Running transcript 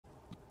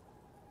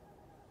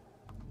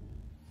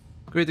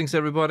Greetings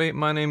everybody,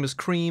 my name is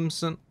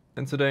Creamson,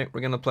 and today we're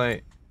gonna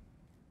play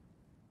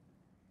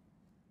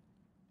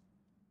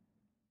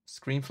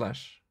Screen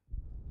Flash.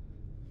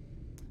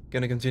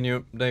 Gonna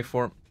continue day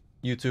 4,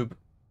 YouTube,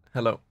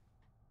 hello.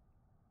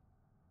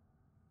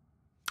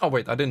 Oh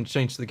wait, I didn't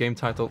change the game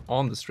title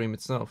on the stream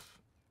itself.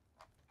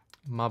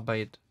 My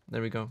bad,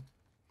 there we go.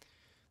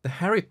 The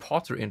Harry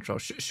Potter intro,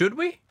 should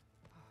we?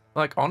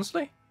 Like,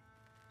 honestly?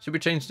 Should we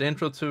change the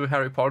intro to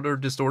Harry Potter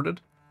Distorted?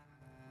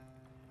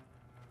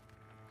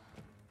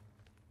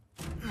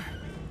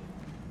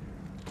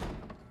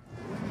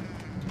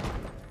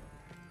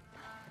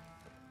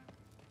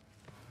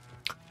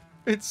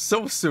 It's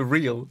so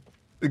surreal,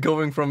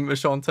 going from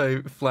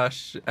Shantae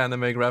Flash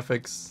anime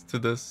graphics to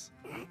this.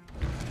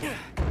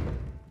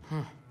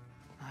 Not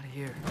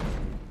here.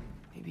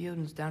 Maybe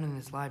Odin's down in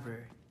his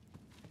library.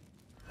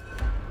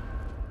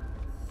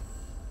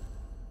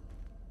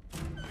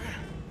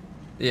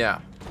 Yeah,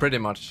 pretty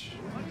much.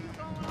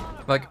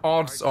 Like,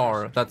 odds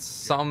are that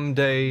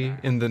someday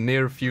in the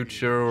near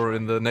future or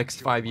in the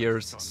next 5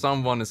 years,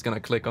 someone is gonna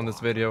click on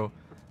this video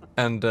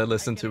and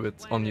listen to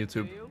it on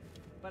YouTube.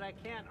 But I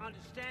can't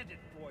understand it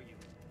for you.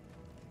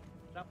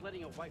 Stop letting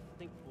your wife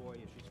think for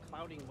you. She's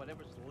clouding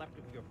whatever's left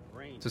of your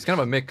brain. So it's kind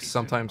of a mix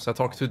sometimes. I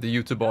talk to the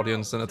YouTube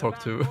audience and I talk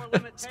to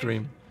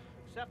stream.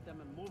 Accept them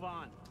and move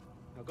on.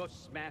 Now go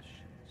smash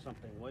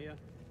something, will you?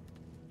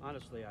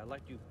 Honestly, I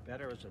liked you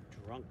better as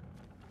a drunk.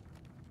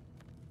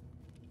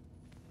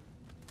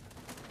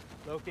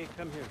 Loki,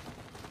 come here.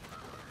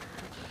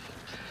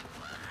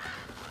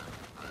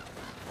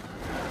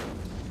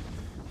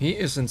 He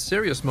is in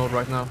serious mode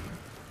right now.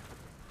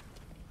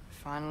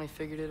 Finally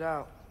figured it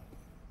out.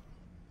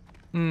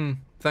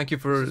 Thank you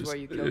for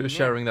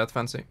sharing that,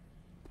 Fancy.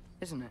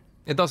 Isn't it?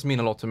 It does mean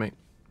a lot to me.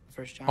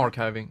 First time.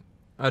 Archiving.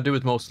 I do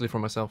it mostly for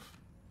myself.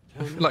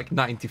 Like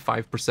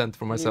 95%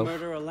 for myself.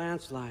 Murder a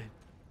landslide.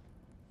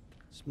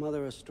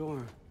 Smother a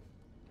storm.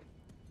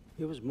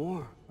 He was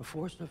more, a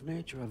force of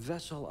nature, a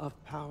vessel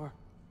of power.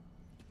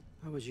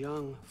 I was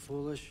young,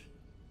 foolish.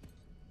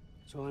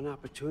 Saw an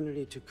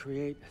opportunity to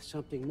create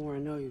something more. I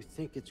know you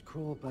think it's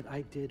cruel, but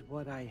I did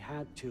what I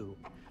had to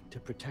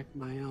protect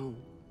my own.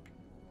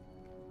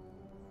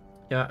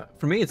 Yeah,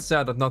 for me it's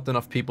sad that not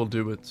enough people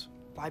do it.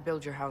 Why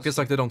build your house? It's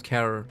like they don't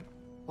care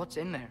What's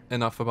in there?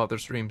 enough about their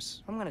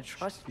streams. I'm gonna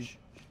trust you.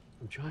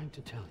 I'm trying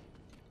to tell you.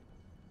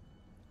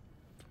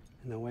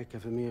 In the wake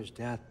of Amir's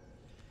death,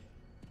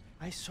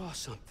 I saw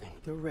something,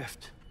 the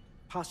rift,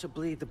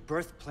 possibly the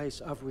birthplace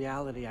of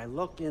reality. I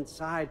looked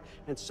inside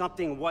and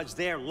something was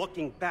there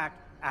looking back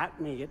at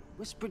me. It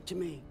whispered to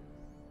me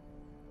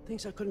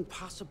things I couldn't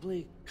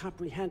possibly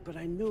comprehend, but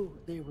I knew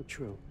they were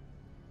true.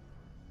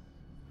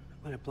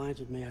 When it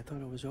blinded me, I thought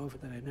it was over,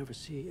 that I'd never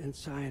see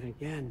inside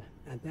again.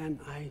 And then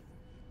I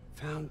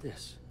found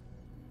this.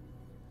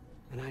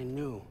 And I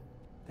knew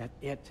that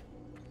it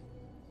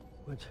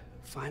would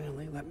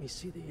finally let me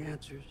see the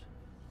answers.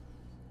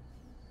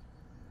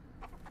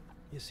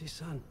 You see,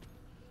 son,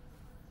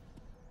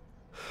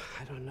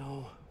 I don't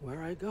know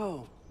where I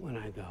go when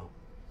I go.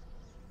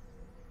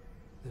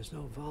 There's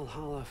no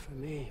Valhalla for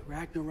me.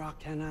 Ragnarok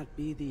cannot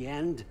be the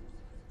end.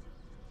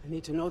 I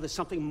need to know there's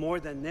something more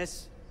than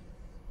this.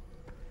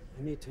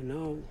 I need to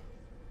know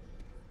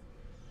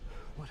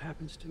what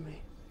happens to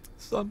me.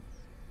 Son.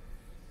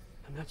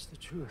 And that's the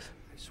truth,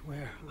 I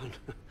swear, on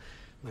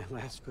my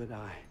last good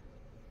eye.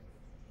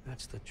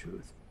 That's the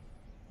truth.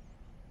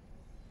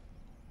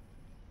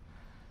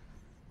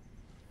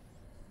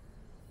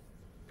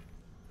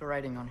 The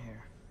writing on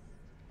here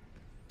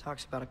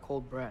talks about a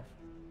cold breath.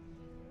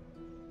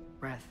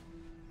 Breath.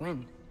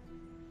 Wind.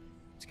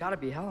 It's gotta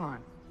be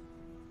Helheim.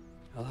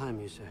 Helheim,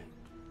 you say?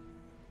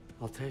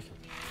 I'll take it.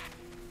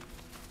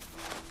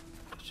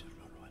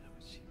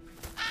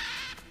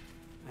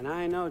 And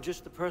I know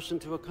just the person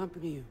to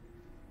accompany you.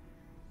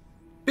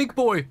 Big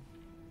boy!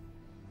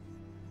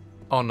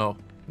 Oh no,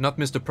 not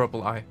Mr.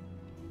 Purple Eye.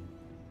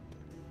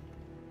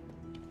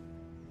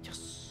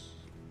 Yes.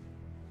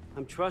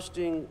 I'm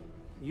trusting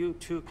you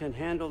two can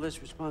handle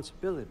this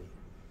responsibility.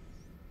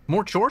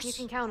 More chores? You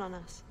can count on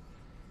us.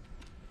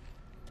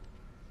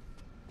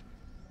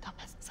 Don't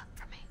mess this up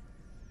for me.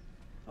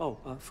 Oh,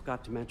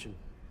 forgot to mention.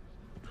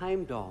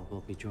 Heimdall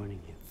will be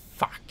joining you.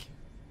 Fuck.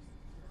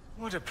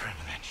 What a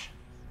privilege.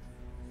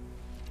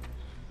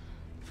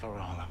 For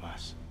all of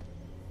us.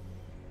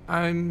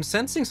 I'm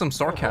sensing some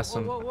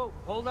sarcasm. Whoa, whoa, whoa, whoa.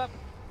 Hold up.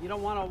 You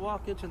don't want to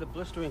walk into the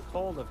blistering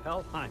cold of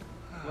Helheim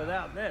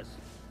without this.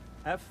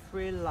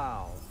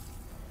 Efrilau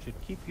should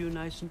keep you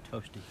nice and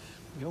toasty.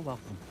 You're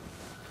welcome.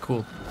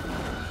 Cool.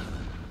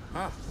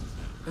 Huh.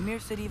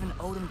 Amir said even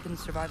Odin couldn't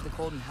survive the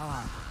cold in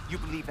Helheim. You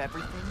believe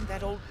everything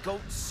that old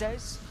goat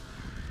says?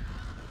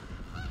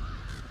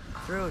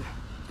 Thrud,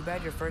 too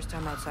bad your first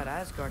time outside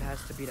Asgard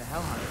has to be to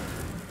Helheim.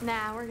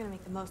 Nah, we're gonna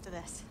make the most of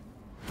this.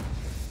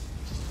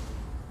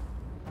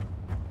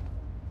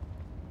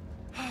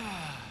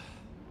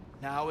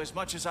 Now, as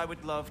much as I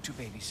would love to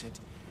babysit,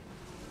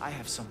 I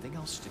have something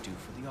else to do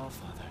for the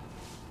Allfather.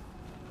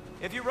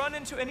 If you run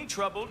into any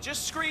trouble,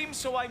 just scream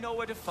so I know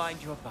where to find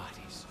your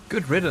bodies.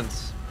 Good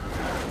riddance.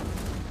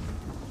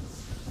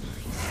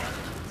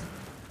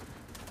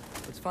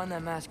 find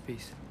that mask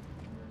piece.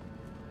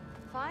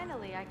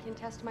 Finally, I can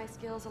test my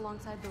skills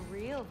alongside the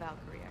real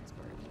Valkyrie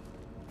expert.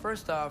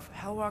 First off,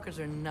 Hellwalkers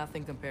are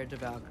nothing compared to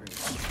Valkyries.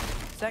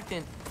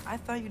 Second, I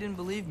thought you didn't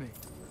believe me.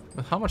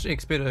 But how much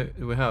XP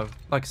do we have?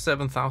 Like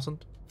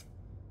 7,000?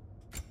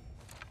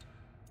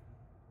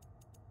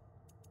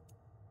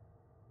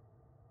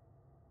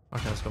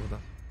 Okay, let's go with that.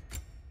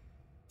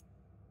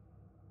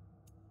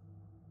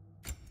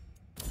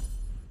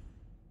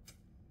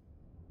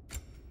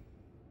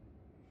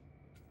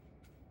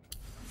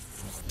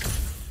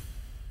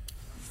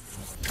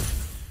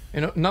 You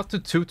know, not to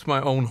toot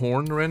my own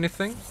horn or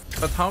anything,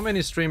 but how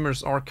many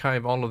streamers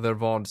archive all of their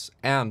VODs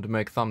and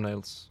make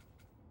thumbnails?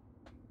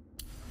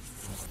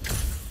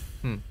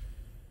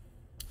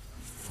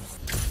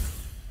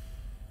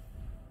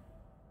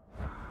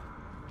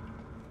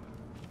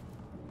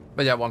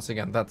 But yeah, once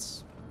again,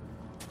 that's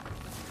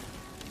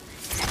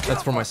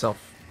for myself.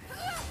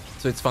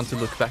 So it's fun to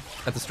look back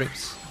at the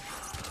streams.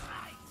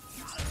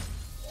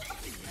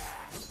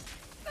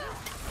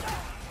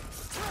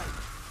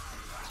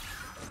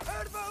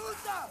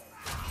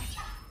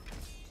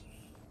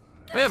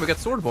 Oh yeah, we got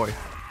Sword Boy.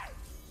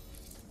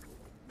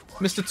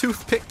 Mr.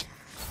 Toothpick.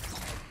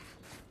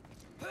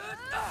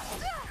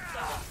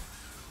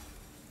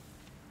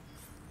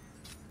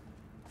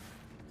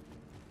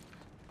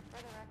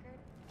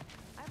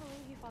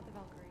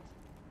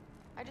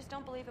 I just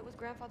don't believe it was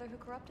Grandfather who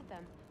corrupted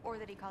them, or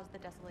that he caused the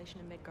desolation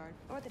in Midgard,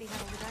 or that he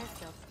had all the giants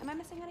killed. Am I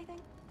missing anything?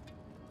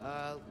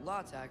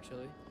 Lots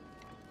actually.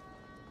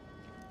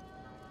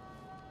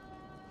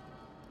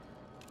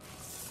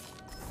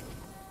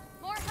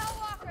 More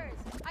Hellwalkers!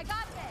 I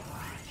got this!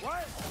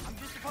 What? I'm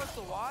just supposed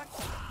to watch?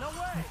 No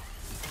way!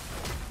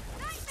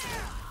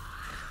 Nightmare!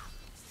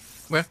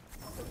 Where?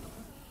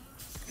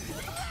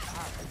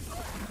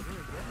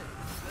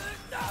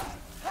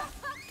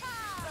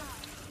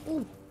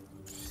 Ooh.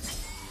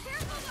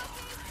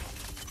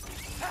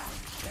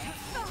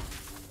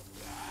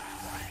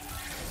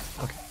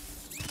 Okay.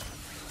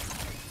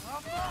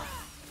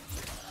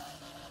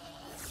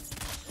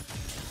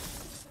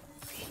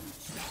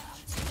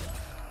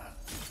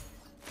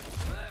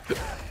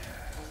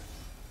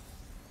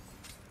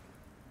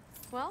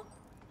 Well,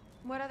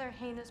 what other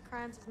heinous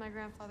crimes has my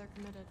grandfather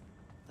committed?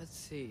 Let's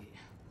see.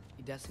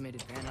 He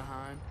decimated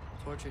Vanaheim,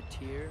 tortured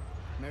Tyr,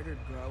 murdered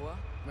Groa,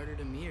 murdered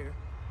Emir.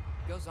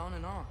 It goes on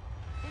and on.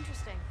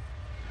 Interesting.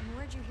 And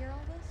where'd you hear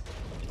all this?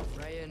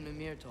 Raya and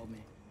Mimir told me.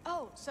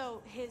 Oh,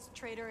 so his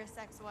traitorous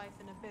ex-wife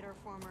and a bitter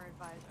former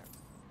advisor.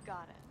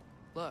 Got it.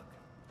 Look,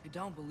 you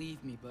don't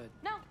believe me, but...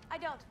 No, I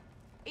don't.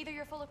 Either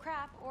you're full of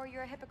crap, or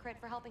you're a hypocrite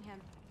for helping him.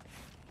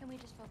 Can we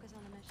just focus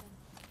on the mission?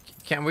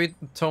 Can we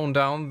tone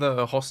down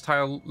the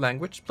hostile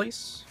language,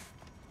 please?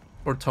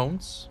 Or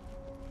tones?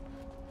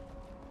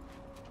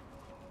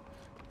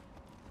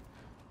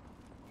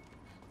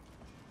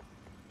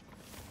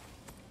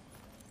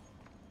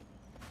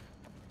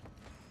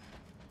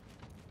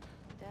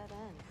 Dead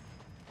end.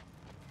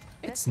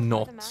 It's This is where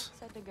not. the map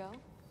said to go?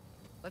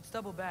 Let's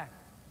double back.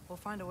 We'll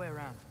find a way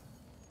around.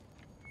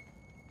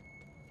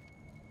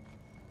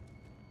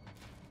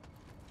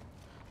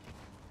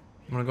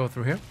 I'm gonna go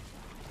through here.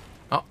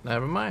 Oh,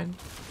 never mind.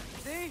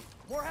 See?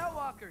 More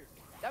Hellwalkers!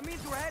 That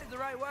means we're headed the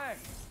right way.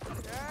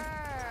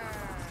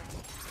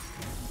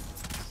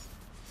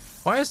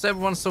 Why is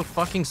everyone so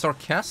fucking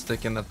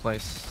sarcastic in that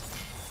place?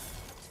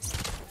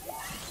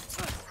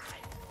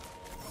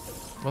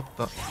 What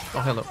the?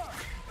 Oh, hello.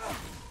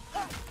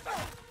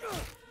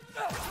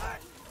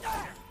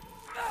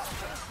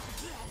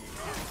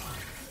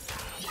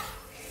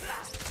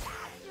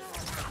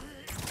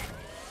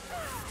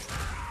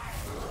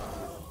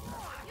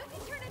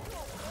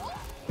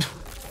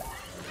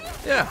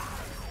 Yeah.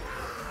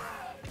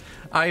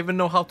 I even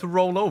know how to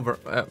roll over.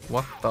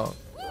 What the?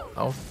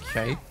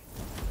 Okay.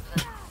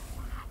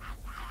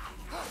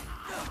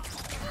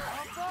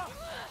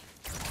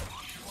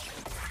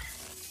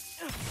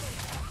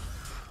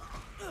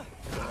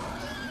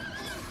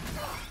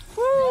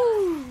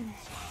 Woo!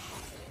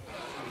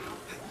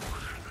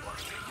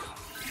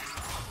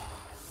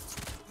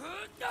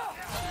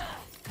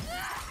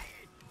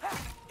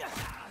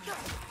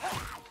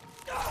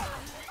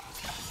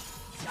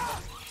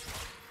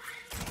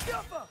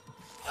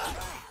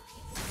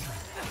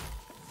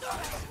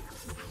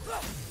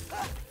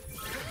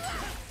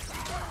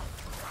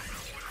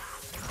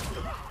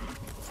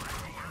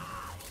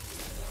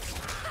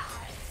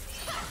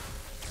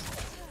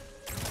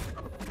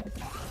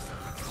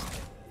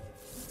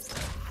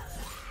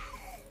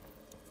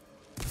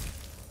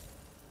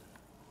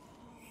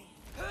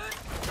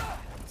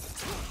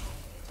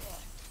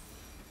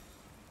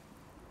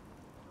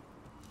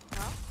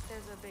 Well,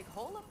 there's a big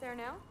hole up there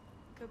now.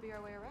 Could be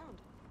our way around.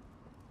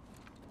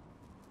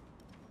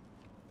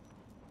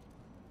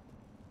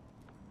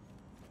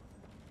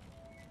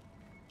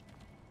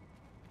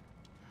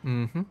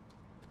 Mm-hmm.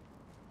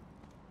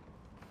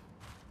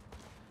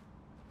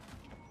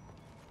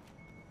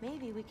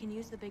 Maybe we can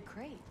use the big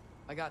crate.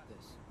 I got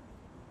this.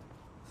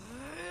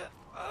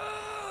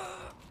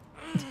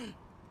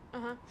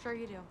 Uh-huh, sure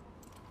you do.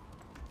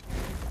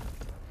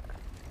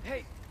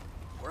 Hey,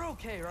 we're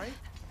okay, right?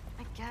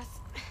 I guess.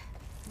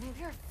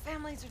 Maybe our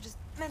families are just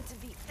meant to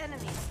be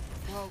enemies.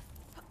 Well,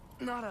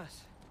 not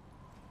us.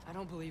 I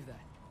don't believe that.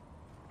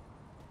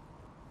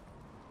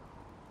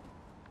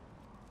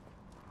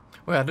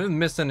 Wait, I didn't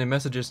miss any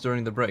messages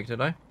during the break,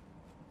 did I?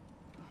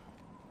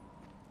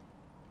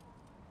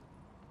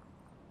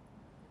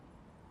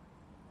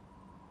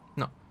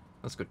 No,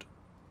 that's good.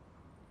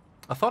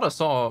 I thought I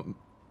saw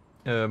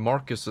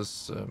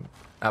Marcus's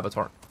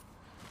avatar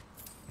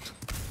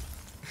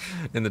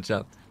in the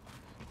chat.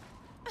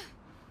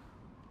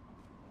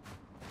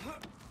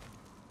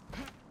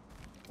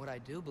 What I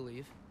do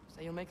believe is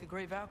that you'll make a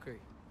great Valkyrie.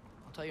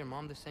 I'll tell your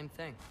mom the same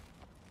thing,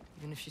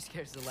 even if she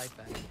scares the life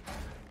out of you.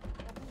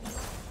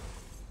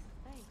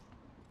 Thanks.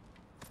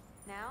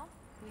 Now,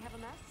 we have a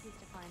masterpiece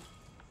to find.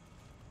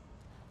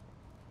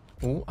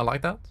 Oh, I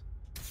like that.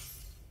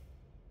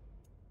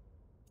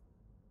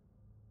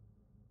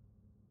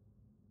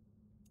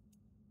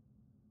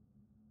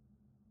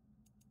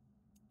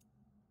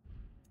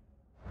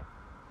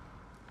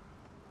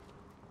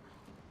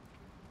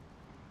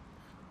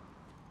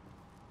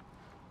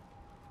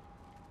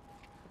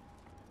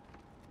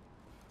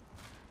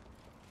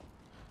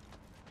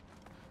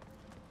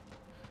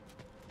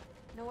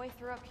 No way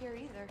through up here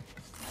either.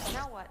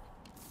 Now what?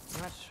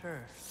 I'm not sure,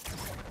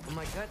 but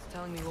my gut's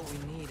telling me what we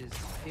need is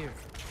here.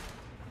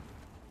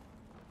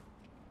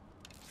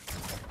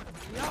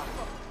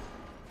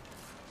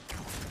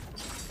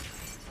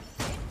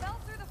 It fell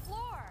through the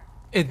floor!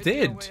 It Could be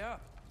did. our way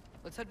up.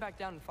 Let's head back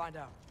down and find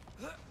out.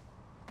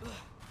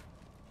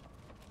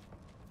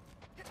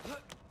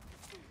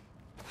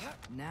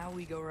 Now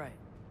we go right.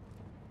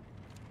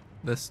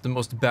 That's the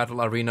most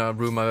battle arena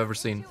room I've ever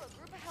seen. To a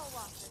group of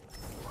hellwalkers.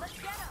 Let's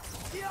get 'em!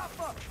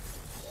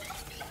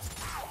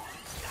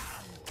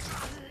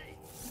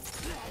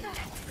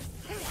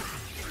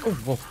 Oh,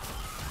 whoa.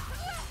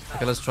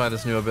 Okay, let's try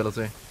this new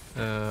ability.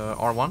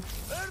 R1.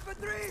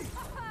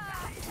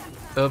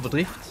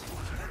 Överdrift.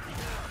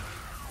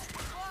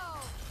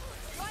 Whoa!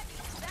 What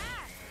is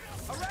that?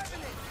 A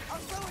revenant! I'll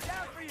slow it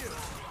down for you!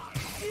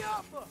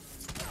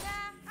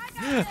 Nah,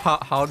 I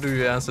got How do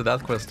you answer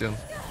that question?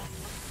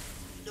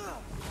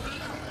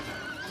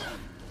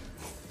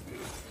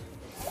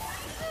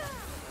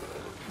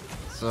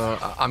 So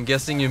I'm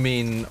guessing you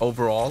mean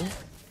overall,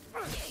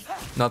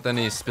 not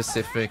any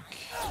specific.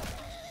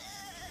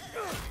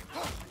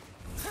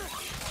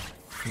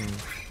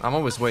 I'm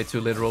always way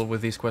too literal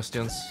with these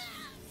questions.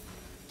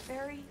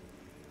 very,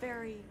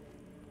 very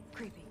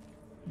creepy.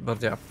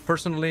 But yeah,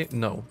 personally,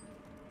 no.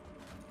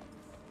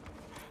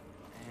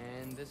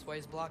 And this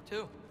way's blocked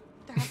too.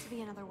 There has to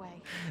be another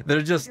way.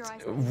 They're just Your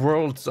eyes open.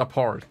 worlds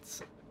apart.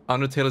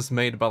 Undertale is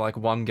made by like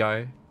one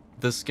guy.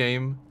 This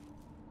game,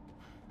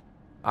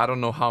 I don't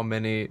know how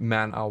many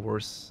man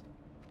hours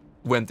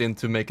went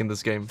into making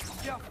this game.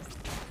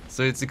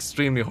 So it's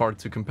extremely hard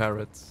to compare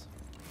it.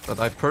 But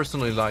I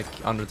personally like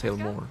Undertale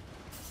more.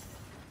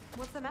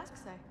 What's the mask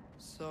say?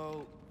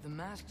 So, the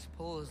mask's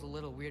pull is a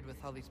little weird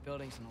with all these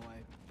buildings in the way,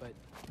 but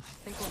I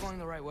think we're going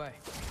the right way.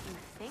 You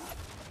think?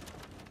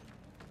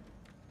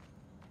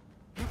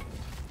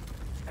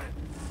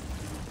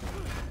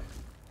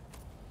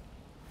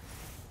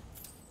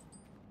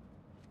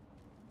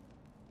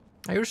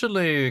 I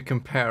usually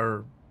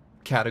compare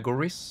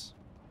categories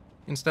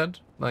instead,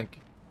 like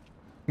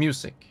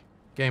music,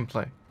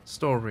 gameplay,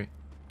 story,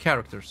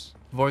 characters,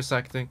 voice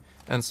acting,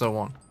 and so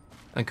on,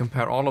 and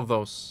compare all of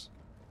those.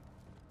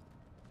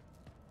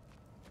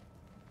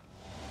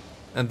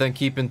 And then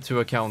keep into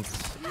account,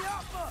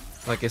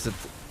 like, is it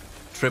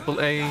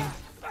AAA,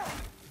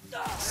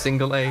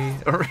 single A,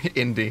 or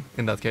indie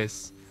in that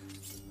case?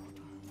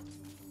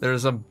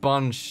 There's a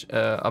bunch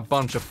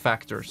of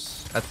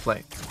factors at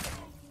play.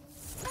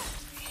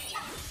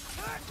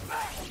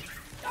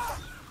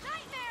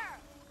 Nightmare!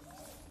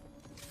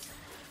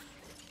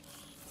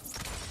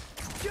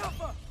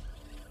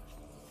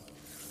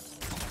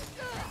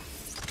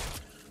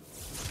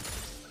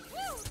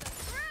 Woo, the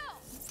thrill!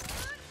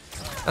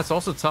 That's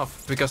also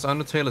tough, because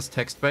Undertale is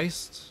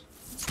text-based.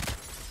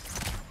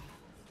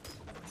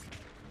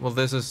 Well,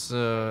 this is This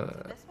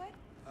way?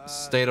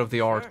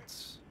 state-of-the-art.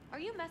 Are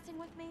you messing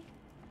with me?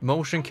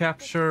 Motion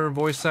capture,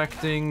 voice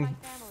acting,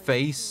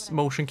 face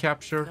motion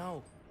capture.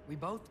 No, we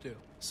both do.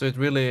 So it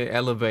really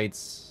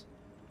elevates,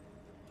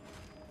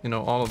 you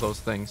know, all of those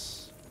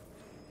things.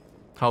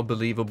 How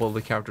believable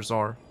the characters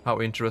are, how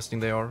interesting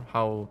they are,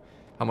 how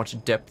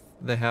much depth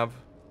they have.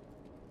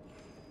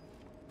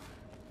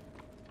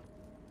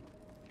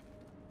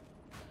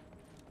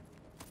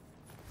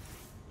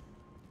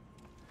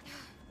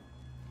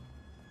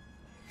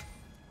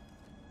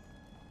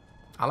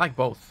 I like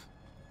both.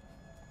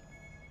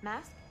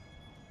 Mask?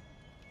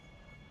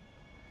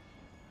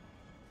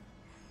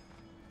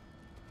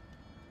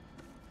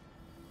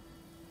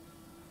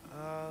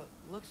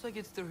 Looks like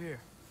it's through here.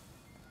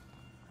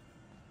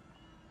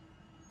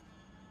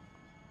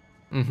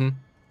 Mm-hmm.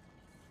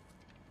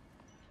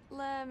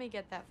 Let me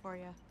get that for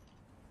you.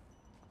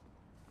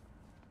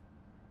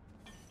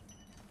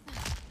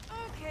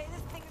 Okay,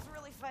 this thing is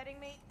really fighting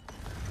me.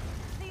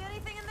 The See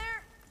anything in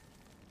there?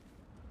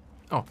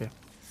 Oh, yeah.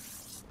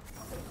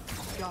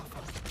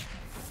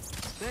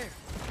 There.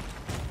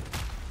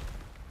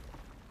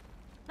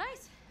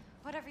 Nice.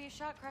 Whatever you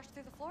shot crashed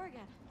through the floor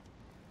again.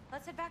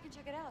 Let's head back and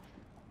check it out.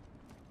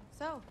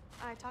 So,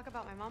 I talk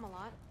about my mom a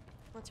lot.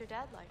 What's your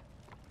dad like?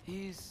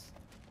 He's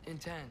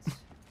intense.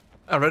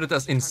 I read it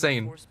as He's trying to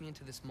insane. force me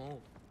into this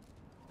mold,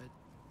 but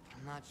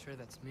I'm not sure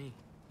that's me.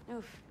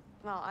 Oof.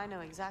 Well, I know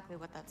exactly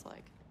what that's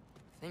like.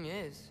 Thing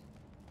is,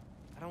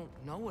 I don't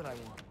know what I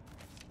want.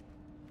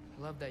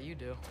 I love that you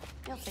do.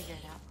 You'll figure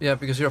it out. Yeah,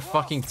 because you're a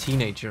fucking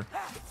teenager.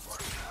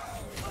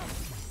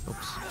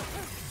 Oops.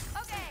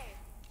 Okay,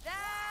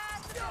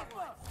 that's a big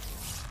one.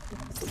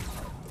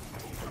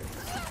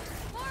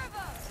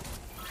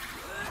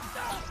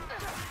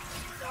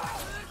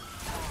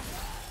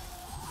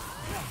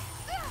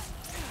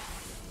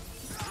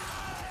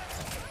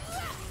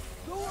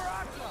 More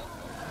of them.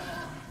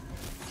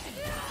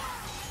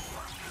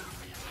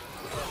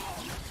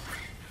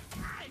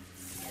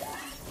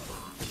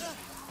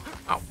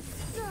 Ow.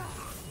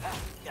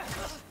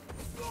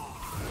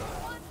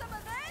 Want some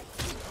of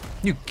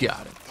this? You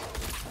got it.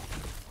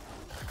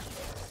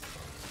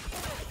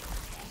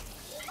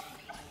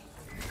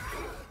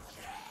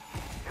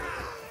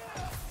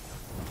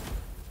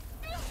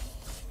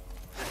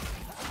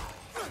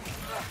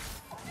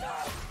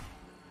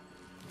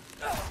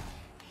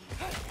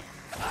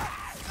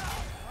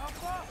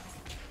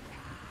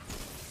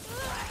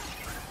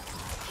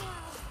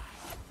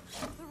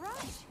 The rush.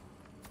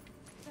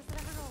 Does it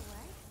ever go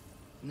away?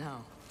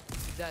 No,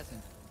 it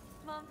doesn't.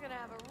 Mom's gonna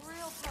have a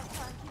real tough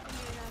time keeping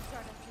me in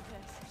Asgard after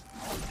this.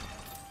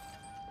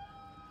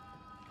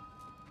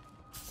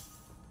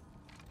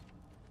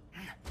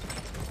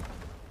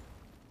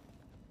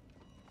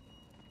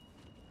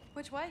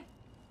 Which way?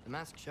 The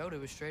mask showed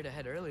it was straight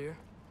ahead earlier.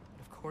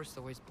 But of course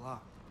the way's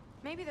blocked.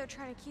 Maybe they're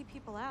trying to keep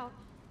people out.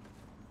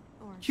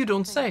 Or You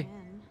don't something say.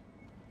 in.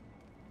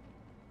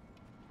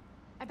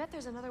 I bet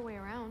there's another way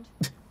around.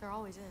 There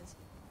always is.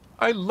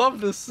 I love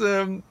this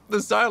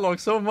this dialogue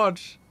so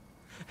much.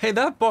 Hey,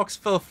 that box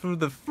fell through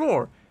the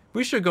floor.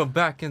 We should go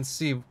back and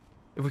see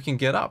if we can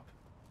get up.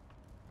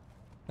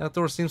 That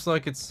door seems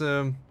like it's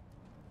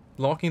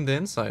locking the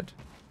inside.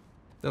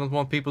 They don't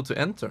want people to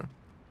enter.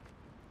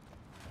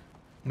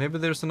 Maybe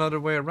there's another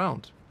way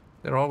around.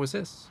 There always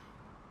is.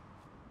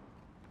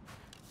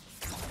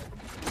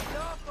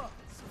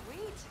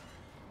 Sweet.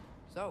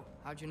 So,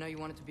 how'd you know you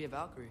wanted to be a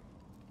Valkyrie?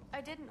 I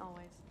didn't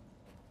always.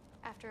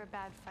 After a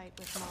bad fight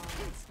with Mom,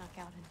 I snuck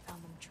out and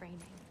found them training.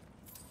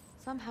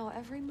 Somehow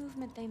every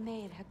movement they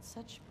made had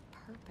such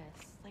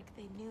purpose, like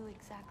they knew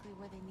exactly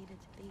where they needed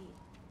to be.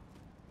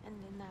 And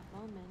in that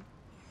moment,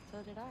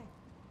 so did I.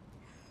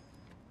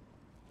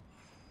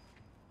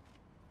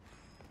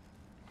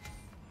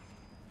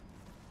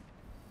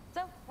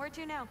 So, where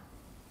to now?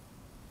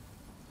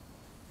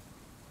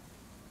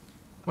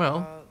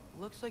 Well,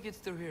 Looks like it's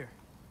through here.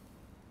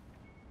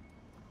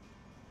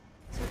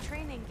 So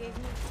training gave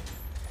me...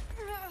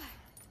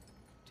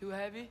 Too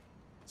heavy?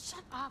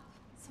 Shut up!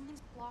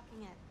 Something's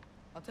blocking it.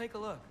 I'll take a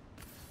look,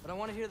 but I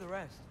want to hear the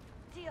rest.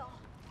 Deal.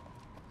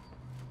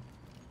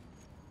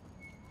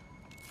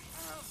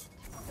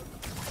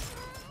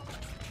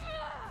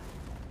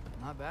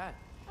 Not bad.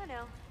 I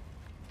know.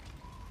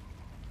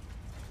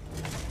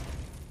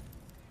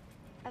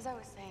 As I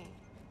was saying,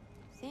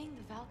 seeing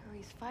the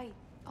Valkyries fight,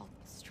 all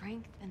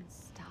strength and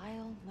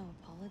style, no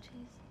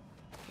apologies,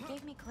 it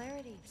gave me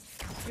clarity.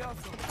 The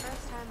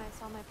first time I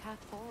saw my path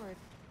forward,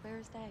 clear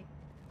as day.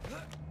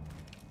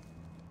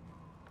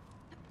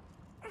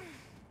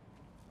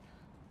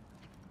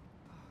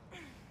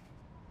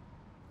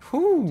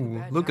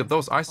 whew, look at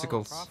those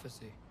icicles.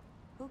 Prophecy.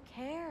 Who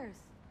cares?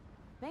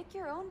 Make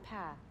your own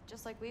path,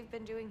 just like we've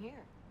been doing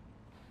here.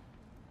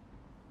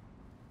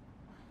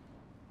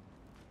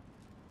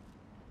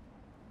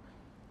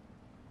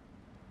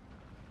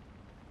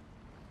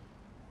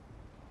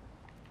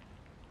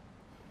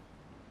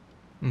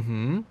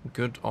 Mm-hmm.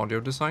 Good audio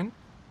design.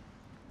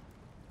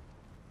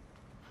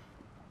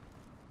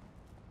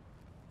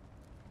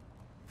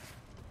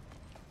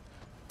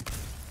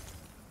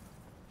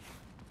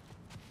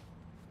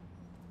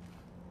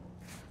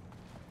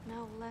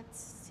 Now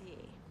let's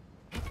see.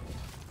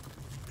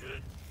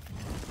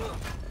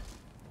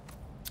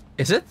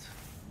 Is it?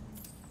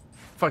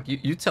 Fuck,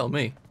 you tell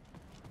me.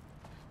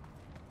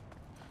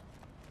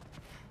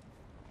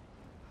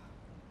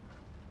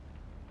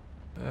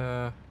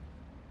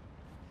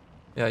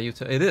 Yeah,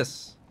 it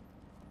is.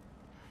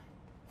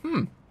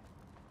 Hmm.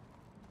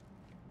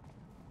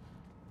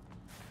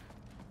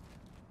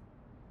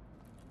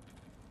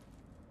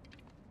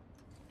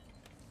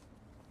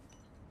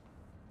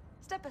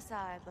 Step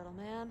aside, little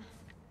man.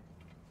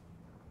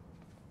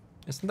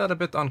 Isn't that a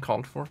bit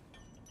uncalled for?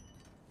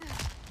 This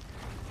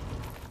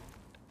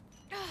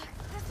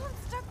one's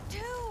stuck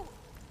too,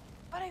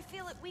 but I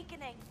feel it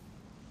weakening.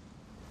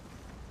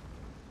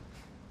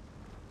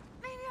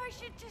 Maybe I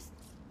should just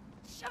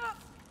shut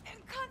up and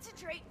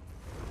concentrate.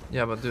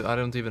 Yeah, but dude, I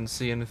don't even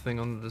see anything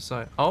on the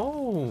side.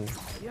 Oh!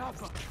 Got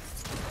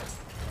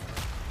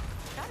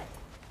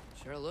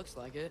Sure looks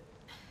like it.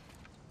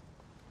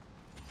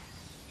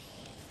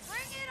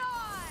 Bring it on!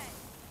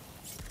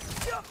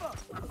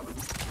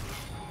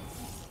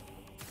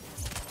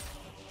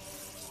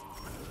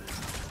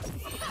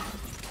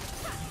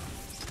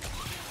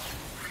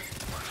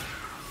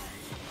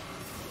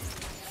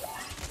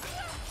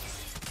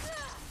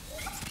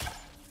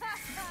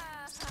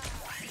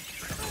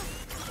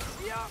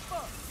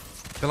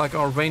 I feel like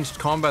our ranged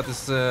combat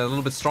is a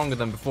little bit stronger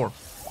than before.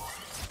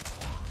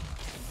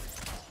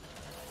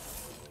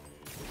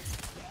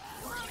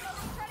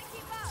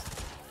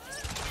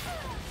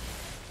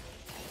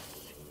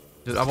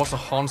 Dude, I was a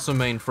Hanzo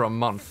main for a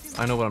month.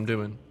 I know what I'm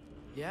doing.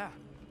 Yeah.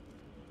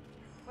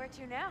 Where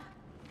to now?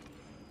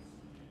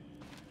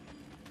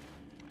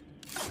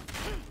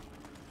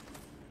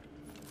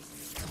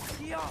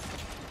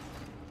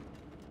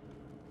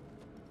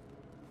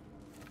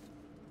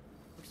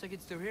 Looks like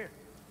it's through here,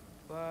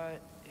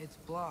 but it's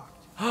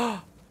blocked.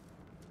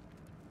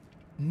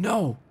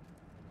 No.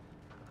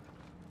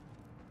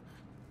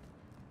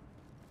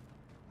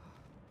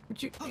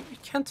 You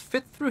can't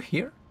fit through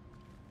here?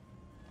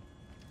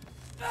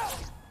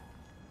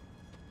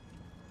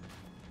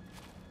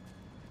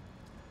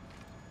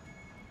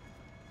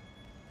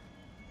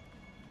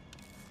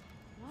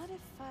 What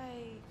if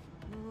I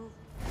move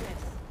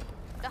this?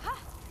 Aha!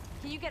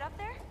 Can you get up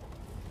there?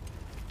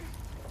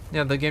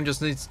 Yeah, the game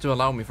just needs to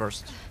allow me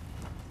first.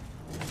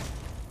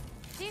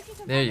 See if you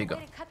can There find you a go.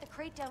 way to cut the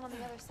crate down on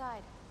the other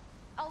side.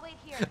 I'll wait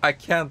here. I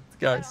can't,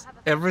 guys.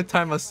 Every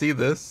time I see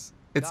this,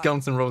 it's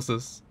Guns N'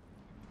 Roses.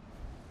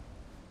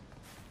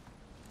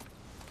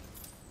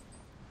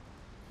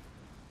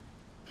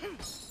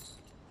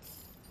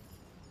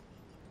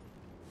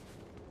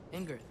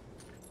 Ingrid,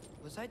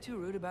 was I too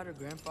rude about her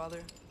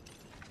grandfather?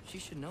 She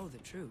should know the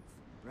truth,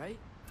 right?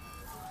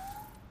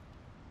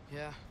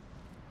 Yeah,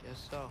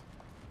 guess so.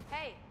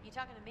 Hey, you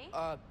talking to me?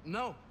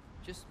 No.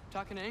 Just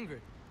talking to Ingrid.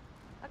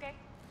 Okay.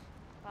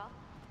 Well,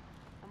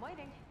 I'm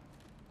waiting.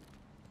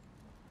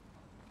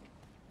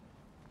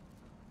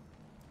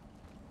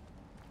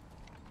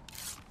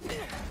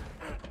 Let's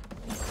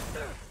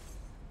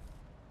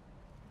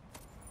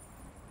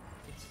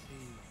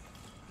see.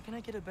 How can I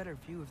get a better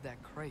view of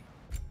that crate?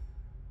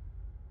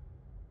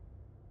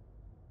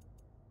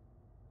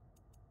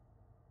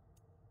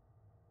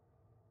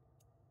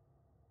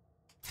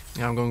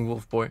 Yeah, I'm going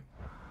Wolf Boy.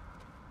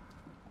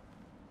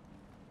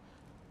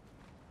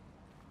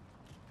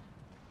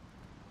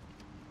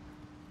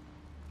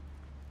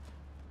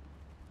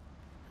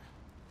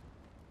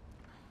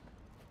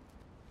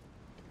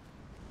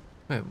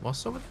 Wait,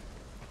 what's over there?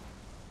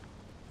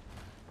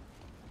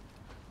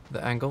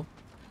 The angle?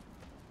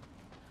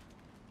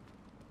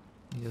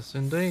 Yes,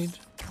 indeed.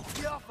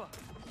 You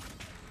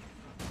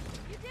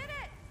You did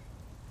it!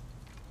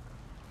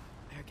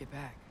 better get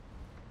back.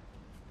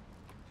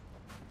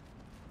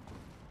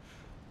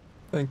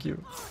 Thank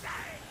you.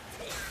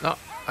 No,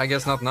 I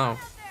guess not now.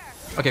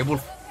 Okay,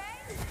 Wolf.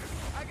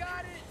 I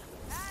got it!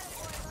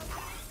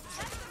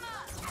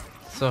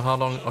 So how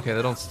long? Okay,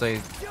 they don't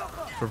stay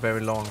for very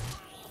long.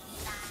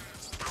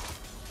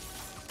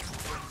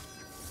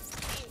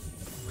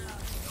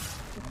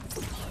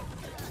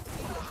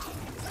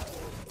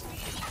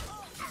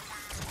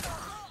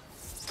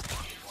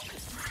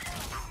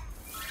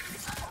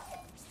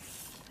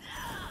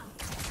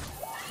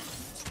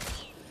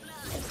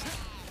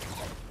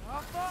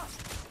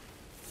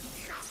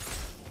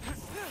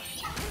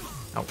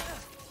 Ow.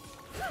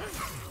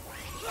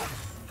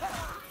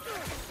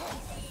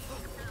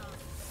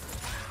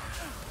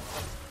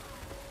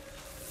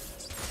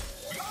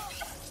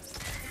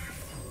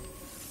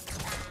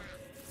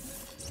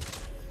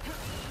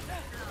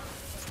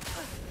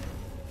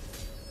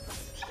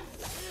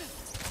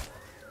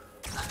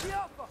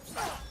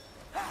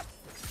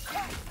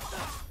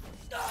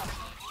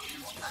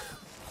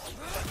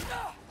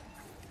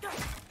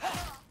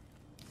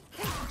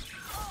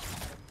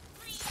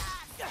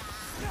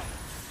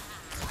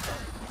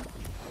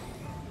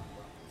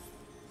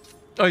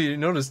 Oh, you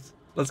noticed.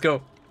 Let's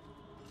go.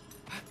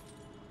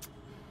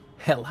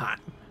 Helheim.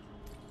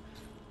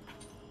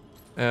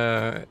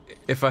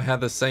 If I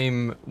had the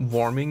same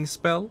warming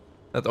spell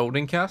that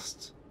Odin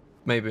cast,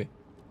 maybe.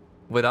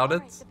 Without All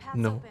it, right, the path's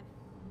no. open.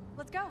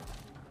 Let's go.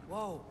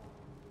 Whoa,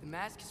 the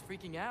mask is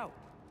freaking out.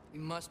 We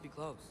must be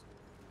close.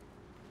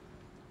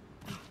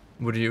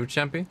 Would you,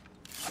 Champy?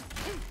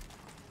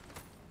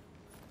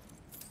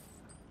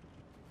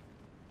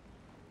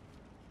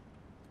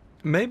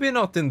 Maybe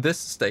not in this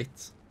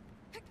state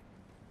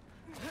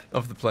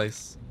of the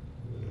place.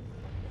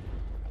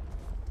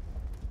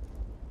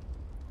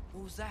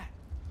 What was that?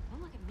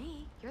 Don't look at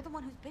me. You're the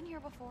one who's been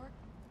here before.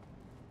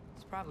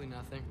 It's probably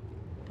nothing.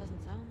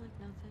 Doesn't sound like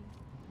nothing.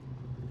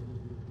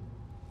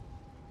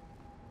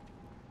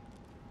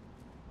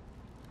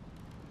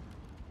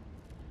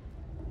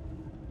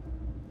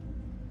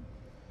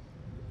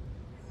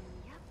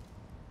 Yep.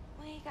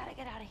 We gotta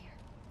get out of here.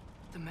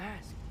 The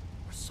mask.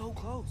 We're so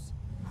close.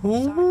 Ooh.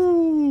 Besides, I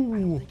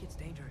don't think it's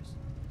dangerous.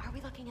 Are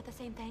we looking at the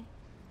same thing?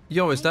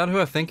 Yo, is that who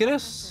I think it For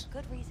is? a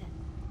good reason.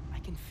 I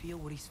can feel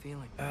what he's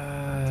feeling.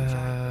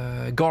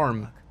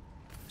 Garm.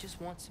 He just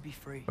wants to be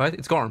free. Right?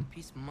 It's Garm.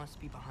 Peace must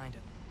be behind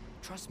him.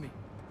 Trust me.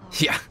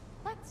 Yeah.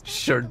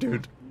 Sure,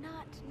 dude.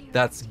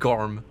 That's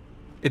Garm.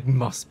 It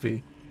must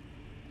be.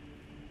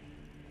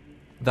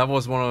 That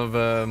was one of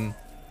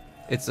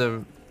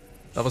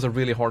that was a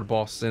really hard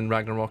boss in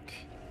Ragnarok.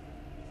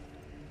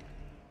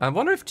 I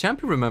wonder if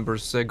Champion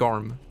remembers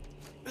Garm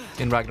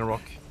in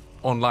Ragnarok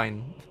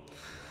online.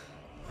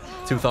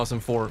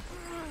 2004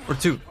 or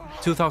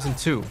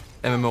 2002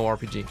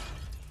 MMORPG.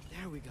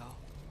 There we go.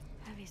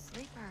 Heavy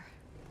sleeper.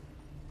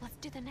 Let's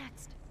do the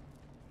next.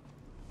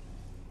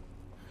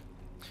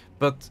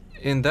 But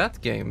in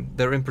that game,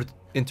 their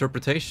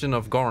interpretation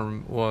of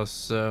Garm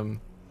was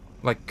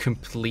like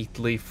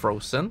completely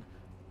frozen.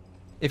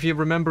 If you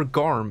remember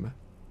Garm,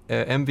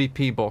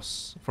 MVP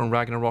boss from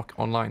Ragnarok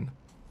Online.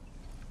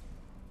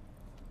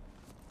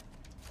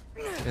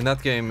 In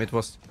that game, it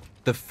was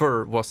the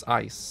fur was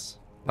ice,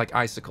 like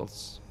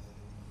icicles.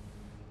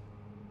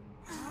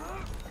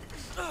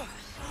 All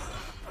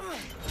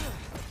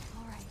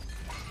right.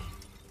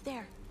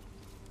 There.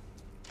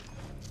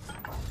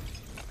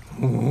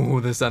 Ooh,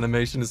 this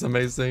animation is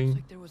amazing. Looks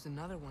like there was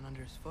another one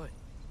under his foot.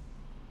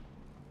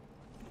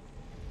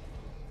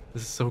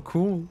 This is so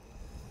cool.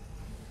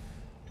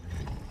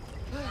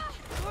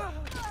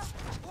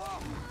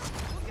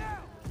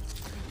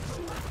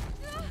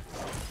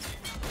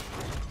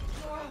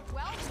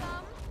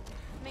 Welcome,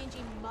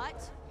 mangy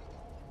mutt.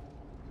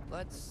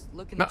 Let's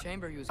look in the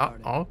chamber he was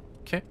guarding.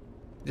 Okay.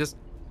 Just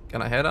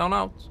gonna head on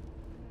out.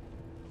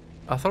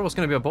 I thought it was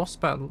gonna be a boss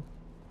battle.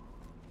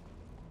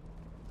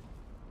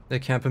 They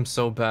camp him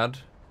so bad.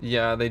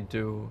 Yeah, they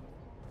do.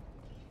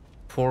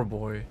 Poor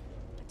boy.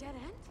 A dead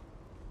end?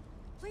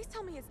 Please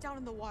tell me it's down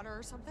in the water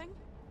or something.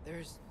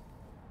 There's...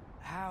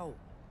 How?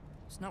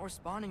 It's not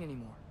responding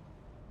anymore.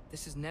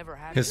 This has never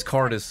happened. His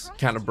card is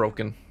kind of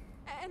broken.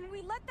 And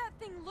we let that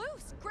thing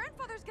loose.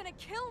 Grandfather's gonna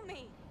kill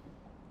me.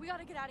 We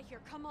gotta get out of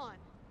here. Come on.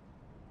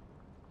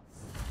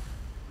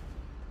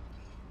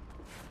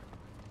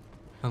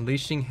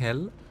 Unleashing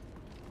hell.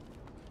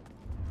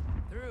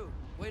 Through.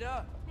 Wait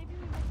up. Maybe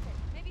we missed it.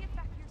 Maybe it's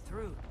back here.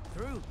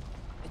 Through.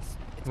 It's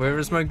Where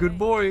is my good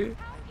boy?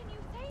 How can you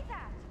say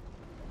that?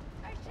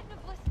 I shouldn't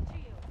have listened to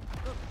you.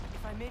 Look,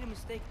 if I made a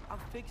mistake, I'll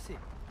fix it.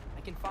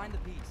 I can find the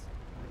piece.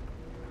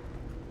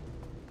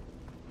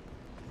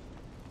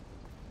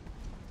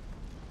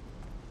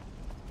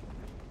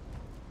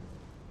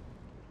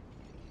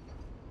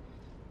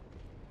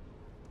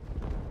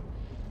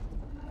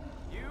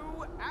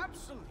 You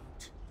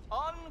absolute,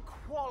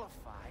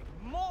 unqualified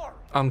moron.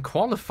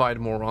 Unqualified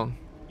moron.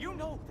 You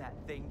know that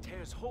thing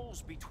tears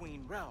holes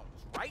between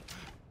realms, right?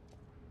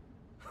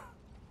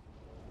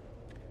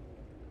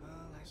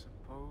 Well, I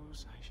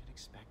suppose I should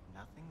expect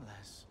nothing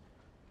less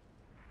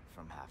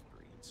from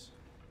half-breeds.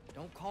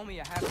 Don't call me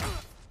a half...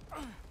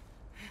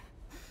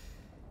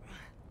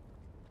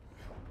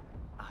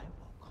 I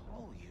will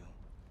call you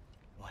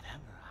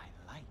whatever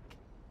I like,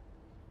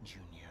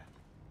 Junior.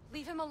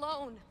 Leave him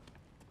alone.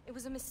 It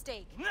was a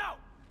mistake. No!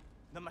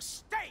 The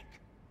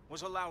mistake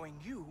was allowing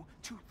you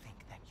to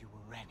think that you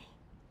were ready.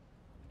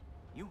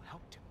 You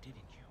helped him,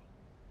 didn't you?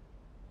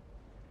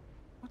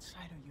 What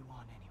side are you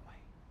on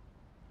anyway,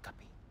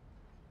 Guppy?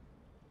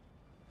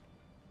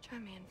 Try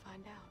me and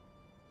find out.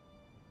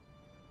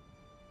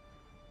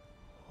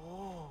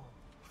 Oh.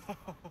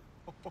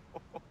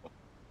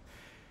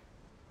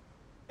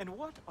 And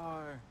what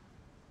are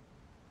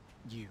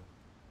you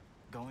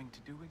going to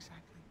do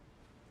exactly?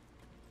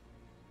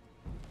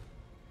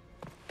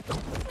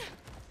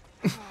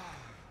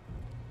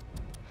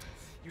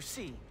 You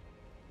see,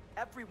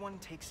 everyone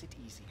takes it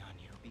easy on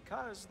you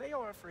because they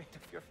are afraid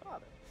of your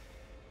father.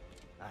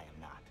 I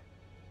am not.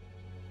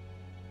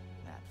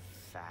 That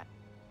fat,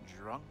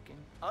 drunken,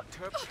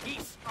 utter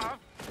piece of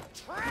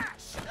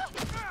trash!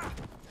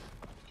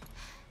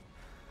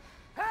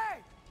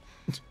 Hey!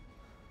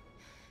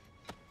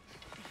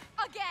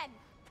 Again!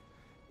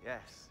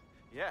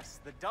 Yes,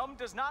 the dumb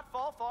does not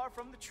fall far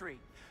from the tree.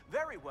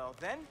 Very well,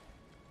 then.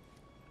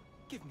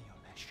 Give me your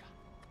best shot.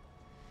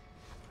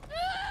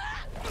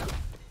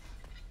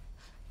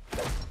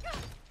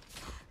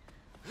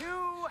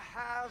 You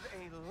have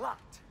a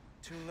lot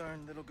to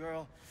learn, little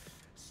girl.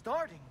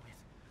 Starting with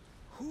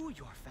who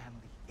your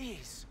family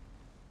is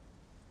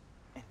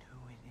and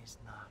who it is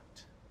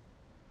not.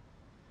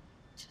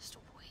 Just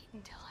wait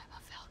until I'm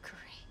a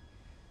Valkyrie.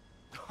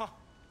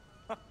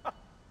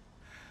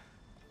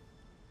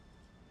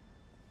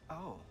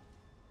 Oh.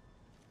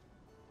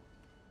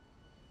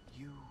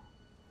 You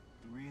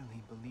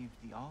really believed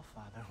the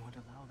Allfather would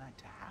allow that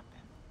to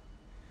happen?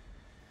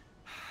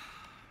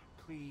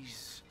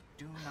 Please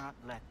do not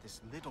let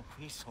this little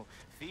weasel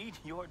feed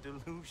your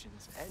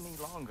delusions any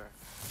longer.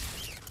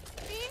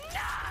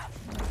 Enough!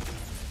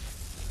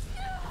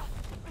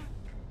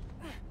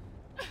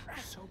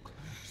 So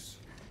close.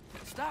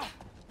 Stop!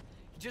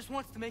 He just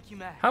wants to make you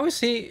mad. How is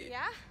he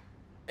Yeah?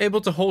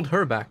 able to hold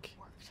her back?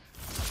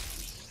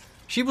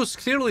 She was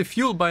clearly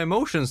fueled by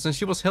emotions and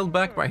she was held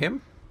back by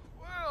him.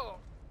 Well,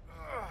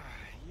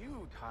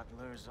 you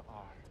toddlers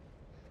are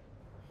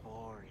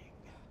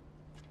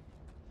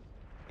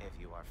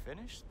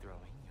finished throwing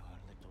your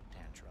little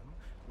tantrum,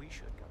 we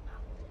should go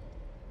now.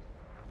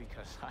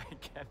 Because I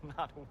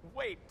cannot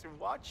wait to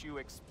watch you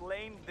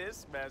explain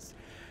this mess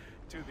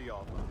to the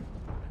All-Father.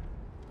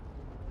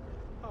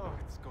 Oh,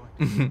 it's going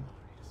to be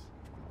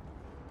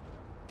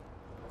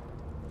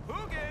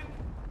glorious. Hugin!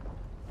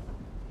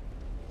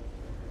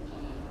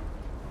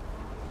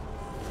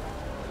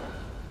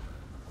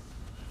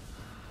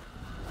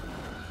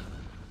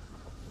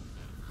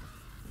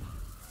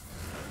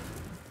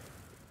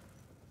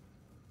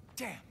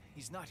 Damn,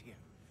 he's not here.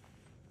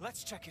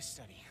 Let's check his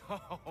study.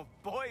 Oh,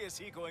 boy, is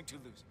he going to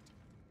lose it.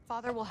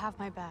 Father will have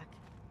my back.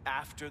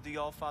 After the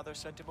All-Father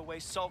sent him away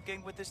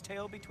sulking with his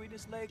tail between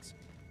his legs?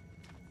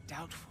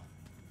 Doubtful.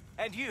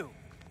 And you,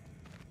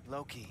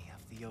 Loki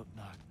of the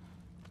Jotnar.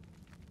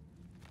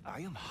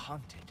 I am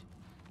haunted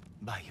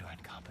by your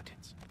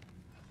incompetence.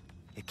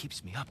 It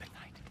keeps me up at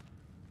night.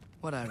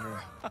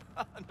 Whatever.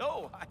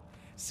 No,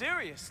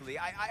 seriously,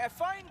 I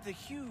find the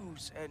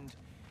hues and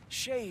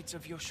shades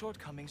of your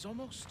shortcomings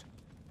almost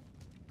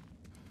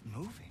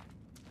moving.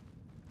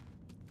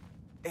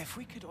 If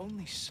we could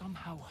only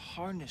somehow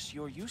harness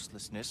your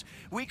uselessness,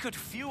 we could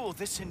fuel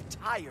this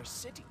entire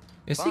city.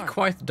 Is he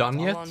quite done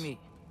It's yet? all on me.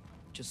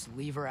 Just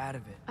leave her out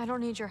of it. I don't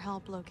need your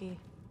help, Loki.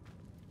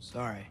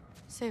 Sorry.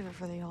 Save it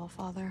for the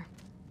All-Father.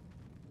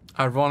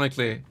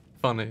 Ironically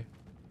funny.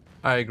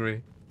 I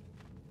agree.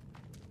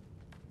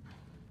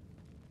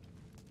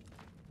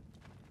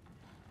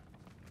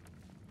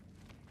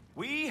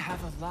 We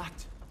have a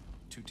lot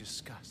to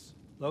discuss.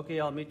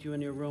 Loki, I'll meet you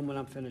in your room when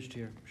I'm finished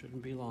here.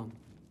 Shouldn't be long.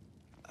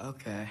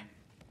 Okay.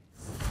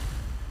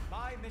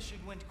 My mission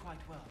went quite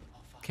well,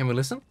 All-Father. Can we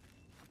listen?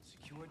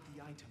 Secured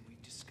the item we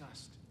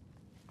discussed.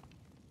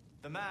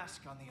 The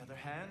mask, on the other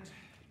hand,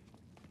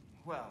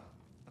 well,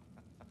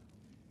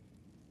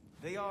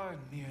 they are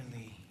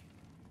merely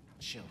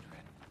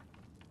children.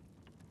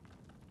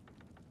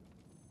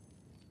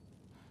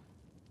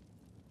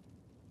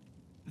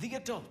 The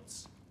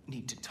adults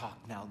need to talk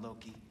now,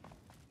 Loki.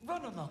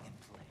 Run along and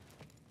play.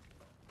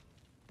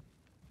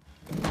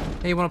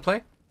 Hey, you wanna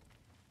play?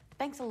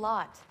 Thanks a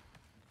lot.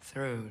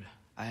 Thrud,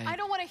 I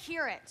don't want to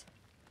hear it.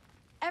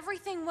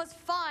 Everything was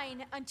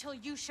fine until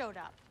you showed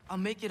up. I'll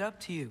make it up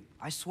to you.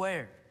 I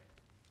swear.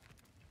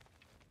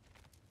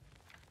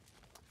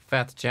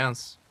 Fat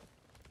chance.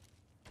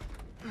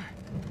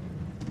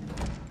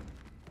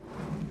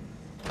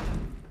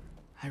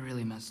 I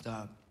really messed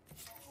up.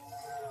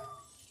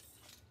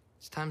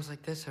 It's times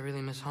like this I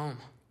really miss home.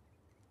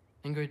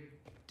 Ingrid,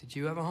 did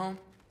you have a home?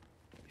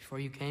 Before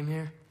you came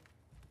here?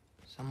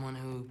 Someone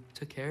who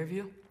took care of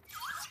you?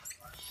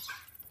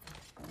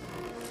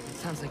 It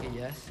sounds like a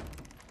yes.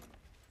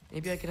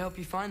 Maybe I could help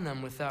you find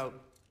them without,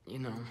 you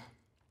know,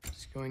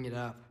 screwing it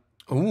up.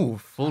 Ooh,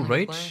 full Wanna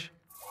play? rage.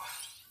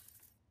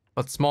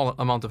 But small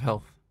amount of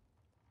health.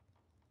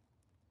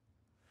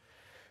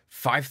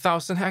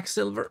 5,000 hack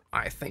silver?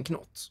 I think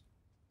not.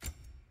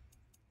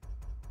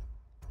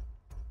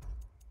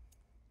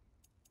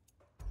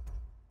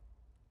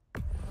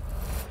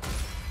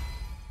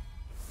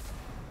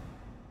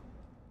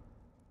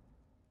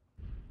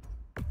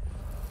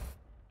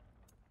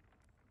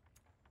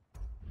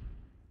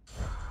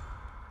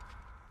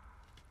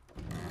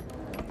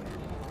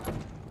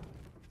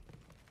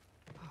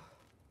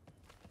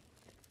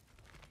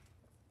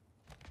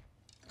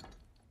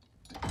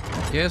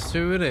 Guess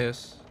who it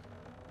is?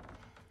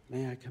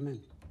 May I come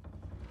in?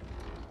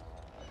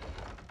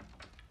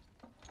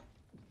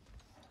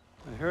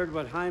 I heard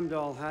what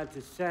Heimdall had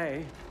to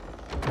say.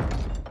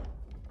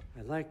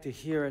 I'd like to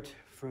hear it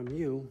from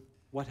you.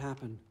 What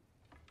happened?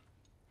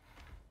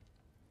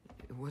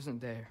 It wasn't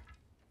there.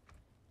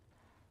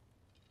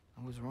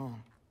 I was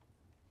wrong.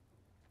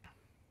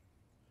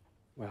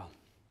 Well,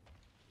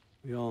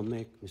 we all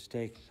make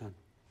mistakes, son.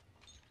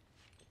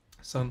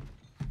 Son.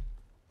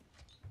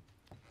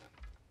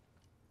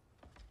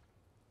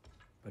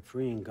 But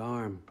freeing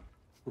Garm,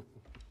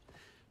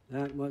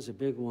 that was a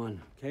big one.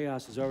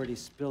 Chaos is already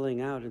spilling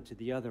out into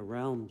the other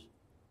realms.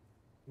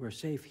 We're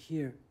safe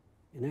here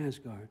in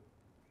Asgard,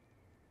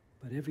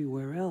 but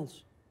everywhere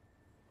else.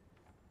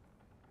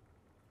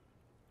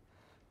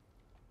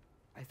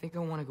 I think I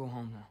want to go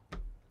home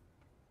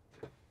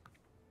now.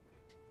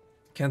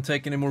 Can't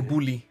take any more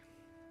bully.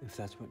 If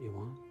that's what you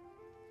want.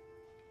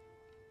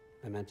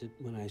 I meant it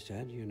when I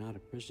said you're not a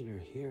prisoner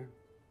here.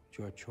 It's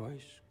your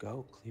choice.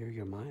 Go, clear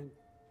your mind.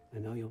 I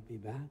know you'll be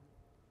back.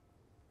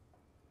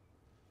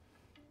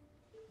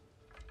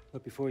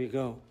 But before you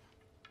go,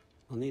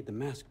 I'll need the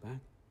mask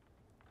back.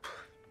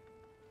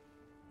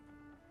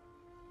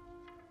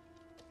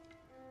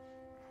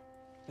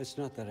 It's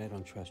not that I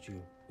don't trust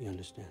you, you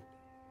understand?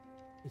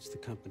 It's the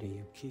company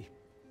you keep.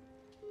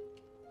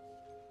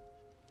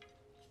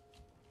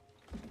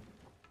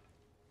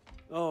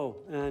 Oh,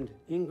 and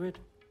Ingrid?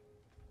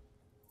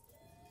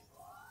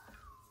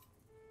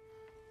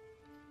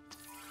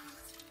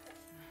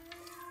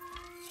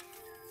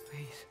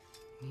 Please,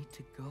 I need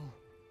to go.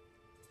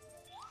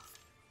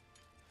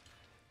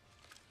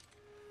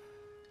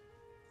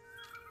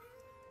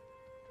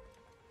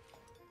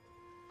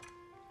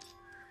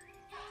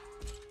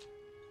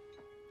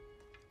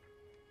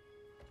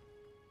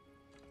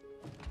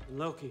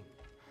 Loki,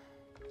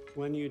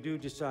 when you do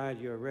decide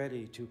you're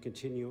ready to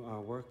continue our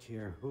work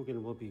here,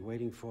 Hugin will be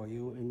waiting for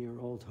you in your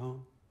old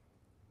home.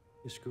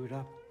 You screwed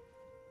up.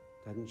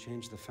 Doesn't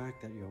change the fact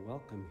that you're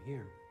welcome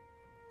here.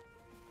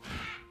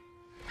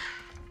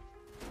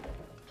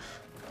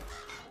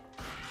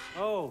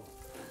 Oh,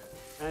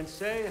 and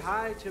say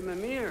hi to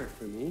Mimir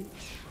for me.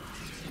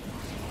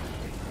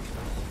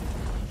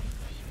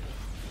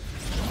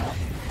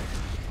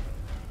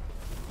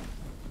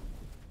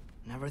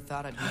 Never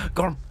thought I'd be...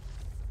 Gorm!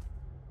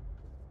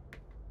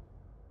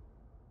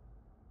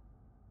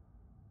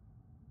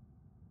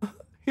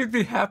 He'd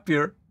be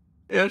happier.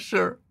 Yeah,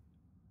 sure.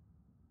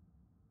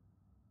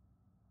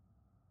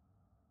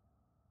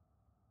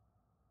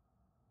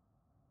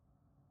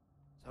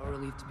 So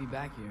relieved to be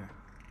back here.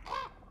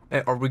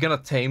 Hey, are we gonna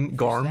tame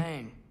Gorm?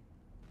 Saying,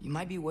 you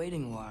might be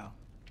waiting a while.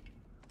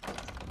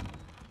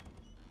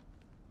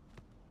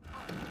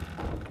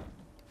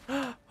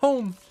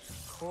 Home!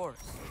 Of course.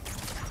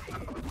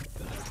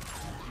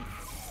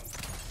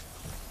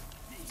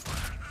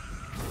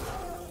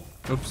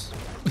 Oops.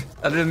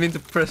 I didn't mean to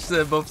press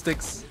both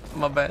sticks.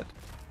 My bad.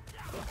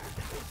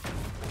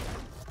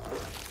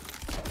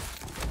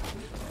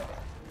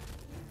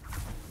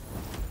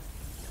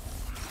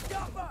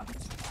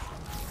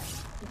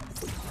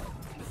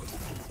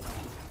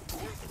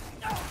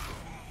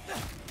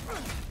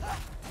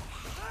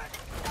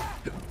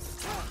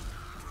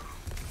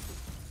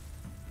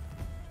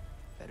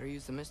 Better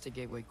use the Mystic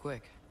Gateway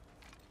quick.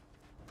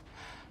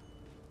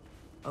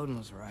 Odin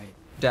was right.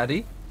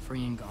 Daddy?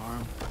 Freeing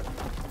Garm.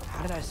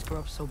 How did I screw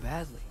up so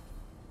badly?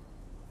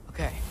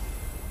 Okay.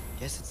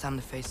 Guess it's time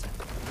to face him.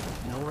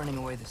 No running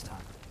away this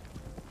time.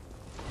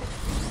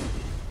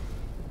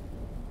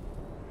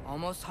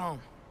 Almost home.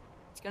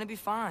 It's gonna be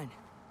fine.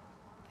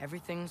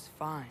 Everything's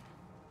fine.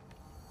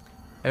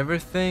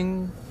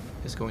 Everything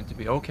is going to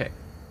be okay.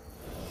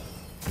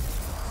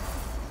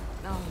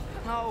 No,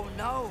 no,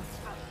 no!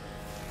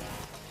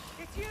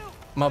 It's you!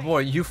 My boy,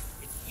 you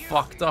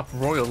fucked up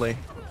royally.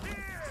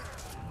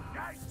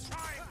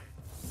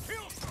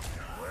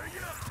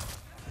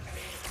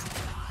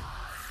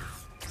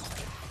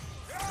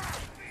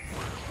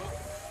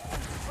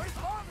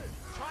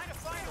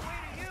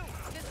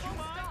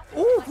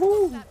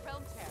 Ooh,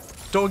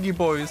 Doggy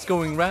boy is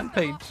going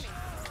rampage.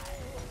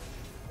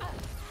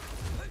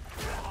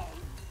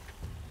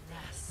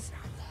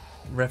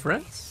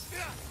 Reference?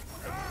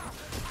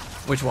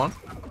 Which one?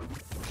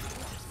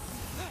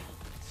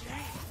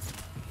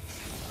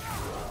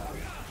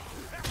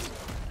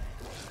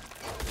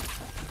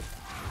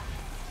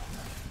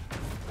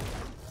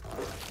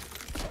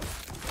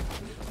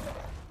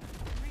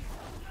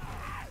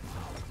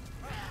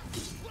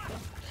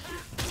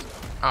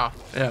 Ah,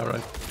 yeah,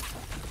 right.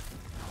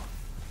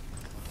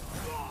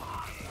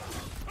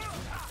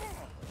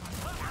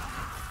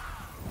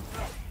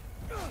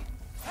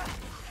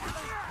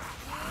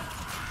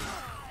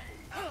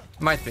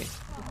 Might be.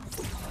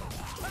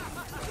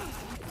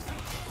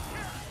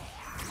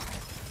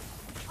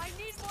 I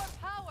need more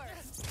power.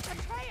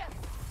 Atreus,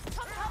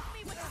 come help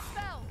me with the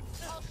spell.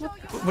 I'll show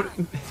you. What?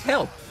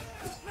 Help!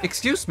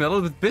 Excuse me, I'm a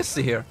little bit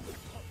busy here.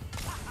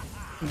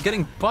 I'm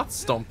getting butt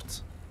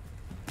stomped.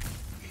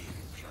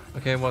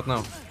 Okay, what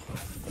now?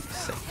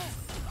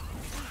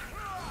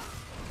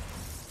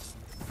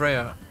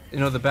 Freya, you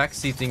know the back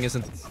seating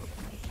isn't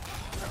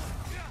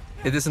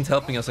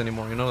helping us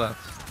anymore, you know that.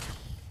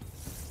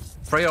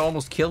 Freya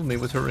almost killed me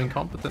with her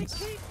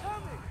incompetence.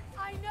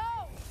 I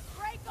know.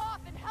 Break off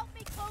and help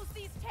me close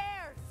these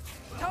tears.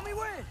 Tell me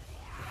when!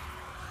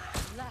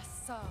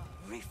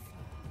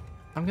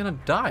 I'm gonna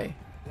die.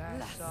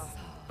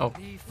 Oh.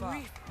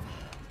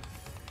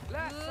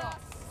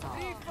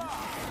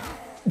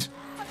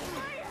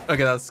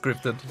 Okay, that's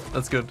scripted.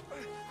 That's good.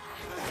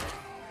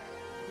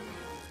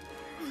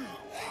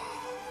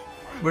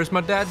 Where's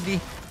my daddy?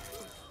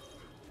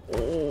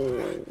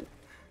 Oh.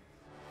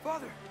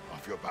 Father!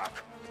 Off your back.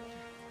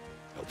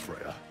 Help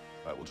Freya.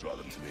 I will draw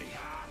them to me.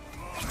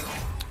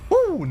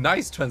 Ooh,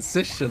 nice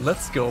transition.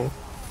 Let's go.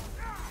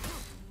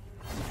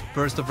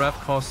 Burst of Wrath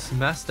causes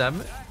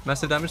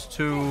massive damage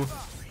to...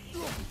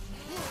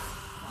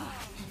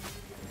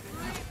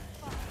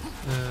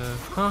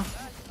 huh?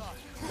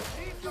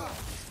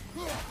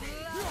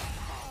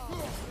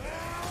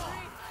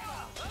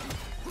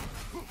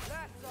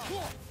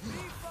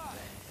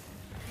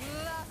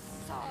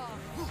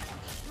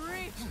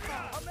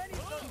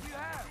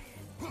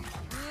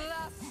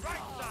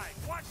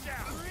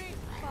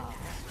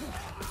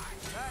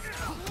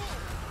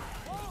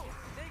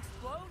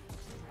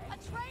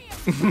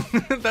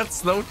 That's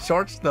slow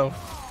charge though.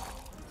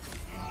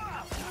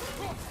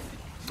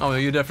 Oh,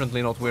 you're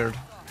definitely not weird.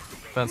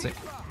 Fancy.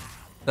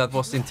 That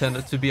was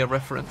intended to be a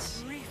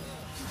reference.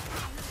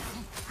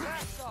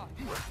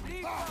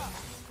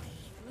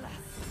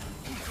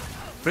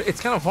 But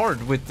it's kind of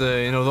hard with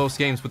you know, those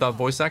games without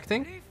voice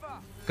acting,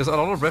 because a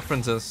lot of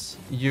references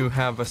you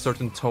have a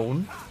certain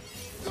tone.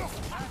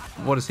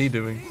 What is he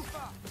doing?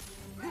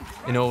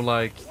 You know,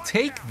 like,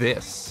 take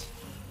this.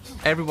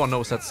 Everyone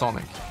knows that's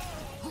Sonic.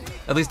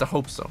 At least I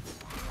hope so.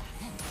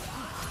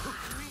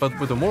 But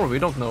with the more, we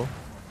don't know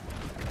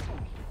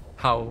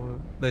how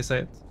they say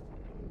it.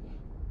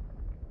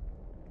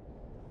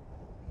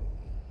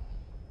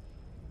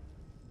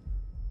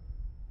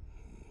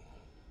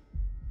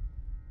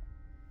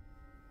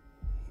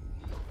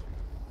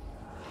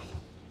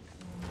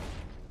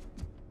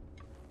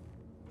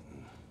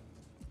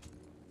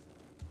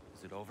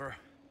 Is it over?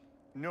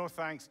 No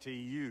thanks to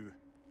you.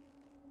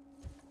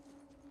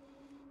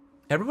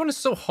 Everyone is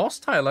so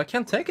hostile, I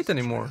can't take it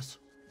anymore.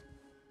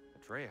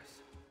 Atreus.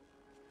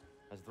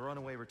 Has the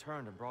runaway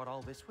returned and brought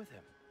all this with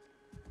him?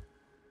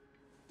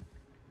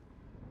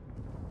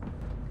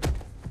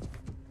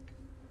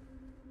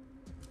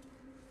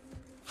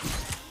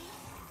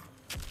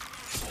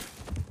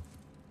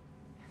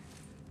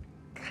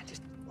 God,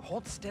 just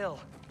hold still.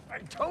 I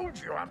told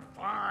you I'm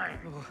fine.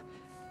 Ooh,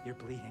 you're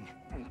bleeding.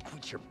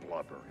 Quit your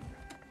blubbering.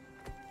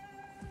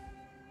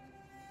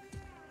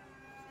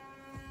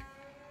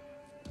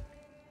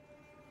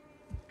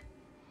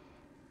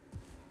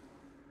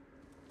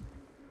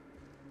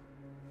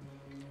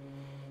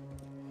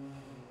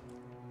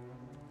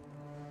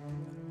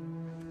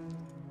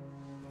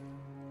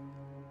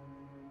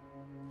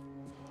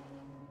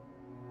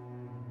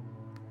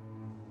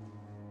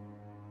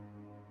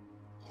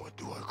 What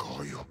do I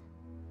call you?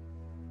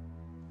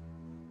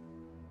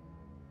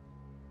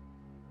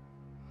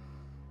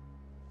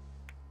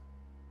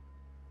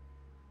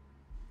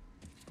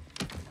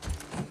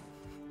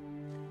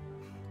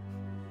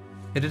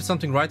 He did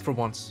something right for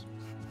once.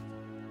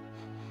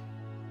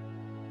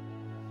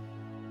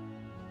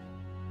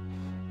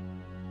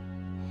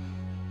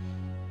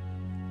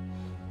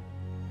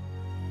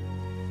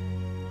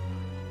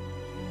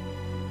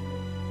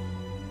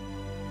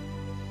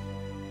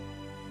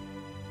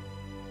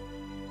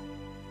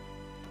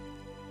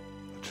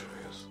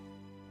 Atreus.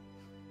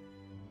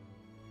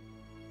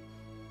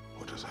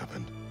 What has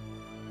happened?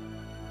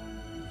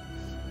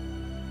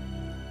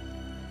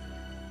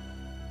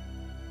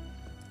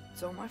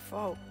 It's all my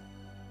fault.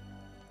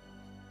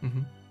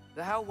 Mm-hmm.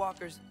 The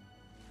Hellwalkers...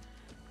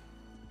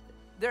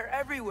 They're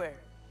everywhere.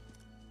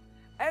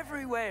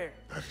 Everywhere.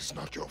 That is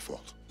not your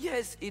fault.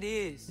 Yes, it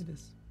is. It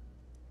is.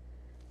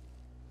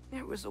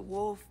 There was a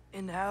wolf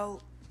in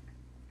hell.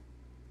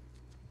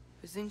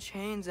 He was in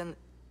chains and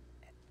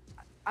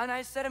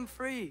I set him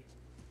free.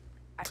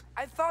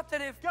 I thought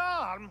that if...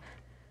 Garm?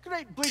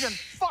 Great bleeding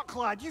fuck,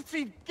 lad. You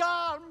freed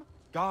Garm?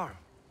 Garm?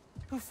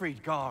 Who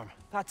freed Garm?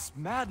 That's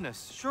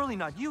madness. Surely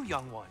not you,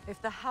 young one.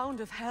 If the Hound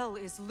of Hell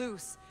is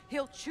loose,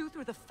 he'll chew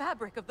through the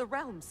fabric of the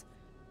realms.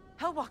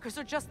 Hellwalkers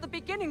are just the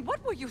beginning.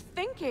 What were you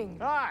thinking?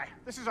 Aye,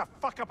 this is a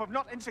fuck-up of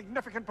not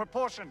insignificant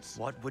proportions.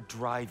 What would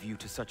drive you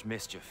to such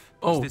mischief?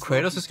 Oh, this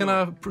Kratos what is you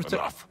gonna do? protect.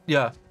 Enough.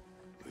 Yeah,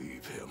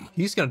 Leave him.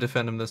 he's gonna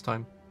defend him this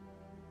time.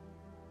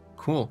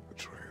 Cool.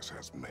 Atreus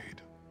has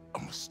made a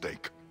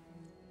mistake.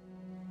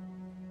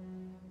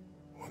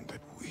 One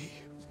that we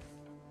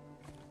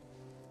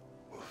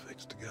will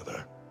fix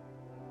together.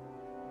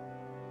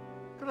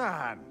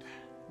 Grand.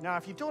 Now,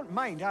 if you don't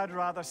mind, I'd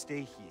rather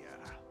stay here.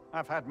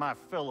 I've had my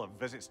fill of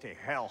visits to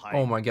Helheim.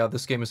 Oh my god,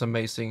 this game is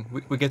amazing.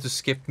 We get to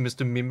skip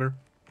Mr.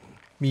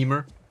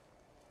 Memer.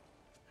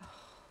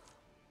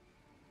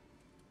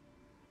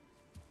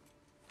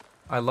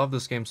 I love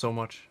this game so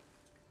much.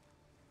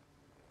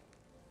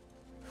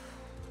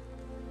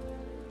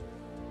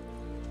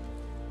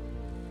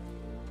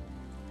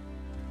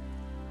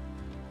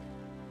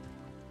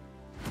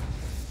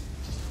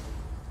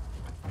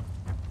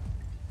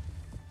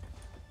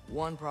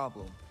 One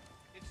problem.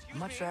 How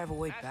much do I have a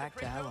way back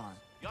to Elon?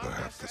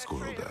 Perhaps the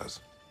squirrel does.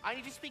 I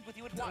need to speak with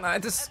you at once.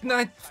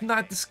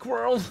 Not the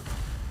squirrel.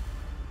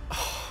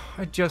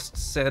 I just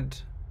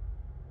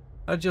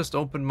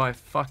opened my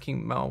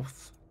fucking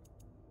mouth.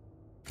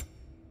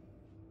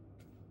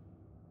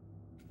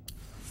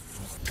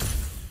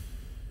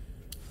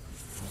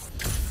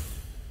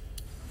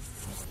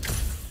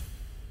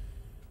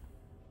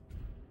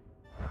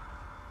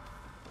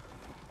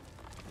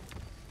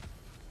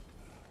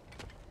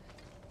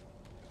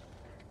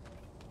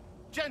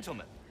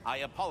 Gentlemen, I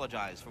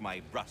apologize for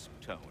my brusque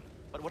tone,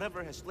 but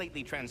whatever has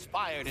lately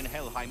transpired in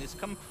Helheim is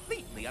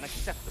completely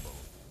unacceptable.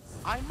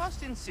 I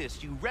must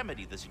insist you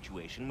remedy the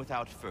situation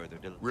without further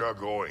delay. We are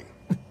going.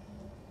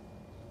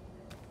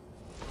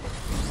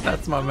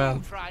 That's my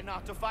man. Try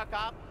not to fuck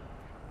up.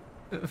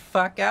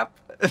 Fuck up.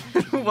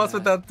 What's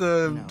with that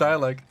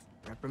dialect?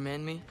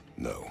 Reprimand me?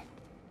 No.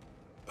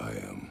 I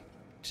am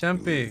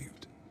Champy,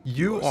 relieved.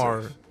 you are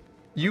are. safe.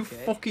 You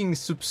Okay. fucking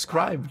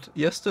subscribed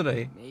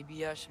yesterday.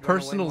 Maybe I should run away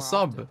Personal more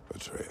sub. often.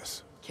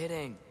 Atreus.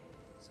 Kidding.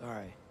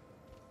 Sorry.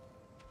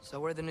 So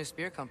where'd the new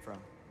spear come from?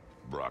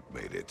 Brock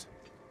made it.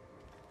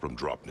 From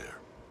Dropnir.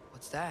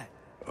 What's that?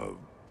 A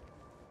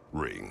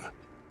ring.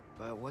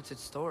 But what's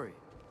its story?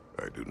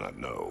 I do not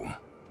know.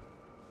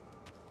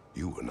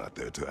 You were not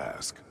there to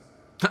ask.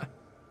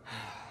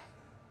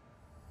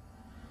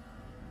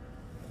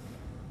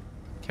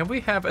 Can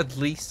we have at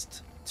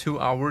least 2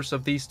 hours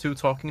of these two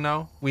talking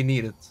now? We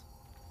need it.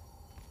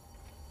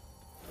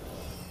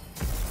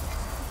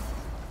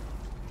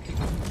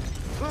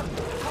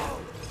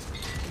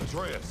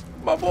 Atreus!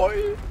 My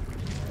boy!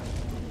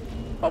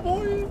 My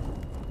boy!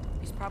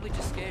 He's probably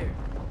just scared.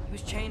 He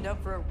was chained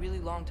up for a really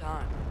long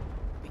time.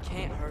 We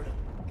can't hurt him,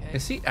 okay?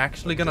 Is he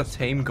actually gonna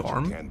tame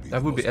Garm?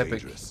 That would be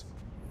epic.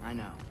 I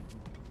know.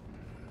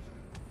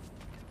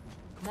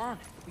 Come on,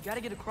 we gotta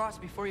get across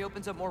before he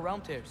opens up more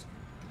realm tears.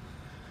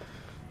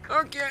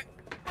 Okay,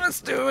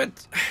 let's do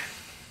it.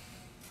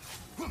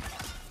 Healing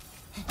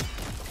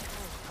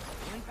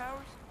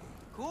powers?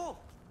 Cool.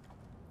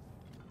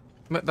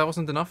 But that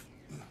wasn't enough?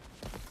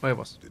 Oh, it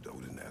was. Did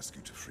Odin ask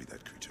you to free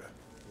that creature?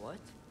 What?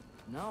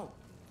 No.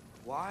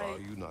 Why? Are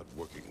you not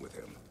working with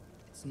him?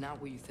 It's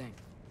not what you think.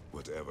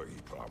 Whatever he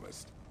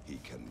promised, he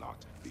cannot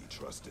be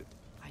trusted.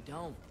 I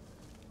don't.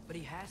 But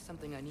he has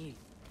something I need.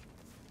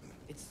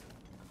 It's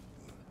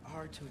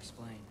hard to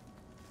explain.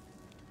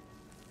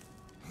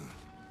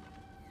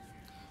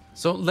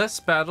 So less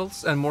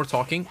battles and more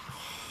talking.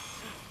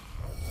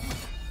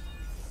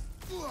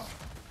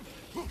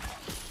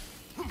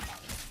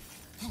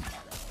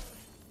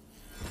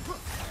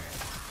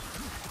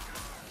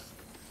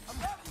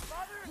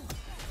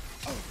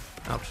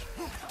 Ouch.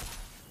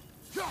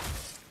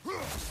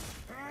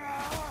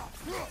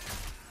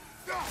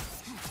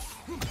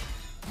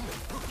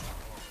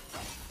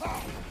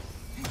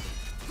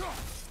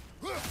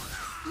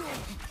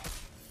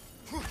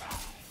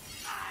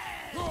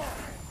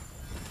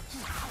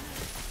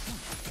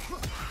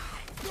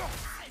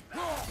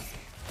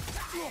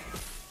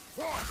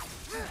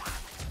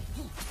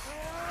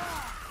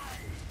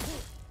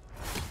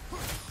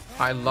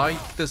 I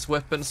like this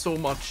weapon so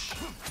much.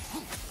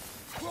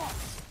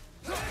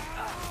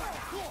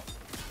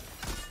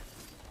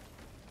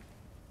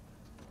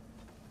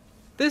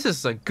 This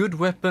is a good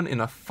weapon in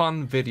a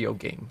fun video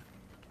game.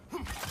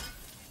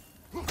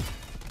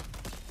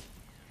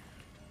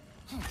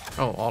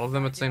 Oh, all of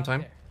them at the same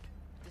time?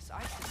 This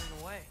ice is in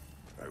the way.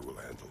 I will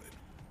handle it.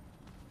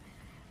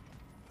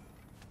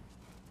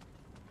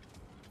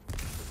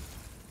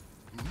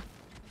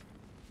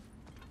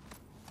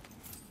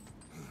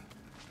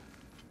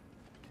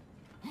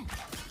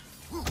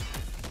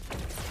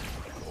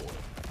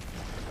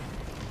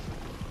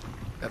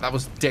 Yeah, that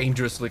was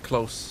dangerously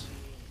close.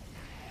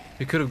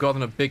 He could have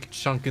gotten a big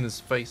chunk in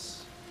his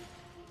face.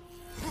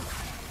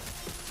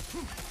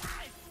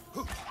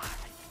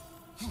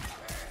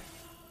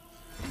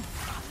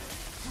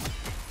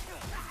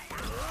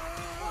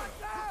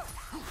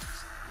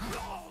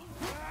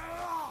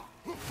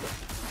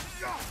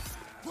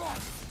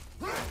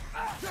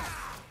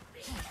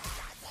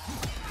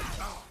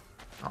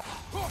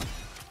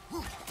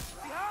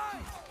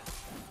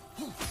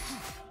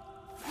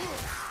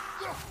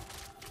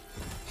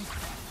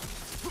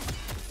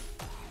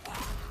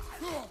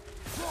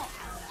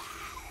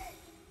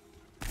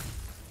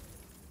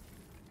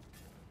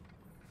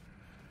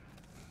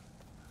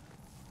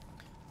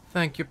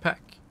 Thank you, Pack.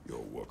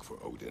 Your work for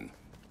Odin.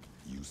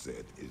 You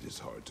said it is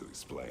hard to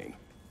explain.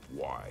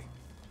 Why?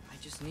 I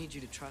just need you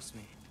to trust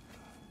me.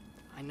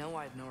 I know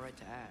I have no right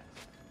to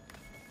ask.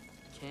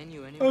 Can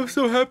you anyway? I'm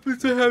so happy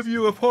to have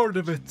you a part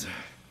of it.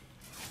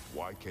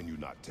 Why can you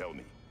not tell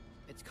me?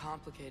 It's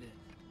complicated.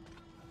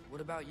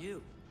 What about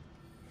you?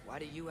 Why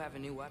do you have a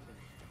new weapon?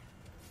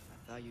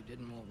 I thought you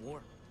didn't want war.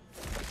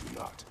 I do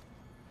not.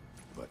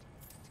 But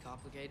It's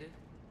complicated?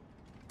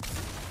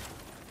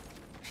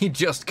 He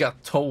just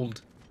got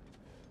told.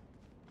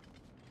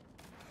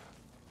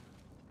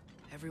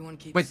 Everyone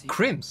keeps Wait, secrets.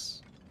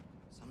 Crims?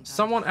 Sometimes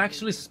Someone we need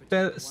actually to protect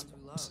the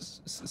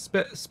ones we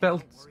love.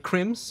 spelled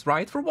Crims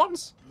right for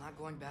once? I'm not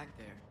going back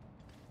there.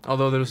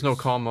 Although there's no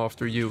comma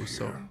after you,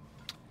 so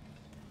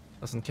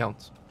doesn't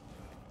count.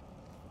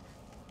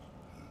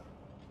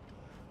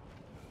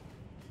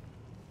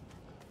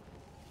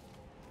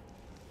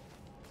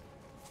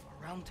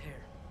 A realm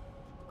tear.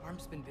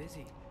 Garm's been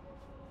busy.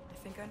 I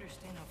think I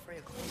understand how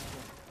Freya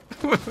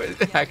closed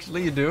it.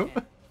 Actually, you do?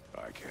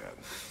 I can.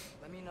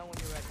 Let me know when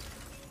you're ready.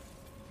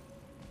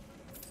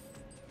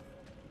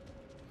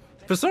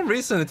 For some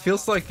reason, it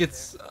feels like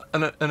it's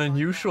an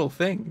unusual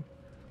thing.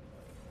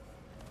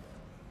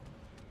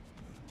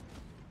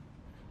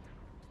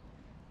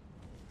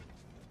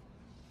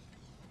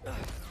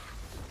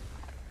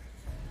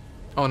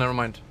 Oh, never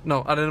mind.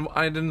 No, I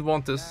didn't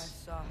want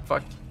this.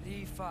 Fuck.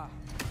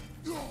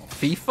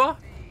 FIFA?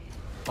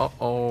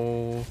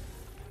 Uh-oh.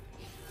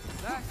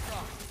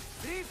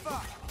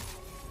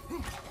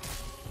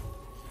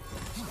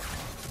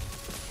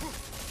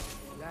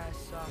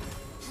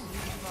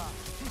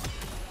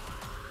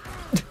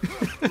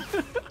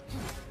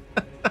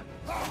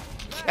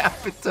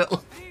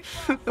 Capital.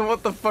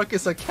 What the fuck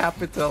is a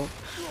capital?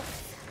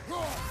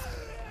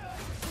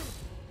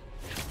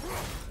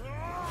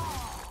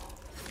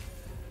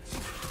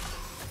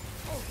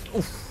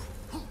 Oof.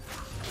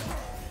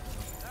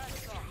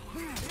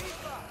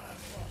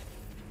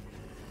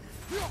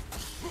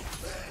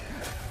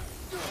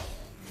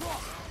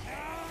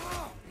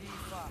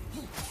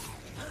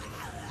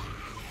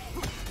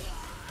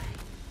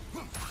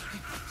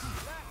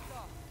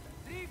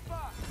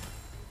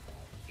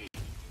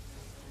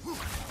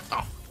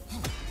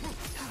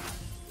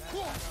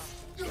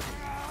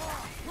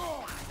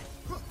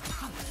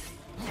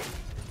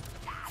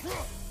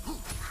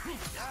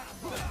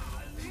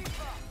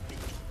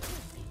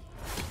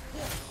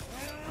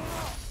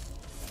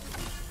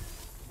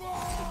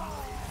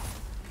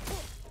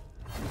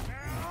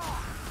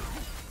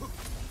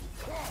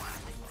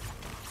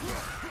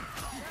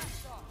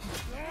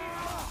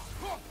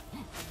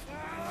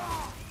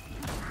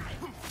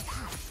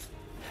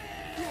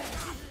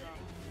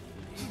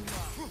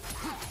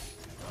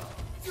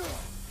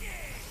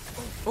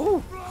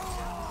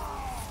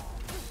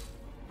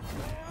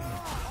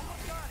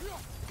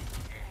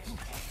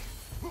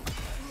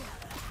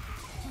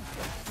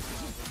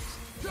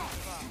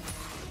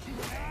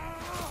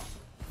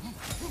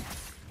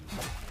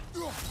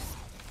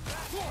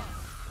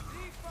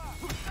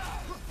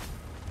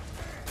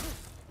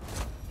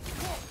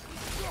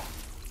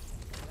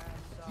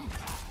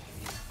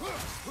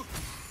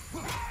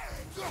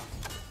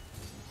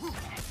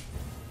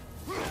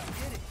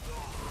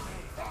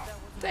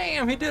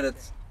 Damn, he did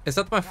it! Is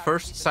that my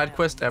first side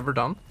quest ever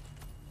done?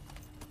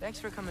 Thanks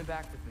for coming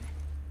back with me.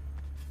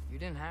 You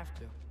didn't have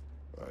to.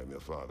 I am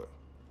your father.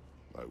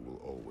 I will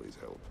always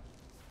help,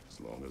 as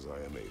long as I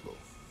am able.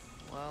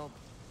 Well,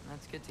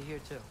 that's good to hear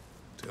too.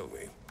 Tell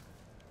me,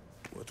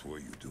 what were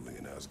you doing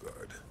in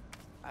Asgard?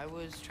 I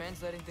was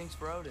translating things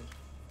for Odin.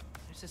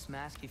 There's this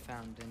mask he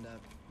found and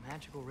a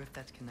magical rift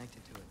that's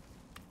connected to it.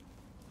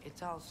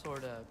 It's all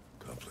sort of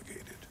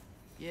complicated.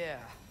 Yeah.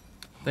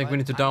 I think we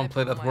need to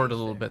downplay that word a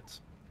little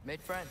bit. Made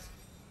friends.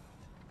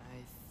 I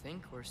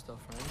think we're still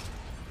friends.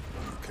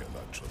 You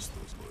cannot trust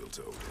those loyal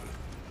to Odin.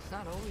 It's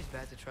not always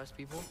bad to trust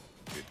people.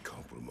 It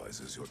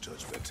compromises your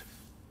judgment.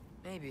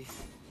 Maybe.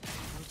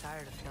 I'm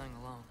tired of feeling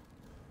alone.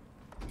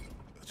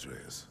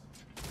 Atreus,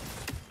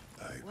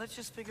 Let's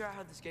just figure out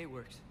how this gate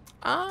works.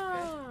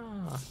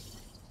 Ah.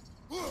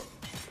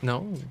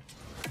 No.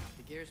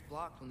 The gear's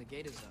blocked when the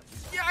gate is up.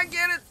 Yeah, I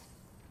get it.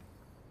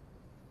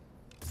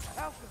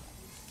 Alpha.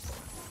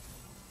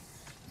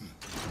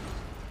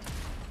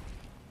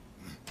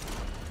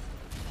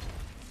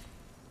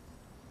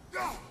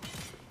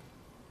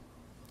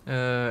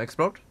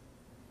 Explode?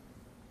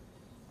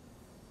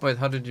 Wait,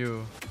 how did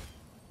you...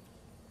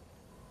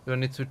 Do I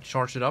need to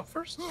charge it up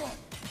first?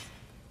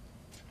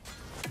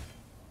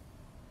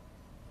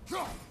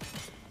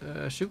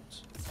 Shoot.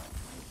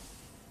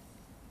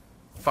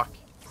 Fuck.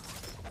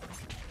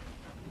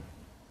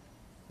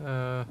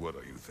 what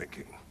are you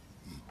thinking?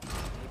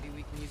 Maybe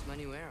we can use my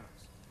new arrows.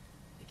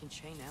 They can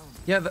chain elements.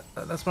 Yeah,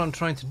 that's what I'm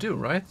trying to do,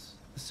 right?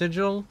 The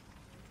sigil.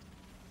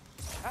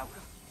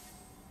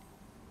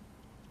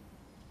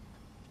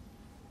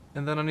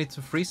 And then I need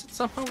to freeze it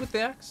somehow with the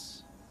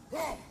axe.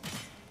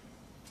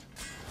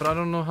 But I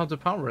don't know how to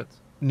power it.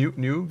 New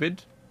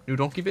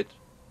donkey vid.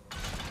 I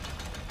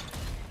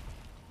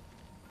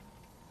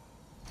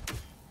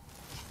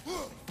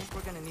think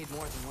we're gonna need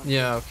more than one.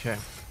 Yeah, okay.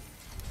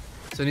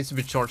 So it needs to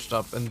be charged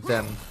up and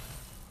then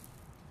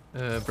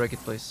break it,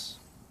 please.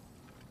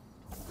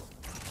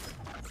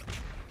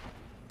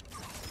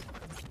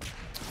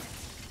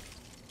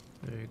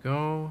 There you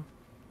go.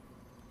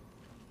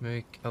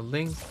 Make a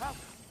link.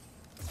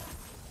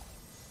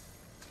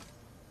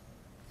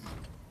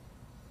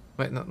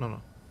 Wait,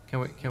 no. Can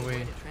we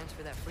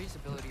Transfer that freeze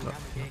ability around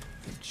the gate.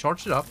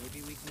 charge it up?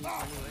 Maybe we can use my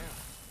new arrow.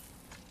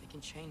 They can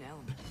chain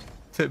elements.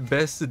 The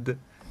best.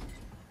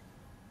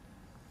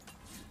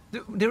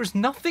 There's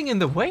nothing in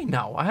the way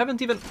now. I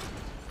haven't even.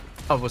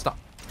 Oh, it was done.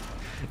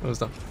 It was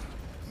done.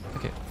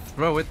 Okay,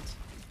 throw it.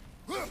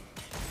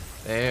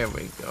 There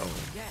we go.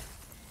 Yeah.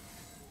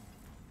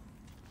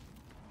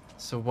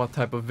 So what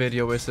type of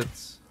video is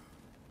it?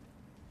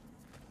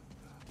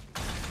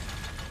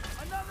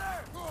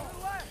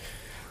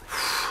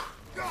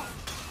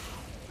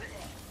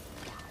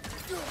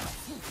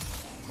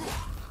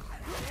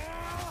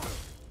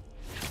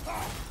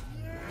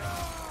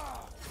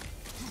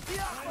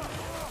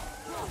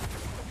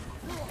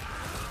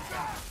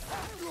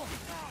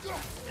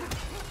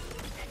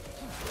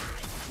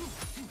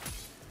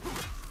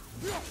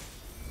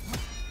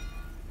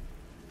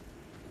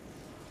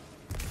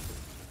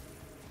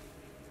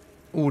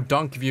 Ooh,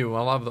 dunk view.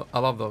 I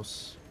love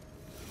those.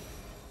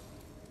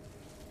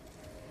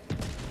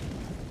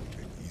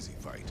 Easy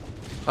fight.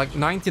 Like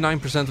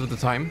 99% of the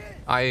time,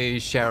 I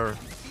share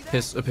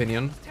his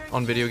opinion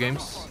on video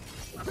games.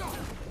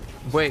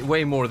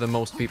 Way more than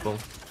most people.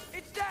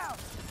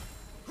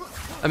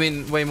 I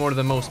mean, way more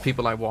than most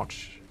people I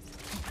watch.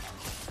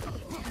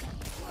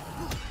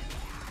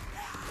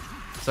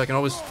 So I can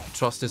always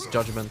trust his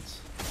judgment.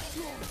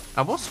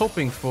 I was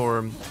hoping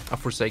for a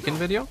Forsaken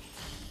video.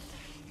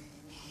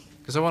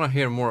 Because I want to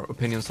hear more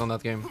opinions on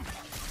that game.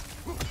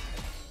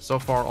 So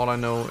far, all I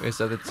know is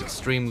that it's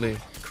extremely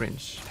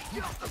cringe.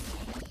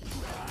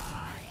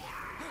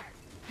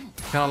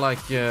 Kind of like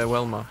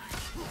Welma.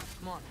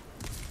 Come on,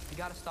 you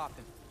gotta stop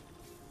him.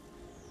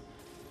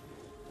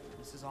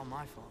 This is all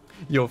my fault.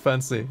 Yo,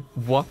 Fancy,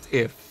 what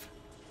if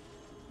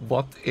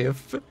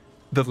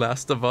The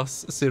Last of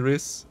Us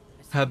series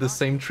had the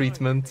same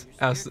treatment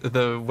as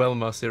the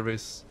Welma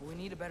series? We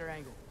need a better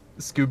angle.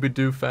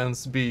 Scooby-Doo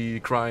fans be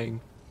crying.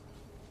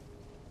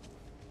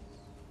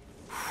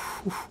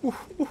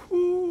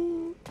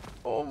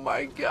 Oh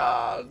my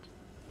god.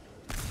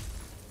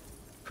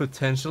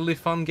 Potentially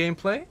fun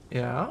gameplay?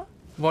 Yeah.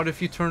 What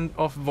if you turned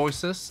off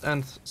voices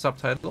and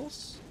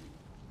subtitles?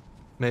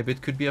 Maybe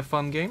it could be a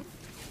fun game.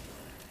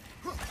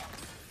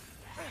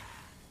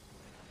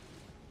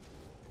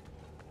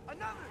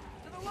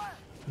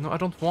 No, I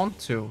don't want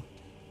to.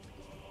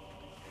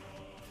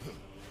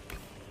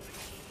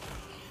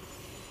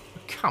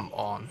 Come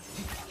on.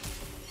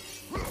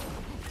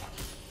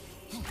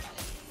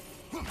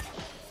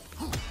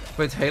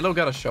 Wait, Halo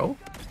got a show?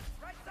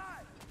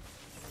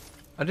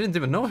 I didn't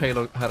even know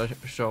Halo had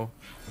a show.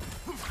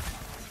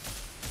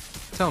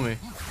 Tell me.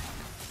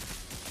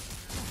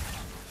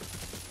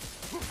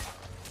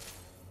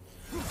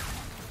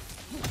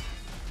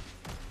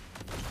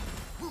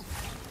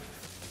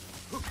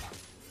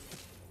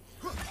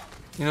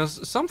 You know,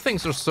 some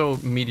things are so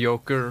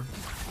mediocre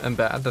and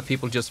bad that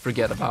people just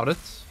forget about it.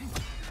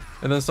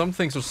 And then some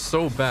things are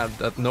so bad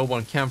that no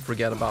one can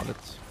forget about it.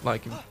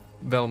 Like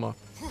Velma.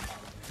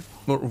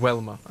 Or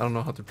Velma, I don't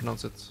know how to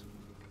pronounce it.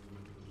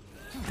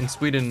 In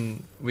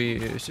Sweden,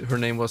 her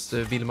name was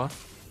Vilma.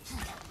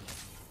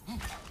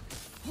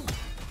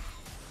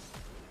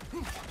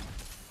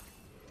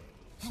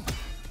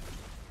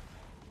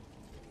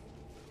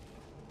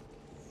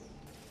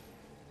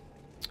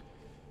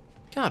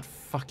 God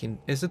fucking...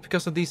 Is it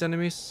because of these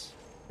enemies?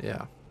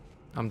 Yeah.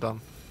 I'm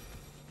done.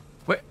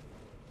 Wait.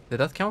 Did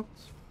that count?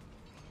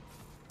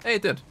 Hey,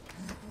 it did.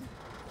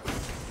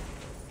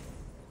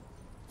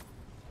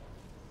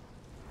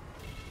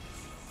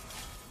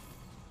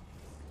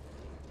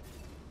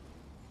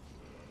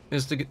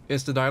 Is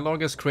the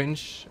dialogue as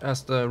cringe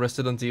as the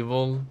Resident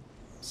Evil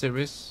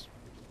series,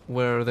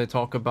 where they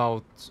talk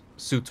about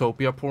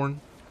Zootopia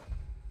porn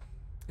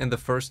in the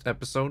first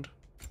episode?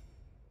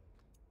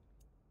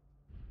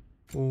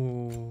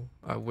 Ooh,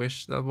 I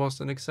wish that was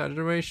an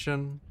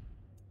exaggeration.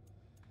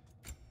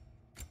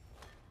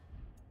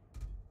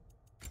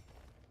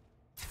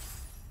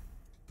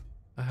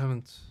 I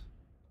haven't...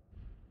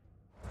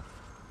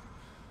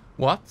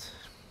 What?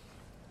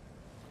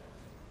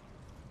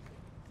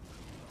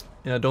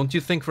 Yeah, don't you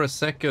think for a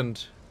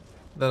second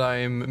that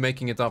I'm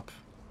making it up.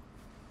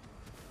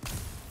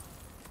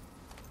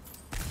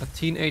 A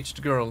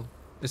teenaged girl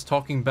is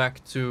talking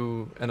back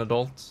to an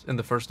adult in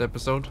the first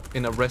episode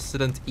in a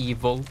Resident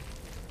Evil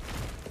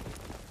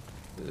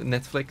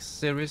Netflix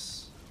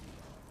series.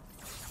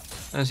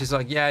 And she's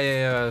like,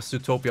 yeah,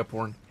 Zootopia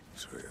porn.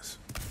 Serious.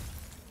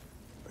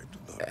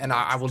 And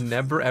I will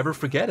never ever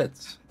forget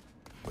it.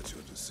 What's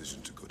your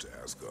decision to go to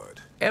Asgard?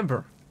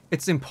 Ever.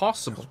 It's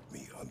impossible. Help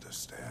me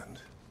understand.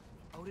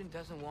 Odin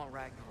doesn't want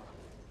Ragnarok.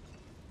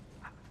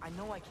 I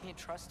know I can't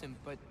trust him,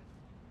 but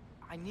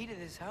I needed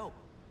his help.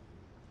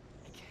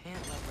 I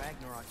can't let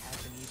Ragnarok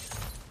happen either.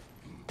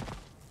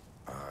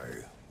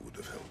 I would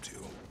have helped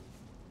you.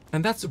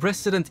 And that's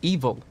Resident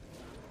Evil.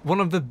 One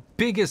of the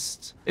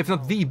biggest, if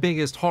not the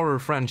biggest, horror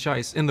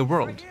franchise in the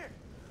world.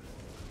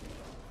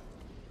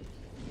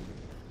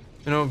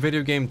 You know,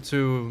 video game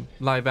to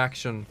live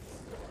action.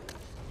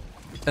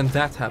 And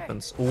that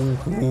happens. Oh,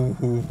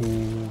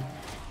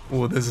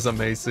 this is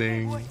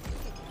amazing.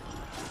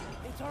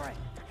 It's alright.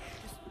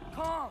 Just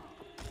calm.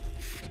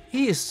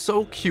 He is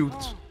so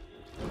cute.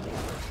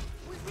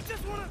 We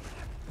just wanna...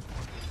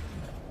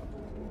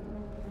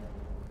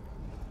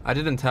 I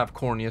didn't have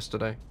corn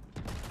yesterday.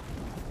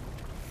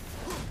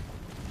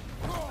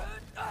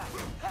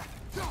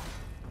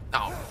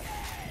 Oh.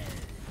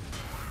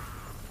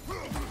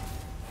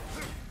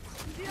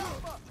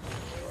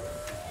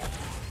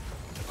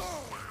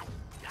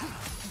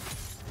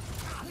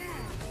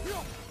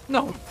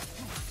 No.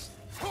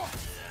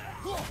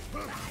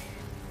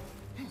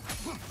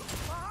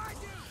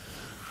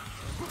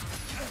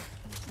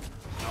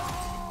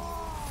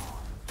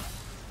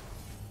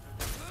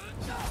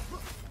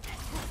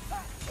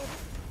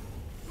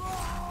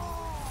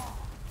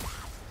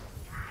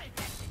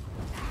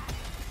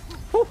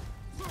 Whew.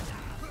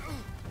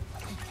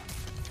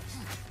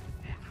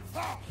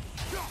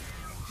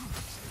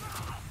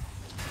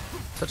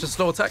 Such a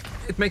slow attack,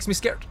 it makes me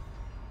scared.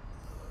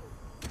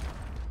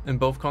 In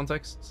both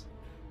contexts.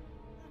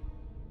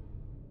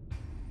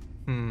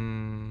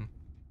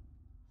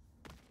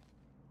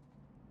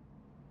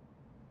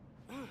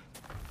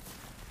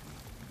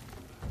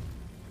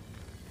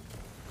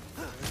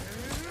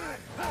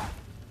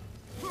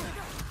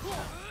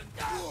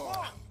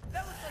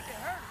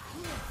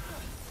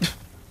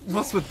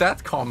 What's with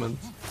that comment?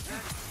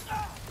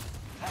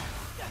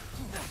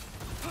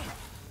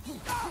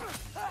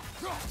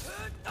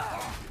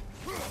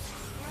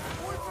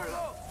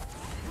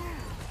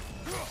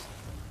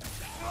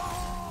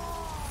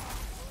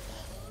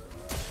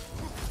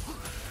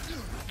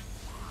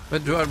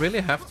 But do I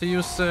really have to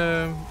use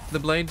the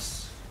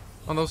blades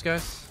on those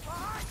guys?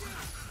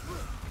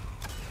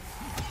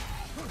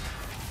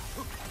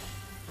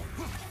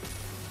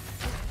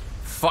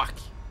 Fuck!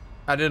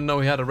 I didn't know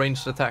he had a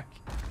ranged attack.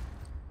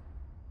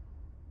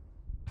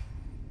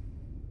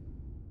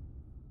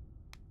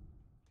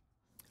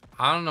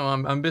 I don't know,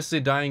 I'm busy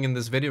dying in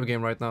this video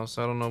game right now,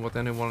 so I don't know what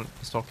anyone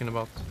is talking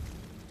about.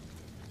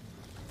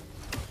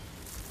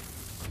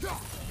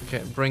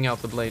 Okay, bring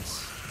out the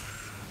blades.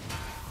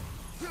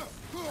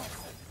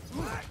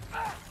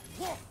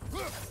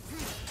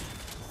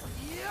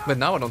 But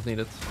now I don't need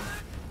it.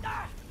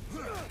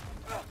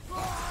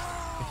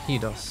 He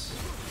does.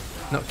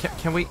 No,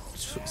 can we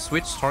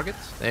switch target?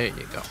 There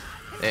you go.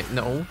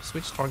 No,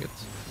 switch target.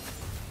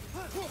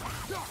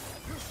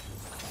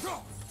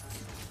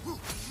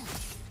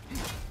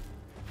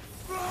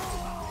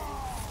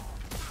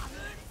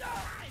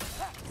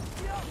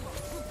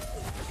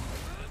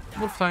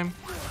 Wolf time.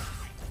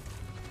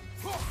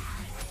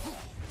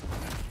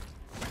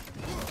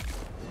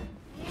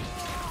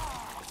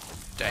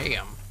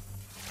 Damn.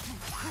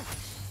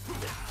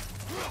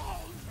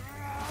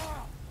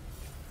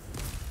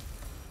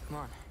 Come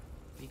on,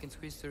 you can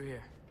squeeze through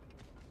here.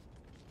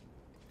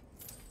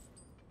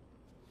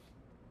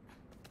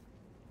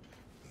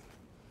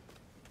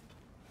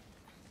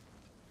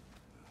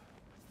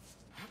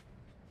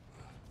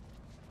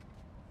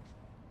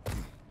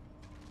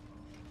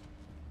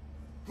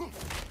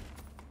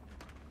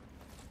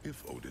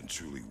 If Odin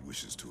truly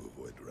wishes to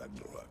avoid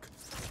Ragnarok,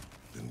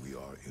 then we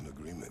are in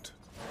agreement.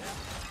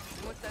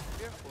 What's that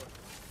spear for?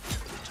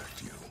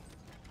 Protect you.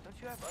 Don't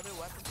you have other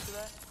weapons for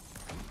that?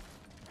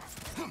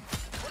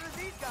 What are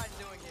these guys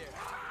doing here?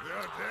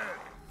 They're dead.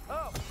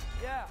 Oh,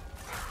 yeah.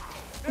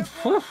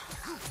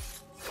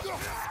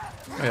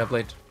 I got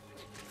late.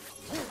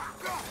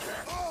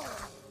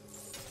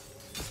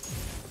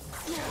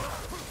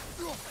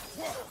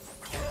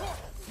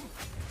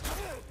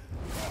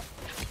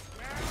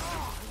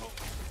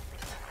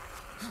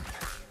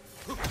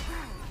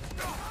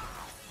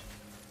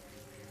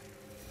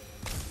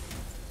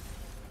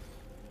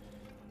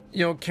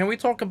 Yo, can we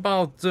talk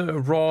about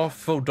raw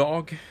faux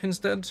dog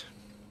instead?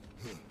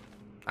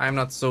 I'm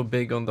not so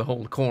big on the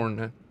whole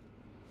corn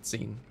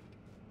scene.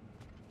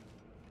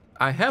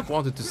 I have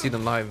wanted to see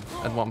them live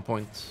at one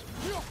point.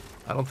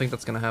 I don't think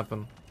that's gonna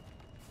happen.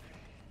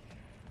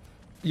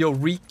 Yo,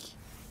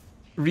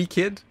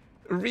 Re-Kid?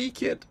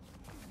 Re-Kid?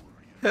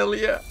 Hell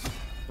yeah.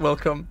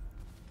 Welcome.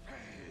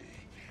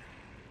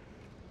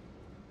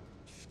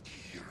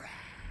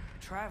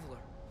 Traveler.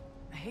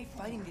 I hate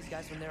fighting these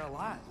guys when they're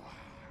alive.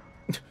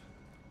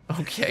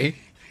 Okay.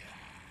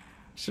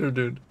 Sure,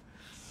 dude.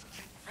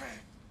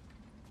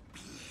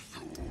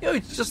 Yo,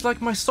 it's just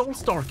like my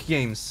Soulstark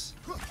games.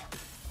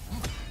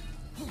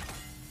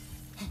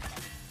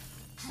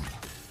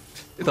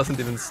 It doesn't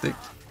even stick.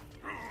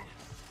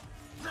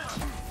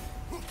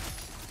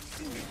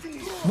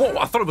 Whoa,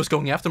 I thought it was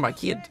going after my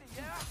kid.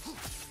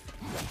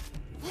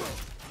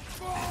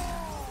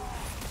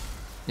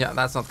 Yeah,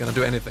 that's not gonna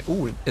do anything.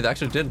 Ooh, it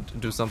actually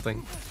did do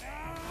something.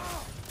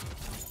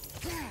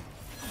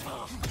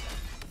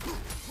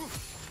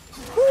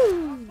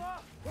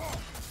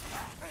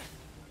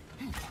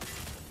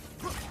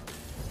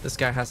 This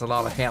guy has a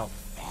lot of health.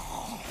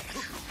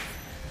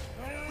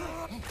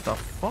 The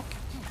fuck?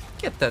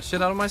 Get that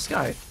shit out of my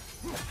sky.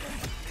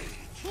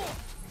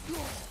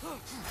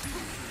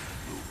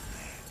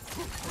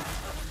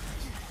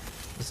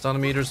 The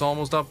stun meter's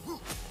almost up.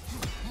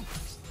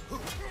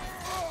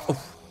 Oh.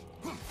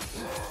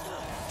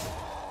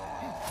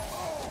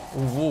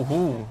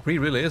 Ooh, he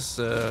really is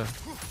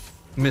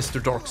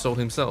Mr. Dark Soul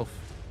himself.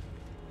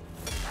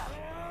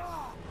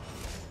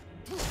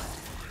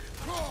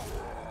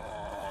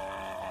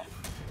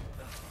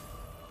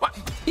 What?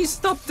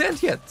 He's not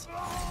dead yet.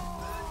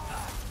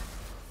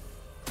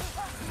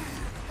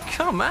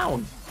 Come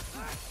on.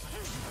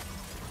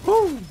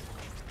 Woo.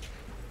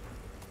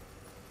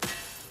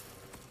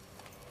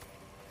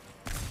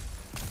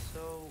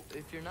 So,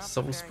 if you're not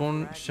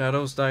Soulspawn,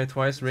 Shadows Die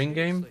Twice ring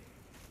game.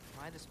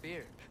 Why the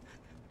spear?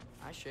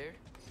 I share.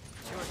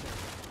 It's your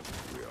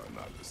turn. We are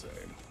not the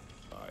same.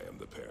 I am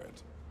the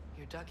parent.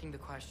 You're ducking the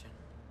question.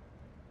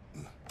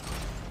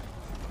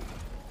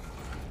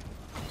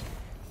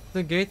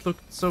 The gate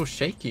looked so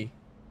shaky.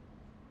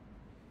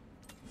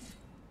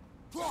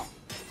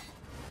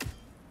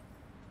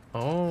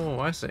 Oh,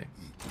 I see.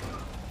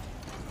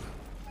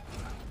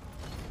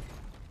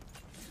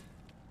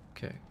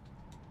 Okay.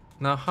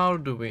 Now how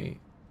do we...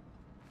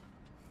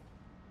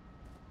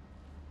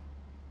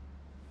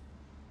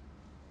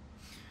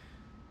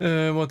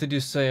 what did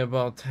you say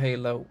about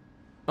Halo?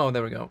 Oh,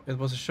 there we go. It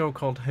was a show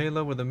called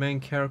Halo where the main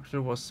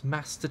character was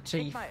Master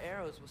Chief. My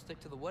arrows will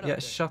stick to the wood. Yeah,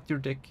 shut your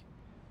dick.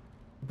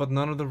 But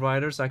none of the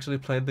writers actually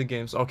played the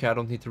games. Okay, I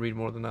don't need to read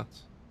more than that.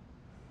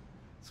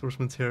 Source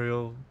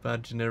material,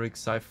 bad generic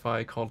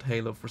sci-fi called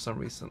Halo for some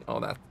reason. Oh,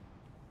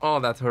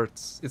 that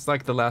hurts. It's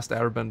like The Last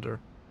Airbender.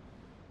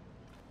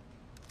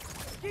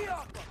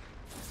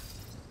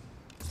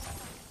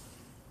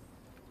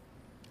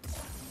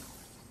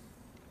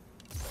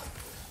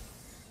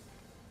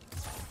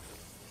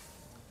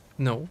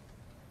 No.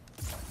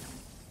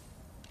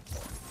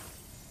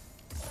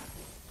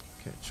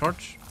 Okay,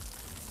 charge.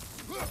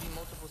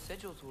 Multiple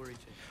sigils will reach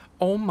it.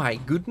 Oh my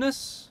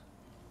goodness.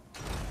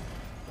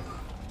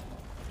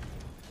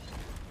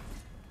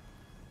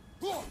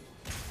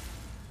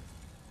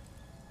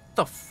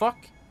 The fuck?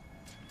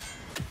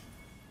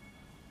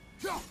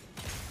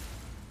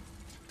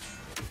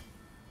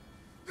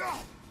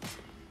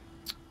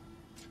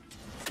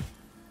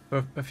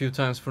 A few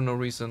times for no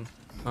reason.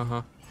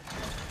 Uh-huh.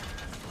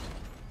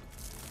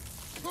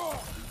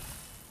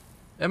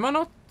 Am I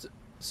not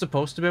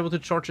supposed to be able to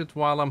charge it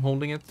while I'm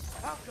holding it?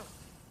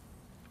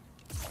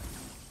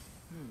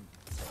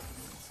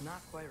 It's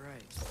not quite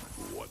right.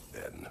 What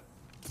then?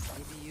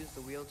 Maybe use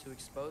the wheel to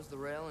expose the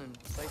rail and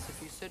place a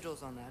few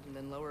sigils on that and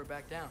then lower it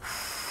back down.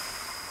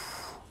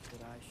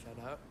 Did I shut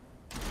up?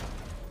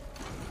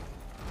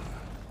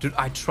 Dude,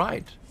 I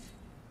tried.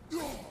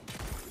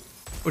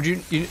 Or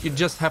you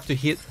just have to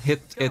hit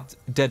it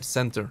dead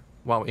center.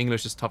 Wow,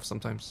 English is tough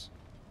sometimes.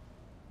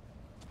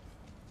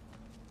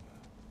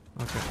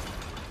 Okay.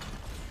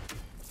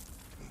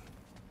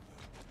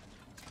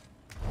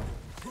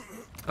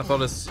 I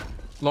thought as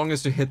long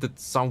as you hit it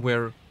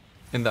somewhere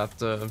in that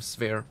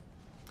sphere,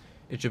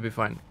 it should be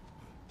fine.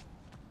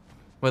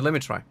 Well, let me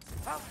try.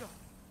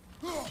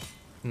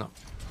 No.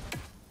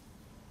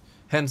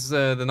 Hence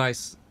the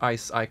nice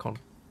ice icon.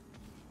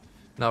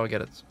 Now I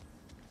get it.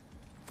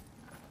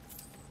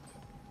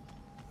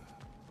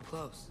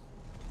 close.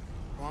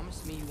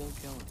 Promise me you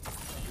won't kill him,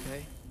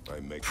 okay? I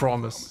make no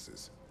Promise.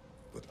 promises,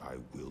 but I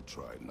will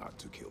try not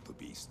to kill the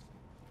beast.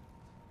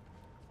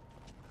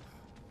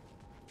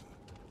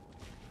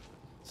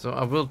 So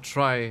I will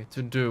try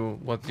to do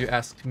what you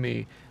asked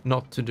me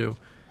not to do.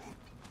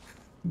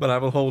 But I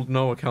will hold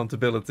no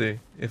accountability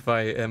if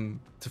I am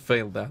to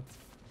fail that.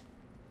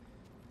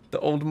 The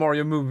old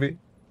Mario movie.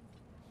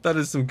 That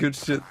is some good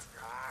shit.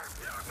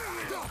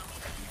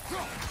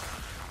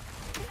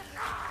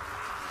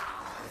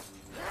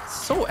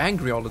 So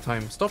angry all the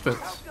time. Stop it.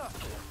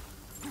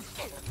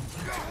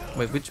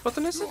 Wait, which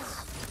button is it?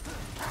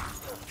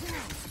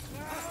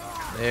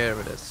 There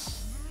it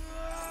is.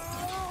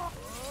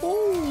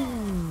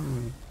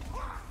 Ooh.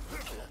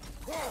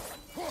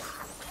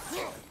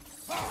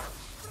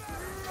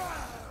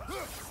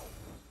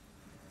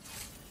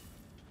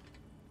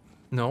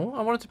 No,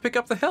 I wanted to pick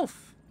up the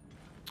health.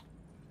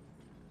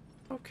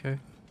 Okay.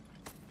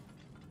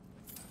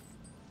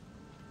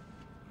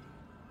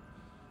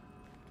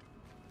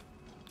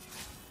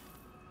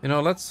 You know,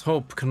 let's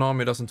hope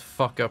Konami doesn't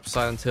fuck up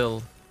Silent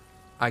Hill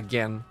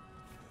again.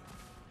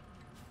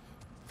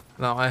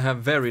 Now, I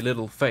have very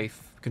little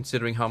faith,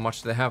 considering how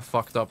much they have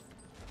fucked up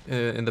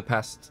in the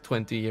past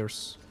 20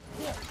 years.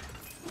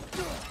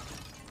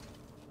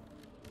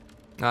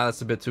 Ah,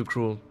 that's a bit too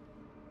cruel.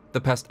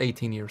 The past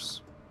 18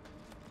 years.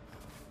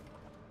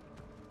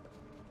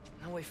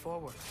 No way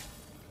forward.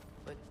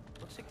 But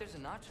looks like there's a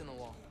notch in the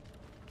wall.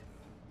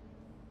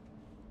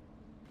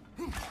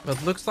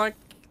 But looks like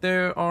they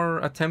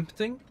are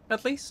attempting,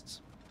 at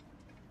least.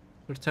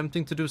 They're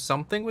attempting to do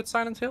something with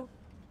Silent Hill.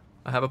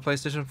 I have a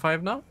PlayStation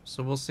 5 now,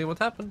 so we'll see what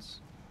happens.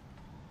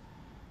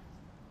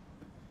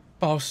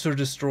 Bowser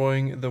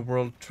destroying the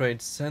World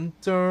Trade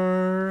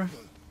Center.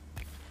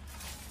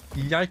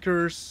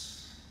 Yikers.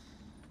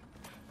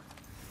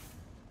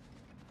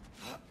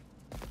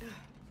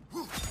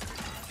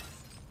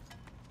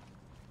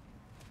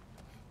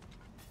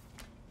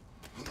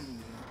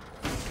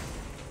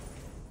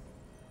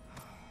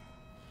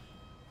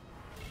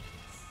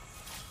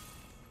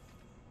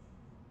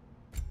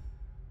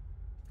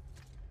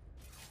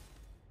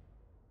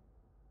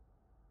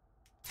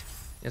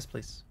 Yes,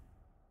 please.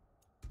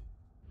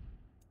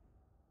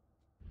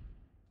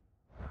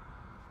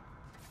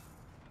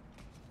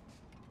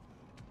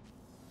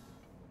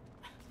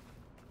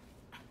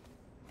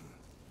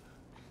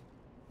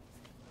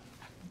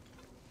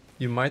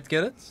 You might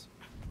get it.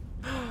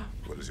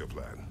 What is your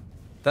plan?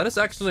 That is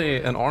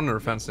actually an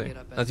honor, Fancy,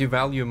 that you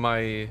value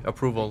my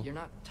approval. You're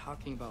not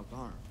talking about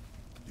Barn.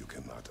 You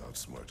cannot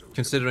outsmart Odin.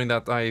 Considering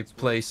that I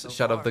place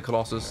Shadow of the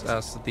Colossus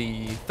as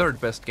the third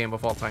best game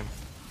of all time.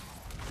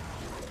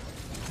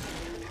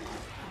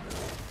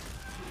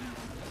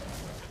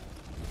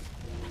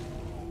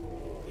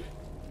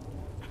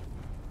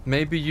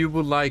 Maybe you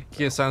would like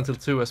Silent Hill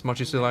 2 as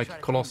much as you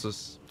like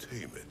Colossus.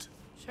 Tame it.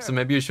 So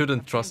maybe you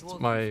shouldn't trust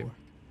my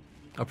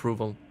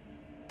approval.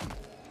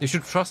 You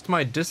should trust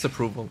my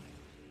disapproval.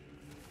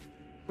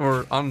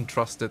 Or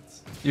untrust it.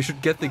 You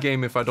should get the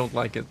game if I don't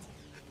like it.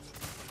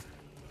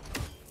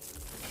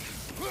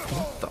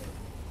 What the?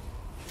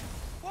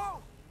 Whoa!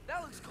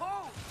 That looks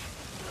cold!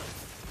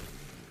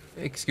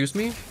 Excuse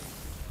me?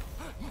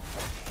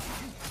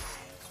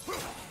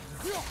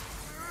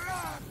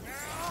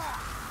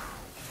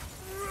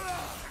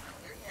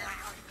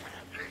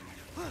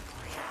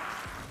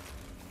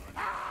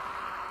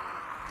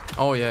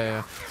 Oh,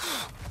 yeah.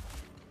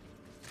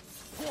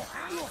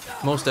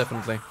 Most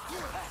definitely.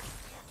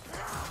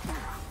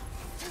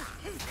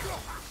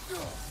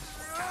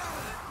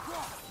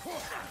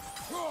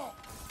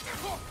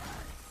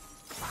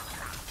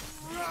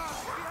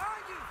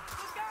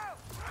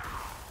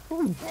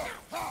 Ooh.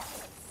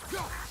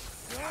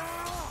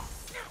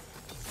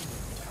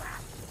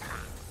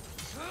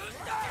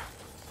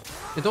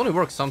 It only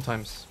works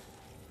sometimes.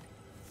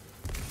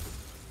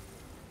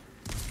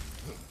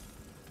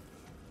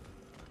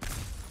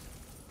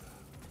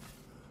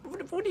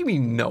 What do you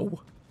mean,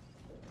 no?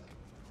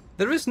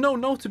 There is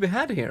no to be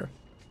had here.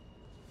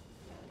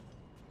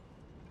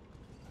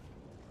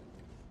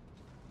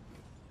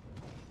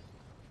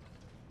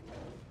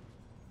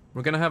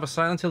 We're gonna have a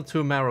Silent Hill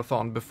 2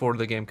 marathon before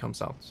the game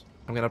comes out.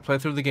 I'm gonna play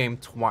through the game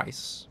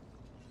twice.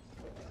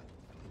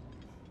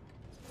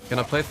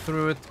 Gonna play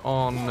through it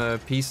on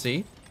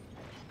PC.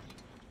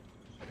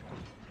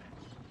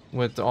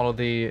 With all of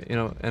the, you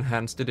know,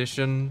 enhanced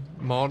edition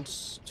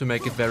mods to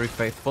make it very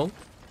faithful.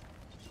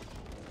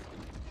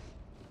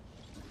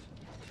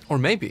 Or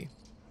maybe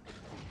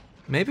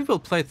we'll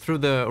play through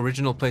the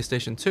original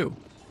PlayStation 2,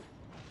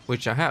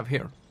 which I have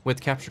here, with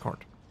capture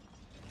card.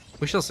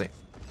 We shall see.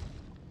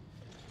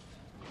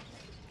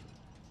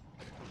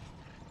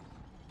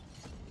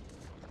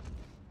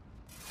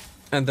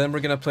 And then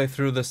we're gonna play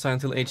through the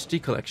Silent Hill HD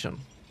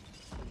collection,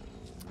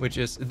 which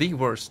is the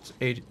worst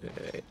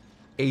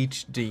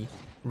HD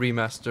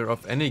remaster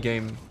of any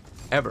game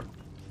ever.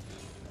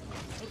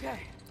 Okay.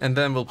 And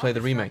then we'll play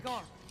the remake.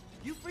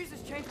 You freeze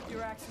his chains with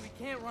your axe so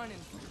we can't run and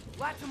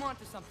latch him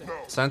onto something.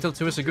 Silent Hill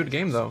 2 is a good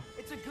game, though.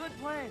 It's a good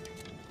plan.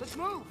 Let's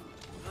move.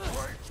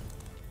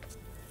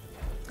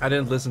 I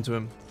didn't listen to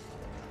him.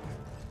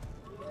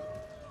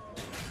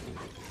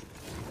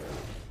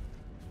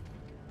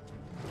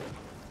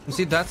 You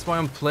see, that's why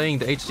I'm playing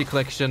the HD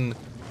collection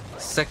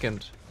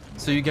second.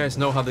 So you guys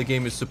know how the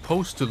game is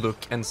supposed to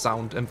look and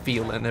sound and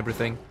feel and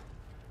everything.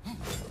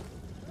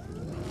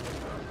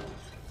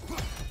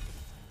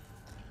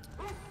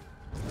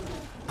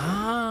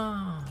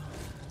 Ah.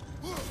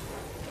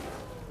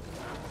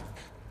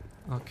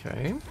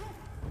 Okay.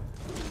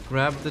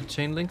 Grab the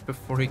chain link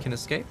before he can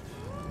escape.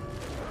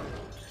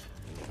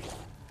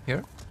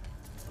 Here.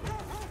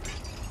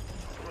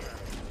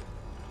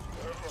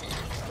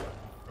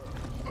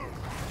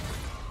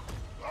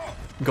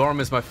 Garm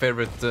is my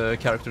favorite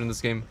character in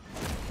this game.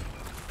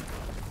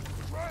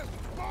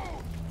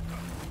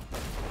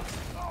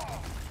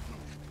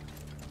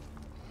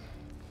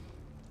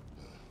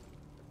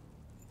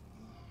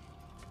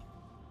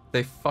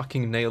 They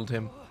fucking nailed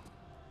him.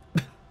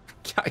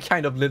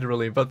 Kind of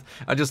literally, but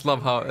I just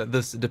love how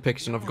this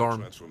depiction of Garm.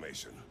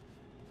 Transformation.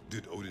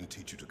 Did Odin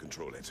teach you to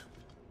control it?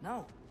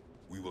 No.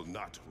 We will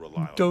not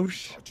rely on Doge. what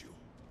he taught you.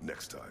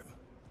 Next time,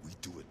 we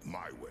do it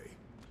my way.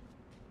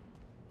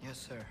 Yes,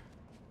 sir.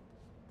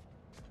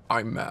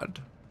 I'm mad.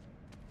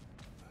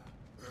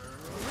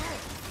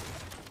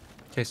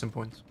 Case in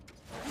point.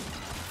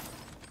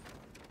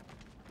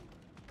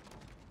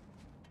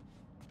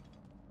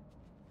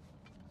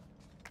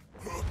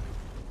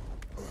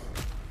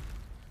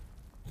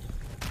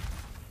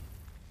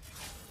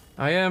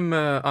 I am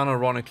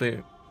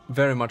unironically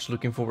very much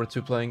looking forward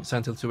to playing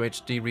Silent Hill 2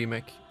 HD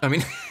remake. I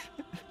mean,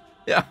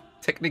 yeah,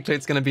 technically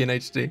it's gonna be an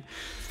HD.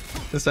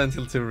 The Silent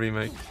Hill 2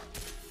 remake.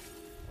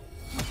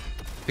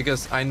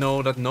 Because I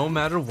know that no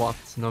matter what,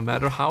 no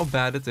matter how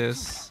bad it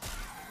is,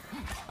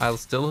 I'll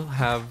still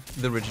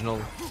have the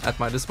original at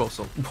my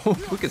disposal.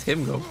 Look at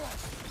him go.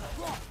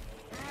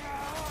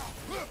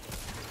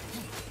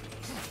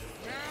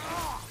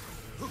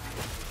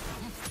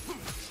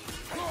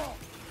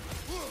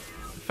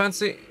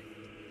 Fancy...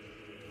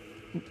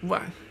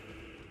 What?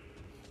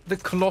 The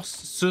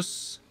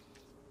Colossus,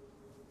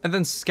 and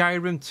then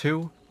Skyrim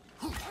 2.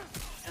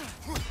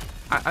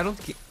 I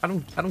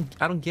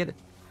don't get it.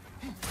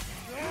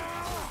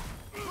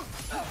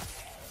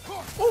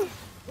 Ooh.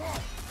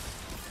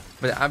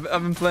 But I've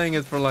been playing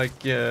it for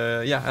like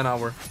yeah, an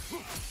hour.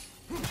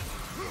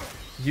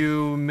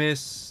 You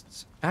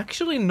missed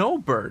actually no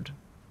bird.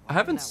 I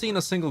haven't seen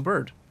a single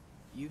bird.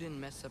 You didn't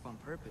mess up on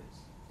purpose,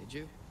 did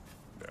you?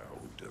 Now,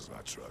 who does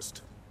not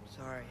trust?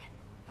 Sorry,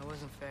 that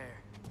wasn't fair.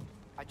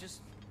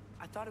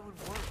 I thought it would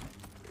work.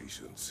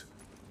 Patience.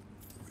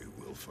 We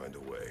will find a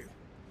way.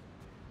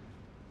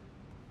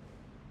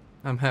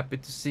 I'm happy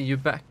to see you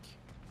back.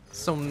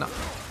 So now. I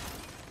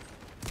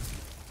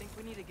think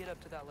we need to get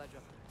up to that ledge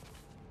up there.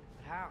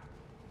 But how?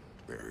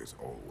 There is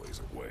always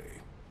a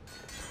way.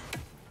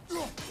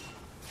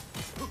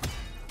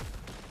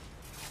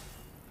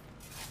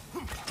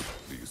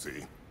 Do you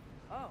see?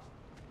 Oh,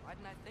 why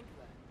didn't I think of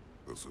that?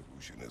 The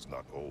solution is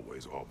not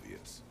always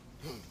obvious.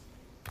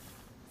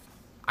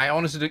 I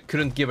honestly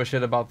couldn't give a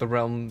shit about the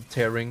realm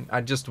tearing.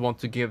 I just want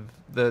to give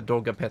the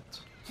dog a pet.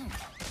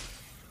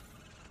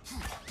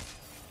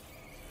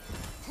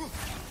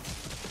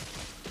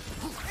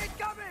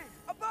 Incoming!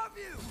 Above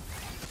you!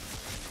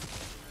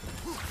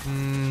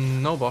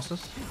 No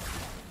bosses.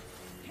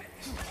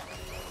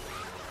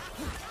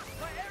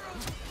 My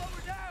arrows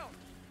lower down!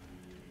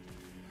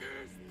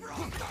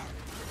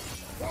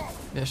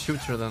 Yeah,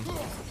 shoot her then.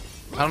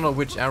 I don't know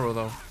which arrow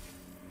though.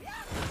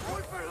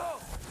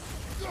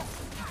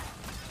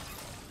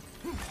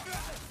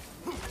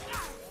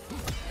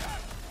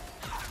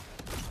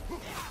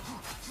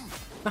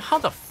 Now how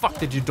the fuck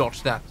did you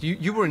dodge that?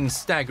 You were in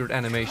staggered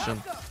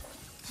animation.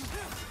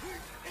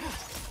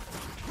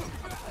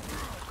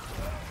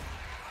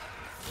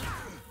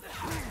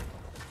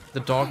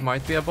 The dog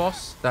might be a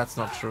boss? That's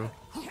not true.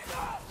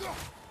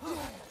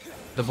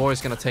 The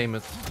boy's gonna tame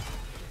it.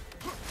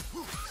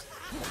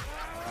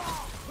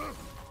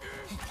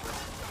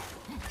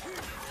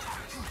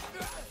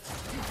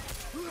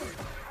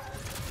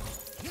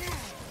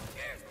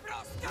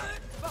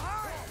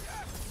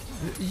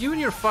 You and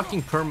your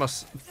fucking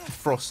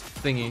permafrost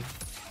thingy.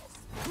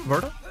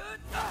 Verda?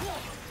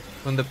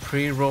 When the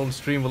pre-roll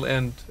stream will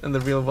end and the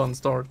real one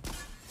start. I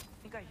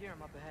think I hear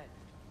him up ahead.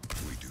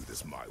 We do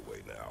this my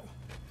way now.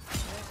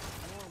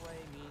 Your way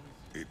means...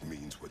 It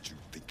means what you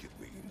think it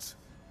means.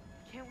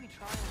 Can't we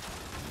try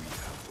We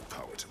have the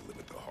power to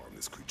limit the harm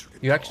this creature can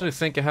You cause. actually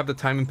think I have the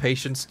time and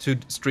patience to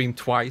stream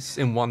twice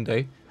in one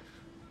day?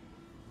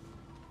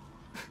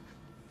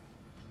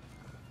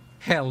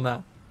 Hell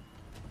no.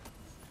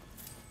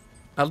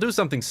 I'll do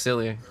something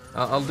silly.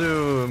 I'll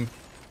do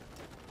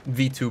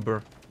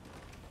VTuber.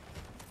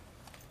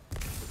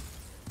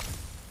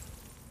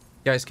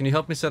 Guys, can you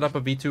help me set up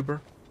a VTuber?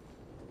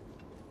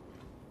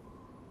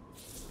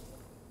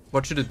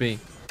 What should it be?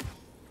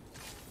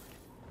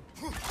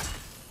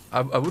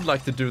 I would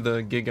like to do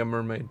the Giga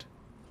Mermaid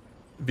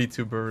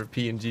VTuber,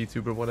 PNG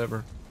tuber,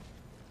 whatever.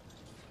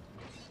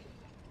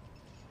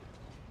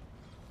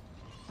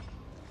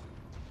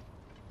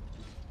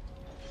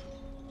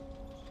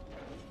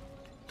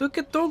 Look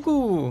at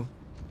Doggo!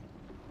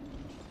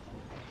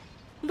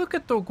 Look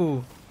at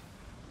Doggo!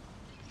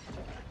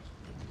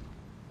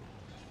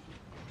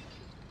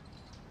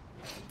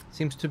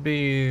 Seems to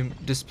be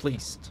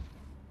displeased.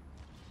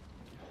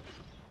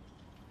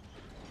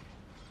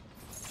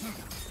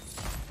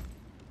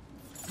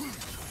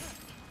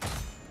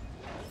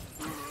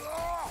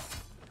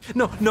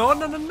 No, no,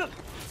 no, no, no!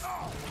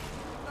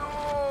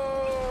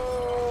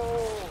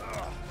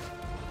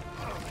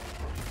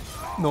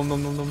 No, no,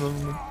 no, no, no,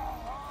 no.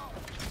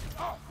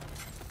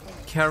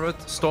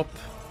 Carrot, stop.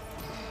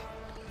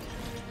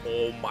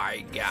 Oh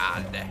my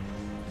god.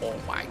 Oh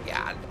my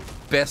god.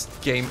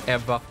 Best game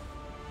ever.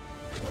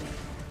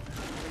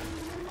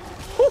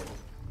 Whew.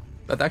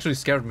 That actually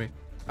scared me.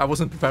 I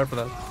wasn't prepared for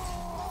that.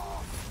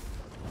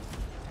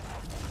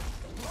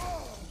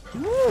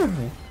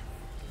 Ooh.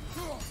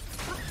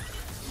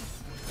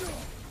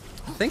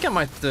 I think I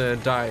might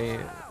die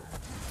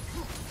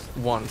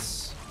once.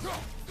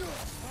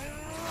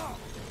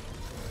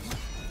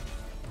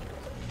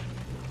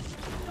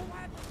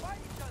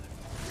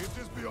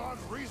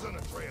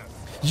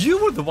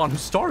 You were the one who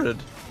started.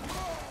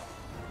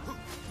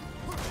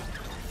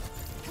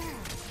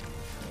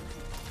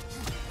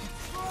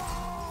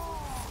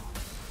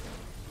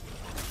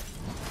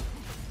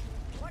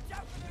 Watch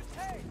out for this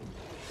tank.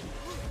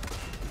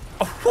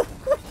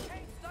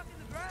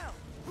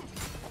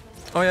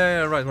 Oh yeah,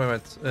 yeah, right.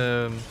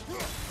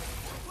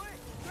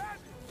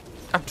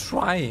 I'm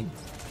trying.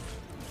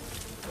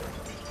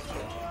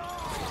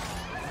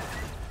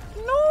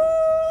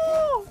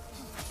 No!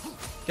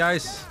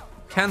 Guys,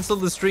 cancel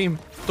the stream.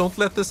 Don't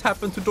let this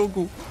happen to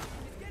Doggo.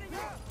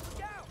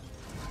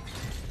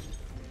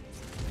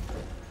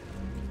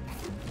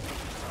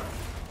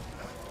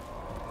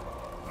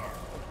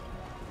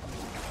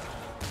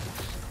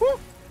 Woo!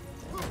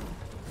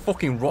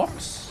 Fucking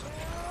rocks.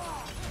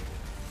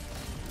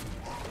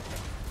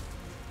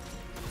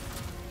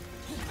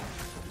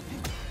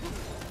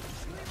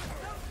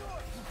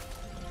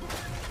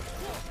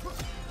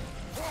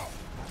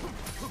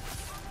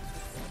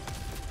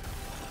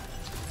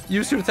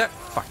 Use your attack.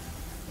 Fuck.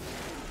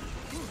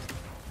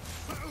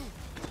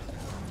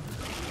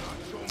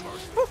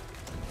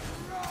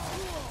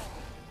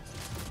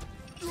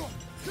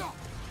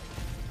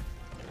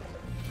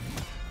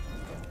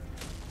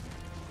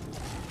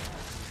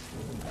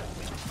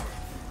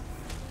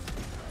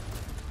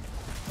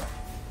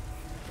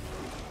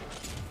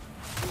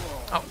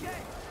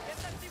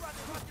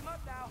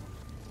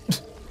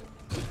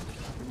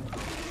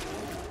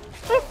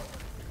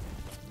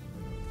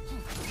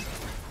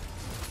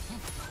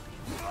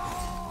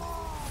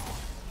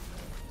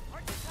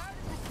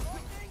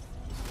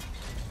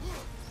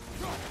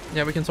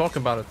 Yeah, we can talk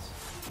about it.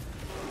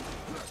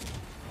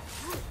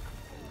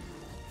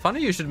 Funny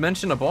you should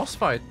mention a boss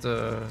fight,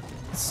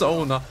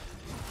 Sona.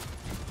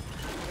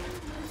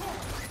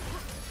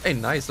 Hey,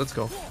 nice, let's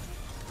go.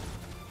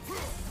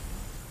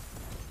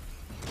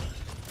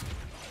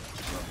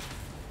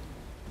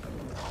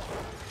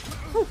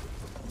 Whew.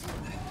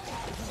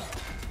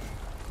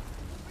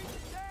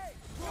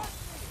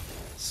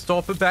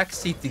 Stop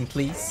backseating,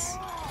 please.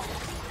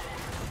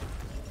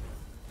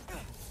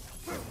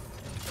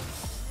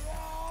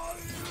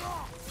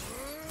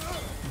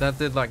 That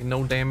did like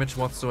no damage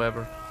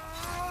whatsoever.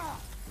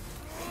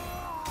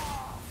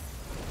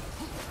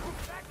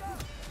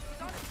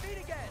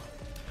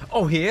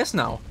 Oh, he is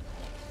now.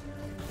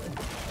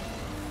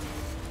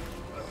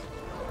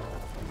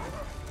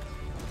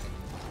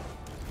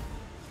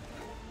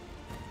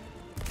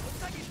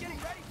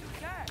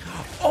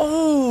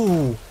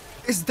 Oh,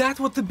 is that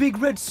what the big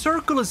red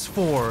circle is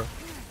for?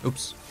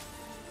 Oops.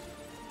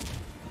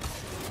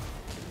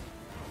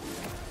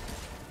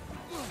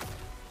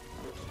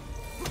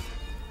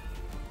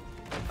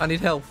 I need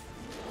health.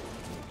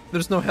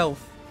 There's no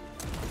health.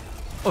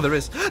 Oh, there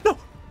is. No!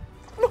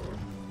 No!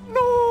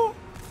 No!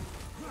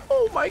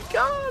 Oh my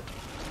god!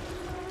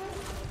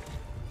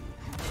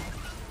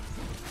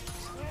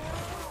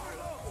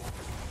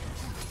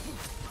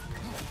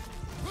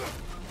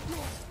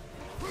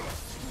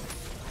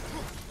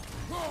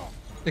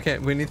 Okay,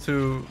 we need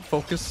to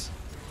focus.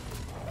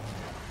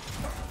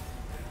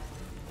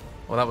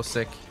 Oh, that was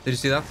sick. Did you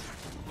see that?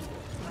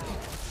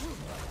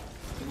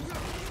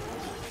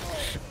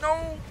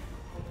 No!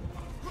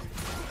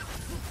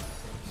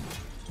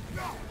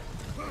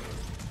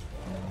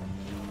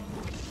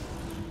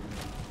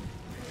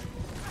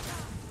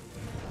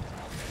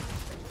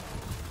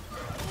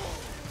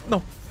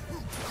 No.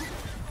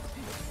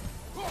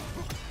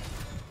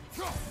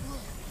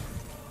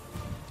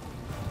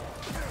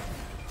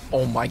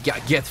 Oh my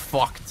god, get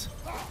fucked.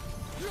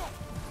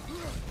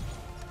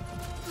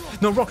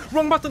 No,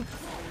 wrong button.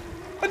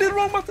 I did the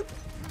wrong button.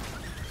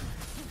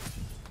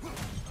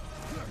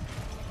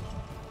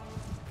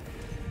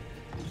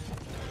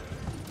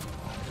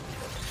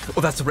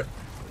 Oh, that's a red.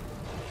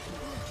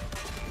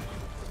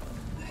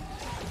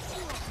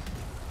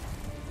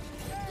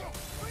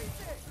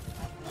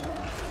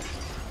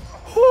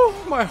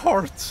 Oh, my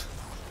heart.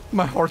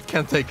 My heart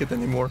can't take it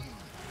anymore.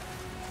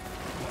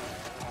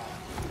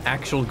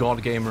 Actual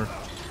god gamer.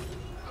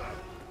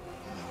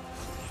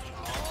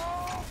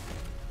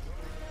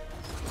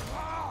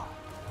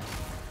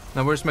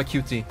 Now where's my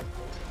cutie?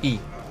 E.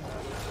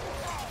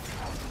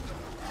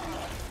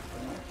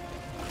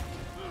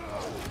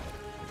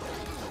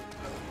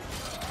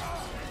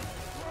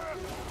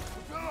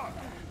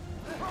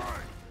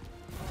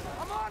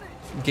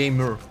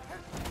 Gamer.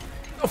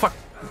 Oh fuck.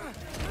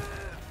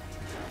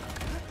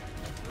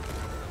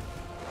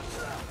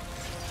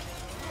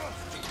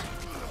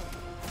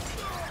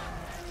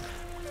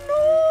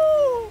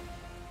 No.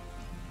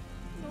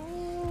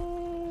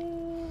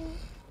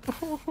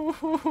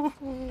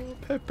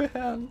 Pepe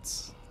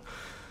hands.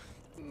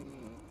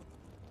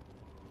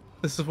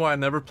 This is why I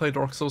never play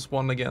Dark Souls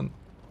 1 again.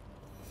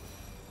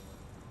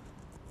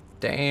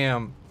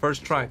 Damn.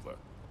 First try. I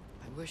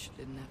wish it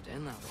didn't have to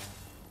end that way.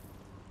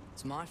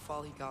 It's my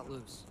fault he got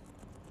loose.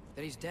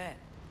 That he's dead.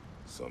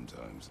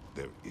 Sometimes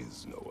there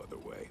is no other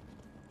way.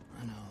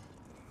 I know.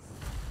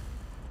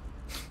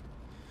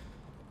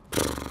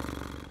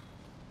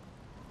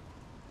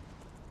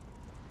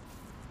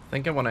 I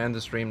think I want to end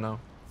the stream now.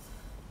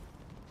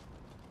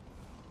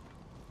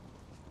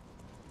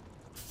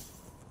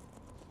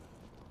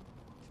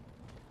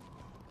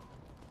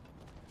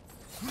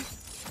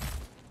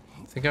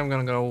 I think I'm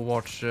gonna go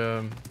watch.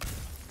 I'm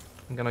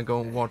gonna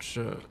go watch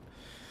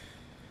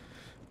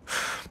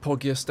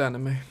Poggiest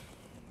anime.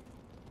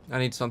 I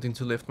need something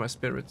to lift my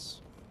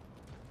spirits.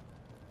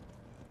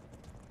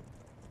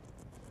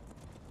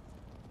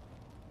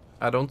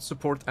 I don't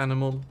support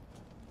animal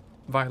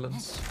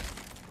violence.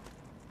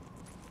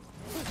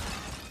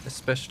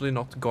 Especially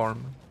not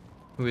Garm,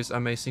 who is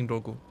amazing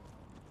Doggo.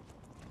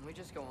 Can we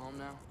just go home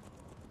now?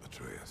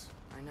 Atreus.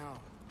 I know.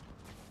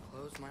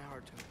 Close my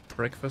heart to it.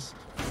 Breakfast.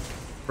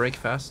 Break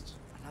fast.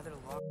 Another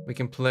lock. We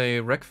can play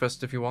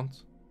Wreckfest if you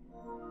want.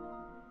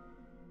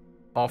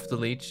 Off the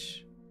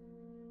leash.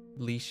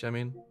 Leash, I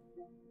mean.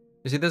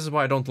 You see, this is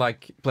why I don't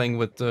like playing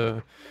with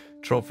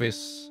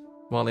trophies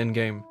while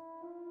in-game.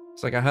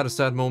 It's like I had a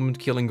sad moment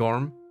killing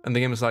Garm, and the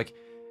game is like,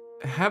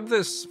 have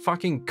this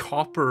fucking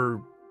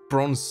copper,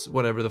 bronze,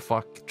 whatever the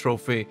fuck,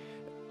 trophy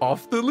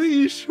off the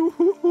leash.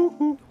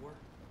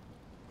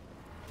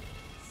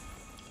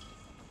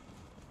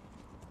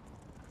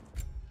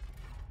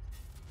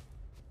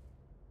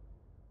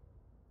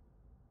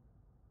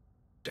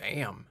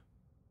 Damn.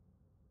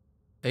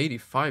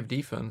 85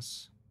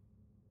 defense.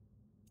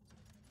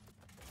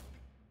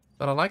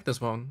 But I like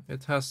this one.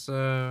 It has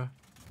where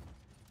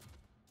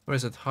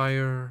is it?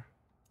 Higher.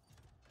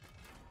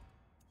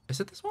 Is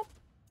it this one?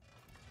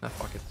 Ah,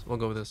 fuck it. We'll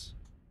go with this.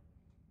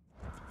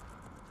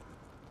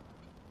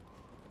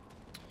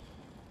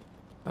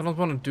 I don't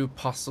want to do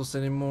puzzles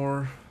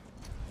anymore.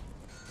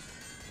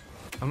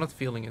 I'm not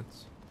feeling it.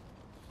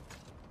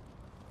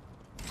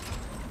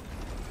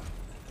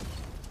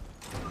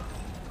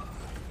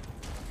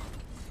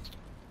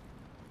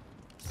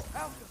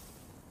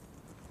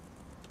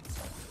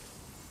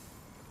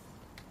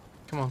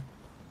 Come on.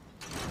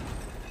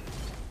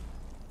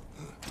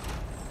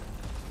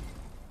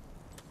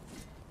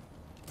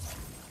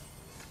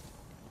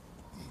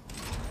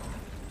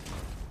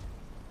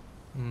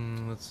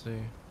 Let's see.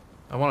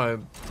 I want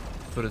to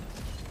put it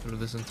through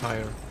this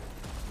entire...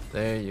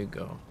 There you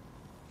go.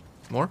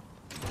 More?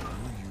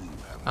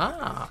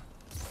 Ah!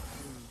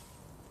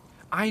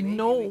 I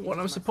know what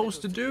I'm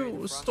supposed to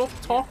do. Stop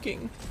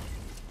talking.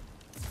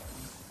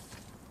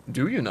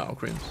 Do you now,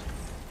 Crims?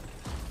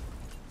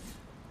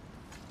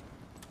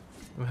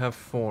 We have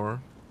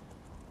 4.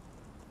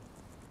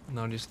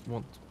 Now just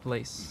want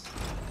place.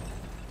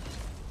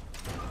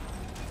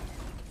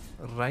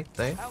 Right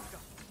there.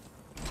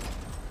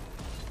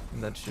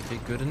 And that should be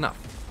good enough.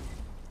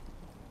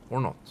 Or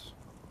not.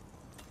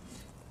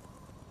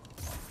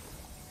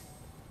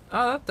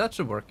 Ah, that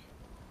should work.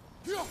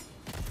 That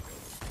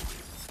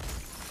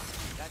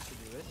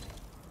should do it.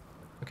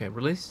 Okay,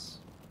 release.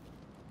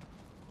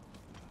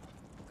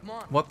 Come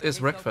on. What is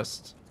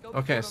Wreckfest?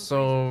 Okay,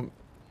 so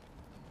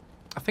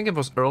I think it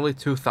was early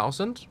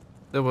 2000.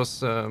 There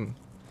was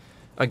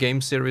a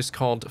game series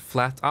called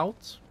Flat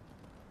Out.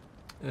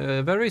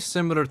 Very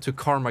similar to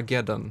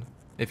Carmageddon,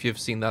 if you've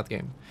seen that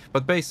game.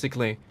 But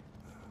basically,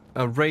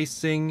 a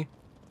racing,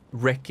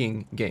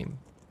 wrecking game.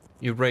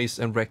 You race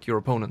and wreck your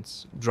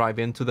opponents. Drive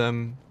into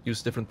them,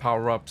 use different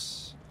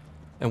power-ups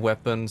and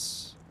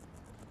weapons.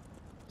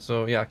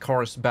 So yeah,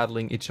 cars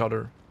battling each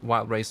other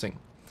while racing.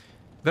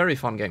 Very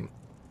fun game.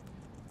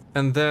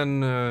 And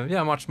then,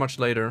 yeah, much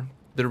later,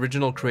 the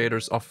original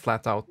creators of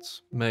Flat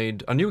Out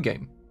made a new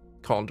game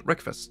called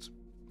Wreckfest.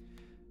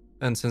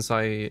 And since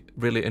I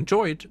really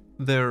enjoyed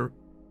their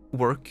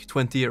work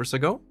 20 years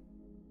ago,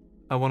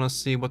 I want to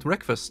see what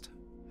Wreckfest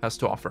has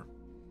to offer.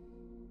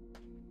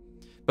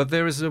 But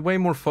there is a way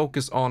more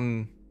focus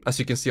on, as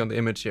you can see on the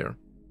image here,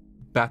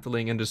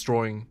 battling and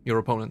destroying your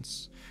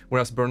opponents.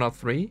 Whereas Burnout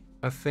 3,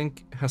 I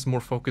think, has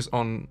more focus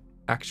on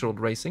actual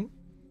racing.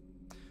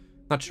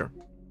 Not sure.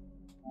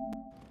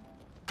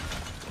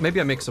 Maybe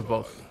a mix of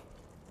both.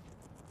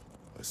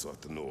 I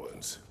sought the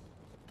Norns.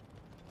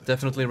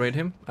 Definitely raid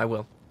him. I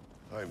will.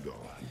 I'm going.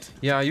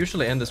 Yeah, I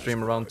usually end the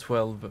stream around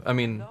 12. I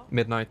mean,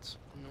 midnight.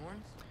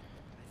 Norns?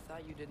 I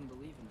thought you didn't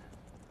believe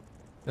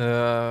in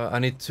that. I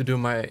need to do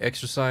my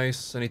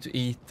exercise. I need to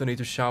eat. I need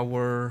to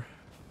shower.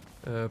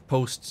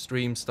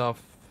 Post-stream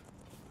stuff.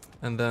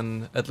 And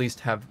then at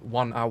least have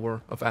 1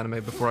 hour of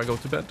anime before I go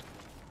to bed.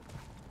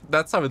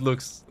 That's how it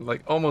looks.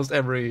 Like almost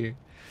every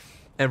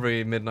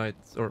midnight,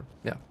 or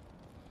yeah,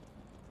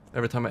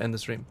 every time I end the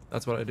stream.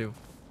 That's what I do.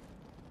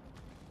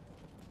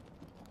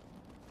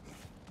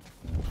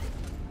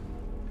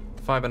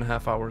 Five and a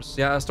half hours.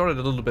 Yeah, I started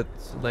a little bit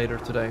later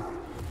today.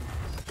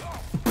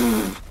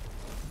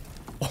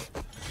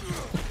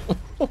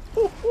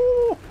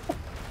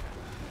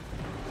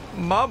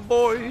 My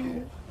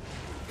boy.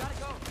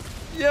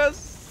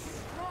 Yes.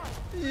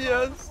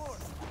 Yes.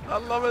 I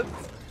love it.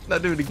 Now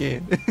do it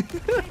again. I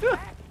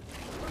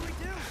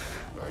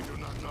do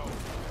not know.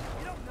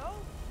 You don't know?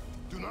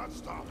 Do not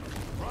stop.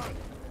 Run.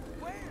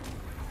 Where?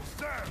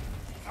 Stand.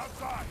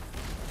 Outside.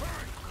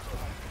 Hurry.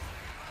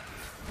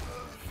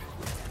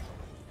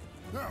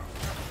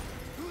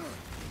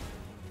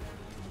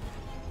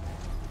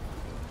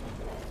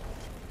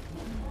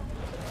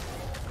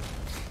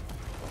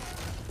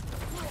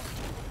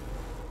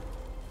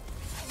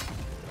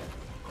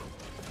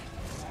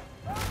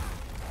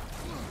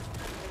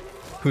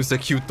 Who's the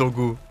cute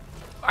Doggo?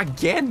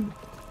 Again?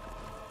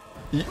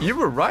 You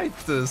were right,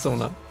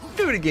 Sona.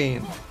 Do it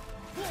again.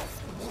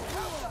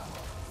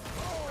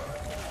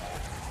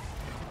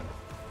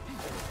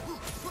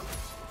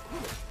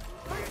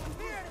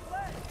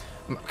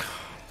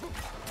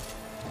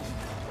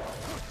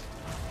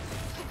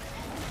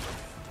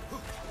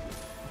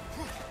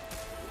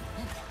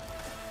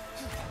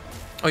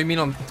 Oh, you mean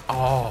on...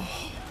 Oh.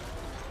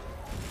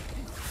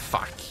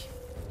 Fuck.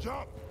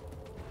 Jump.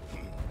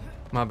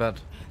 My bad.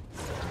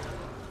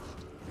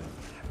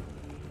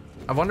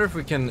 I wonder if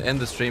we can end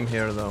the stream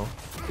here, though.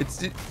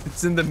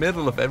 It's in the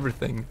middle of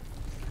everything.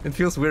 It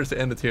feels weird to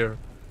end it here.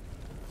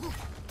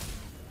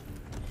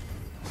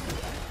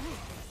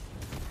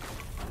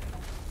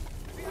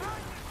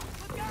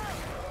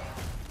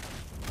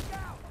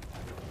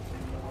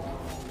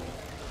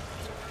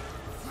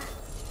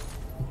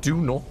 Do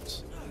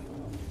not.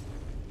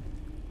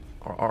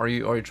 Are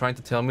you trying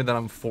to tell me that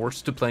I'm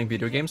forced to playing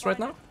video games right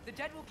now?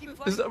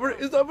 Is that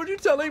what you're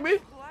telling me?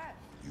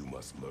 You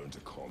must learn to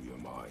calm your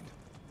mind.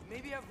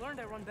 Maybe I've learned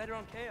I run better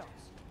on chaos.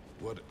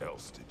 What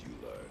else did you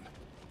learn?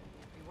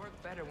 We work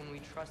better when we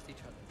trust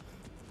each other.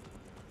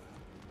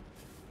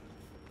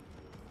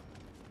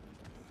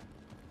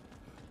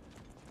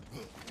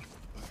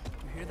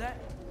 You hear that?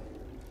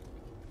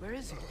 Where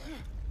is he?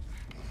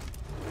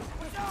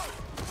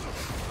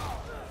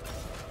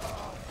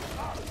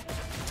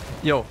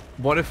 Yo,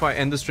 what if I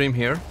end the stream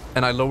here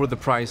and I lower the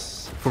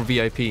price for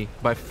VIP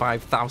by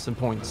 5,000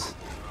 points?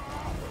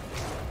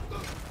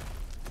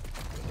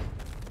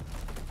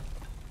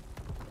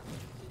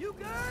 You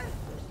good?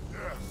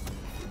 Yes.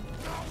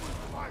 Now we'll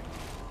fight.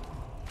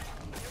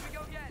 Here we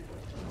go again.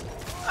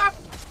 Ah!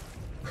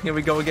 Here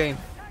we go again.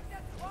 Attack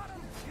that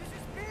bottom. Use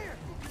your spear.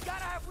 You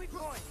gotta have weak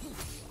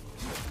points.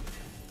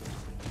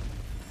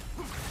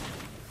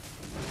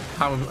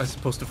 How am I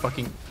supposed to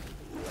fucking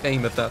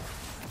aim at that?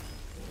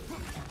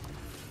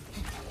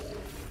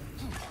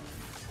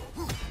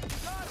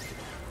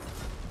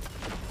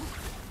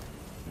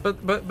 But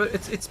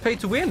it's pay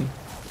to win.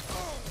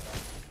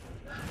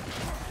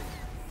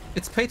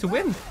 It's pay to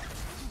win.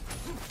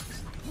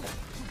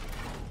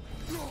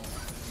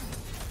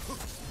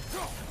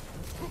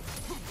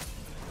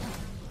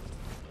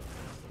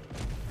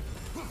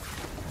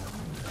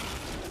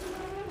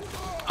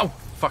 Oh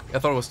fuck! I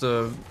thought it was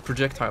the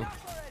projectile.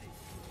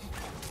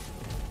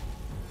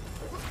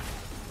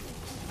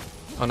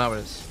 Oh, now it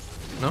is.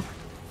 No?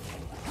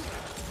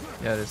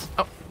 Yeah, it is.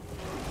 Oh.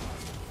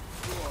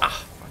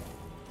 Ah.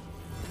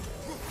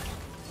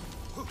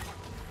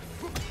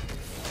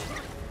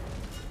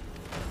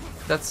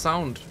 That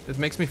sound, it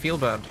makes me feel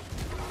bad.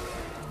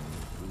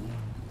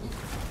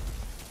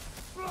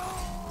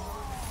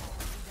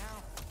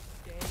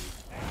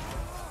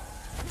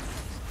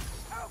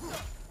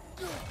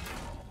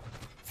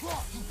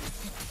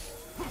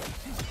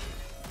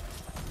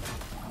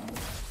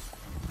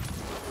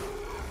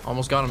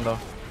 Almost got him though.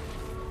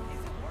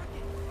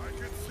 I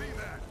can see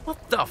that.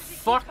 What the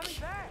fuck?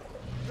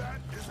 That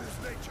is his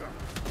nature.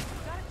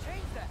 Gotta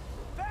change that.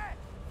 Back.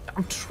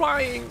 I'm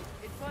trying.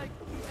 It's like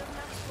he doesn't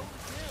have a soul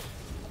to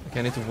kill. Okay,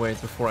 I need to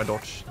wait before I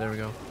dodge. There we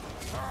go.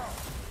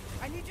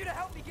 I need you to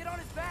help me get on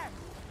his back.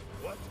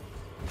 What?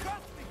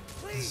 Trust me,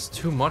 please. This is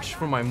too much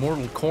for my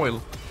mortal coil.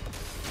 You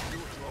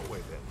throw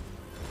away then.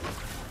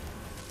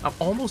 I'm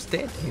almost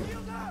dead here.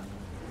 Shield up.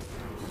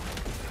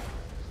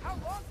 How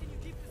long can you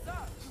keep this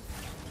up?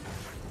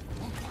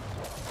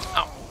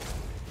 Ow.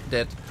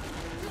 Dead.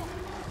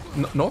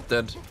 Not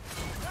dead.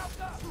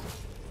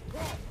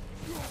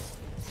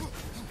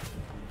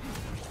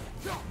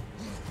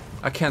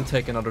 I can't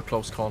take another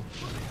close call.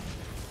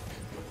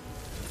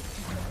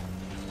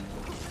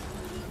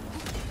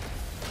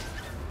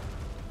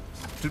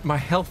 Dude, my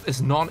health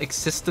is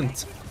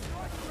non-existent.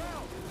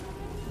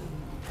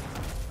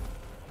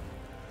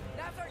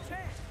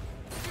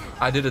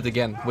 I did it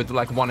again with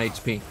like 1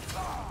 HP.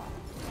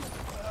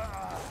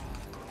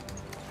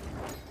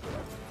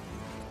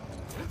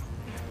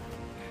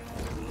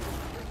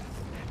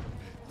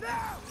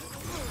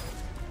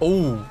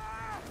 Oh.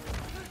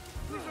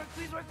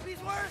 Please work, please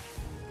work!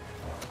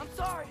 I'm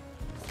sorry!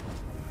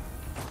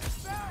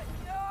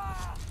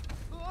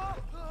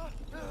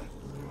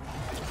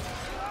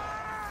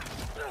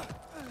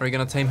 Are you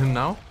gonna tame him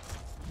now?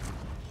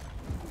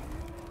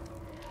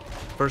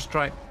 First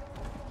try.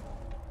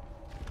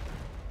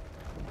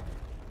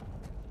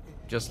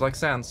 Just like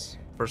Sans.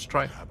 First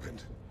try. What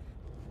happened?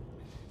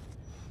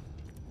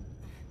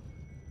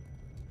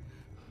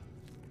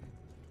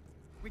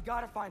 We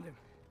gotta find him.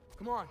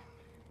 Come on.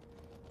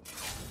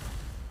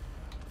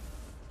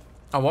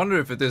 I wonder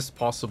if it is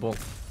possible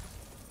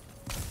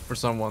for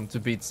someone to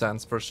beat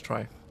Sans first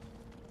try.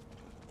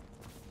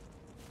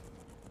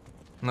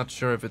 Not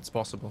sure if it's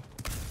possible.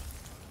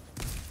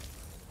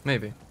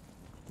 Maybe.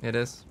 It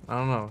is. I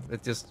don't know.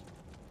 It just...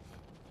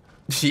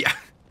 Yeah.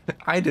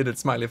 I did it,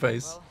 smiley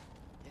face. Well,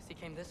 guess he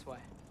came this way.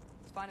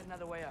 Let's find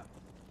another way up.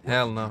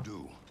 Hell no.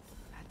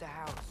 At the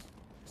house.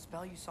 The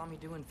spell you saw me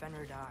do in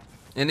Fenrir died.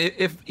 And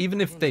even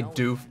if they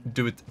do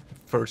it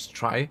first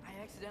try,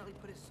 I accidentally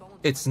put his soul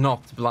into it's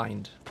not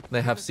blind.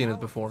 They have seen it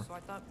before. So I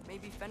thought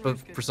maybe Fenrir's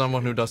But could- for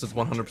someone who does it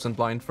 100%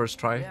 blind first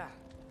try, Yeah. Let's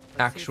see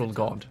if actual it's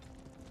up. god.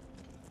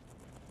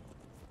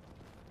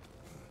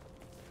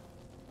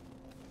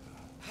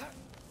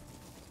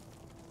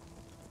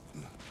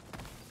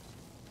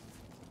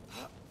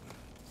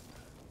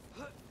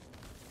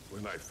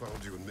 When I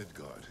found you in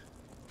Midgard,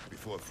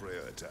 before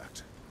Freya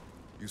attacked,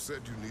 you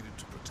said you needed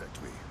to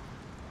protect me.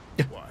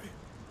 Why?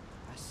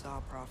 I saw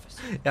a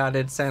prophecy Yeah, I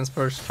did Sans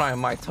first try on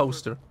my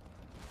toaster.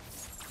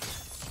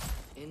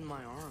 in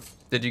my arms.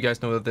 Did you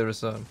guys know that there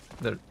is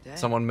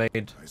someone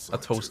made I saw a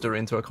it toaster too.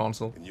 into a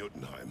console? In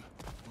Jotunheim.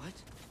 What?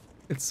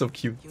 It's so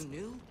cute. You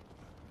knew?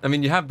 I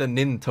mean, you have the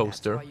Nin That's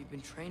toaster. why you've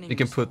been training You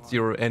can me so put hard.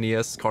 your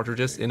NES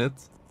cartridges in it,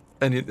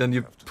 and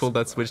you pull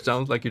that switch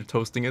down like you're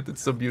toasting it.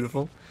 It's so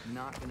beautiful.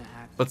 Not gonna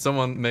happen. But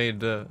someone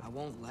made I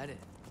won't let it.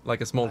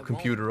 like a small I won't.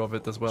 computer of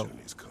it as well.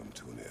 Journey's come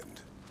to an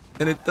end.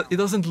 And it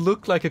doesn't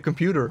look like a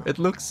computer. It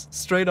looks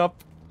straight up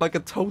like a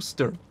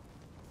toaster.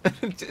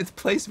 It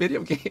plays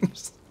video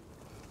games.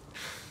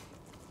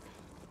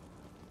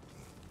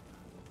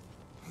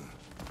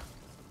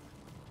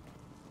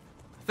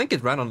 I think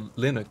it ran on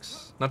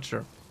Linux. Not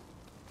sure.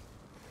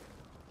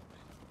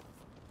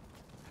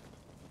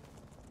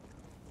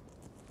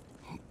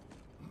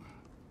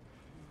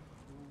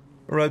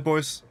 Alright,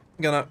 boys.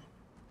 I'm gonna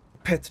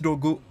pet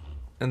Doggo,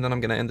 and then I'm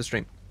gonna end the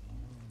stream.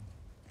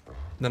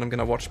 Then I'm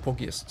gonna watch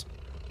Pogiest.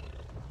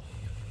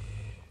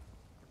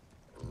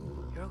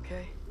 You're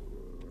okay.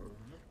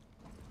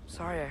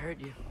 Sorry I hurt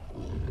you.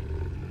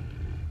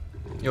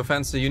 Yo,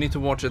 Fancy, you need to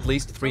watch at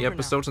least 3 over now.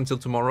 episodes until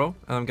tomorrow,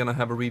 and I'm gonna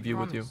have a review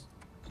with you. Promise.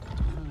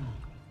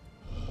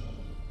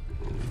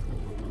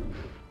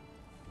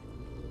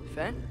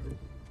 Fen?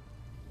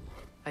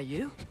 Are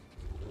you?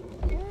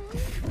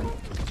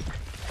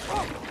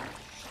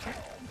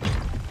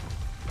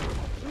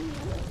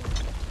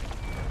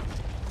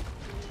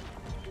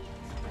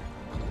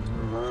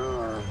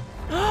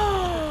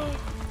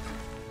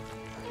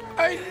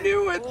 I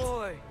knew it!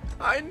 Boy.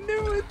 I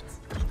knew it!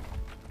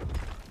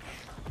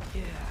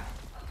 Yeah.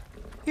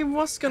 He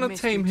was I gonna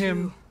missed tame you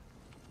him, too.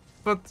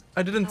 but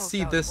I didn't How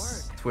see that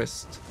this work?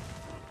 twist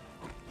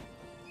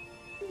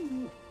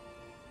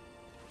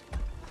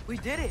We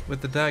did it.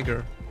 with the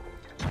dagger.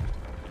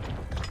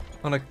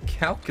 On a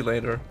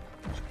calculator.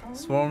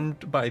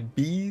 Swarmed by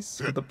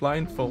bees with a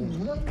blindfold.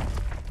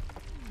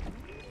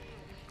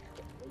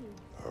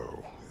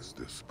 How is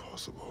this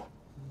possible?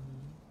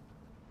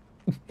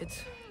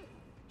 It's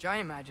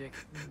giant magic.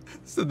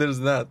 So there's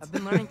that. I've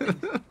been learning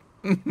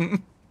things.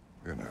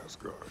 In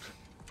Asgard.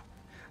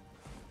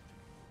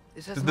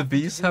 This has Did the nothing to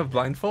bees do have with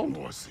blindfold?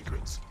 More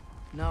secrets.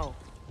 it. No.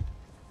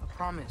 A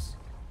promise.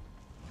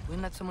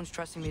 Wouldn't let someone's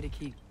trusting me to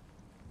keep.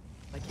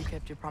 Like you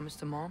kept your promise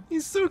to Mom?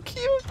 He's so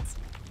cute!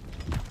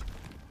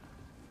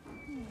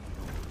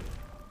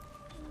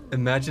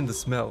 Imagine the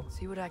smell.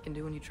 See what I can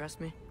do when you trust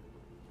me?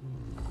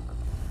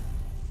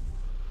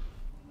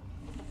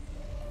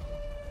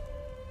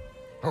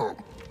 Oh,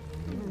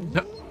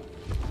 No.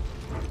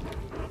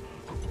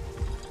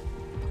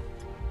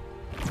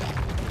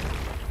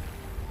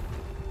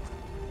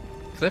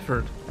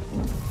 Clifford.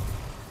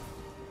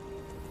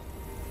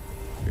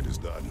 it is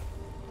done.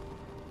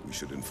 We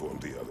should inform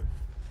the other.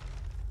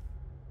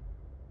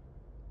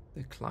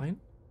 Decline?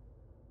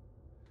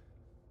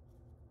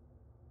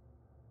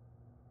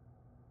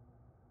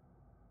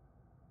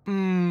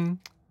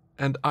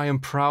 And I am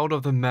proud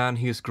of the man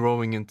he is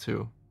growing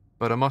into,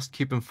 but I must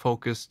keep him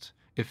focused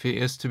if he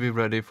is to be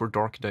ready for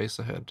dark days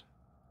ahead.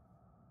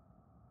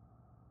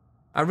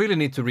 I really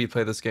need to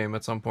replay this game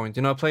at some point.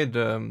 You know, I played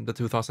the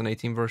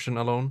 2018 version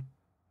alone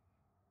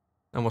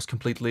and was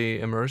completely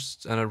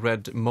immersed, and I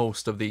read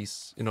most of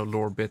these, you know,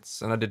 lore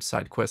bits, and I did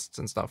side quests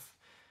and stuff.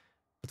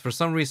 But for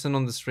some reason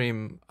on the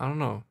stream, I don't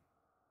know.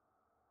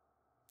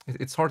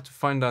 it's hard to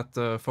find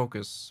that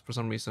focus for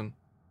some reason.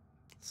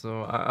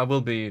 So I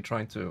will be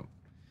trying to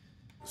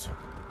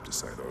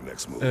decide our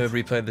next move.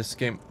 Replay this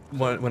game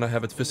when I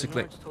have it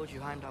physically. Told you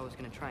Heimdall was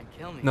gonna try and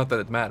kill me. Not that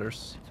it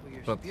matters, That's what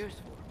your but spear's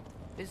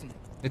for, isn't it?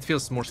 it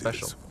feels more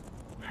special.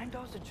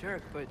 Heimdall's a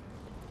jerk, but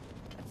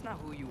that's not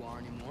who you are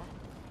anymore,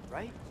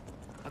 right?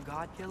 A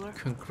god killer?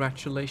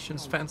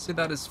 Congratulations, Fancy.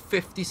 That is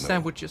 50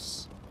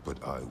 sandwiches.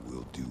 But I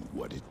will do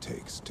what it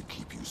takes to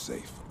keep you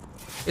safe.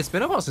 It's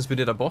been a while since we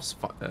did a boss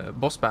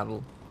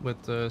battle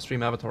with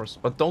stream avatars,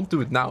 but don't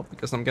do it now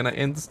because I'm gonna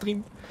end the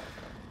stream.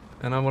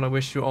 And I want to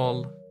wish you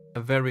all a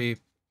very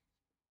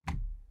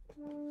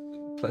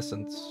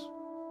pleasant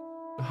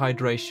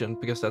hydration,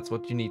 because that's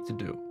what you need to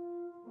do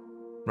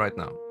right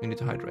now. You need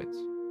to hydrate.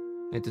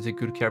 You need to take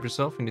good care of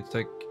yourself. You need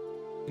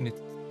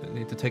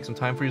to take some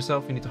time for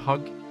yourself. You need to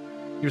hug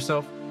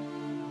yourself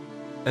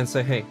and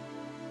say, hey,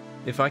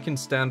 if I can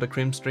stand a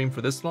Crim stream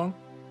for this long,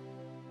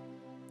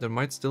 there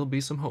might still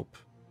be some hope.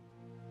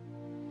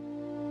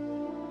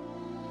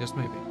 Just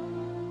maybe.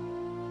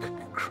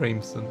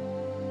 Crimson.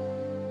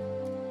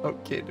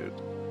 Okay, dude.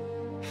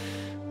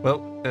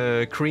 Well,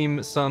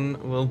 Cream Sun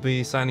will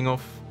be signing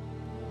off.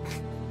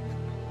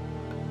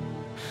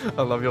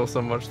 I love you all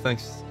so much.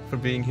 Thanks for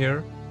being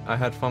here. I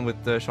had fun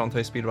with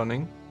Shantae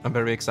speedrunning. I'm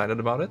very excited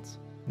about it.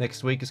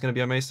 Next week is going to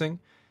be amazing.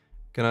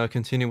 Gonna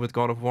continue with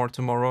God of War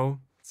tomorrow.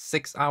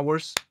 6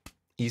 hours.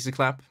 Easy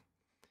clap.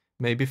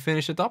 Maybe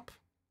finish it up.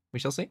 We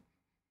shall see.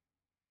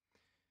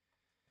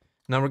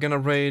 Now we're gonna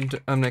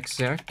raid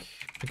Amnexiac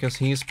because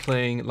he's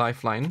playing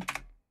Lifeline,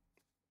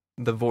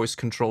 the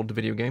voice-controlled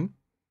video game.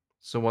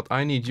 So what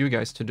I need you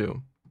guys to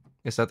do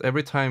is that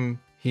every time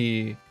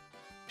he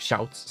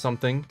shouts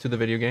something to the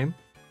video game,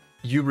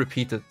 you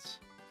repeat it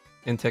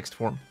in text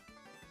form.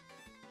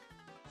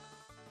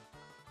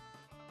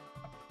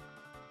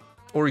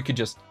 Or you could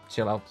just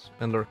chill out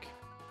and lurk.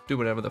 Do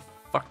whatever the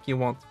fuck you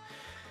want.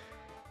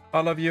 I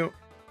love you.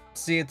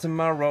 See you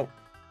tomorrow.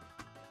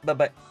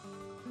 Bye-bye.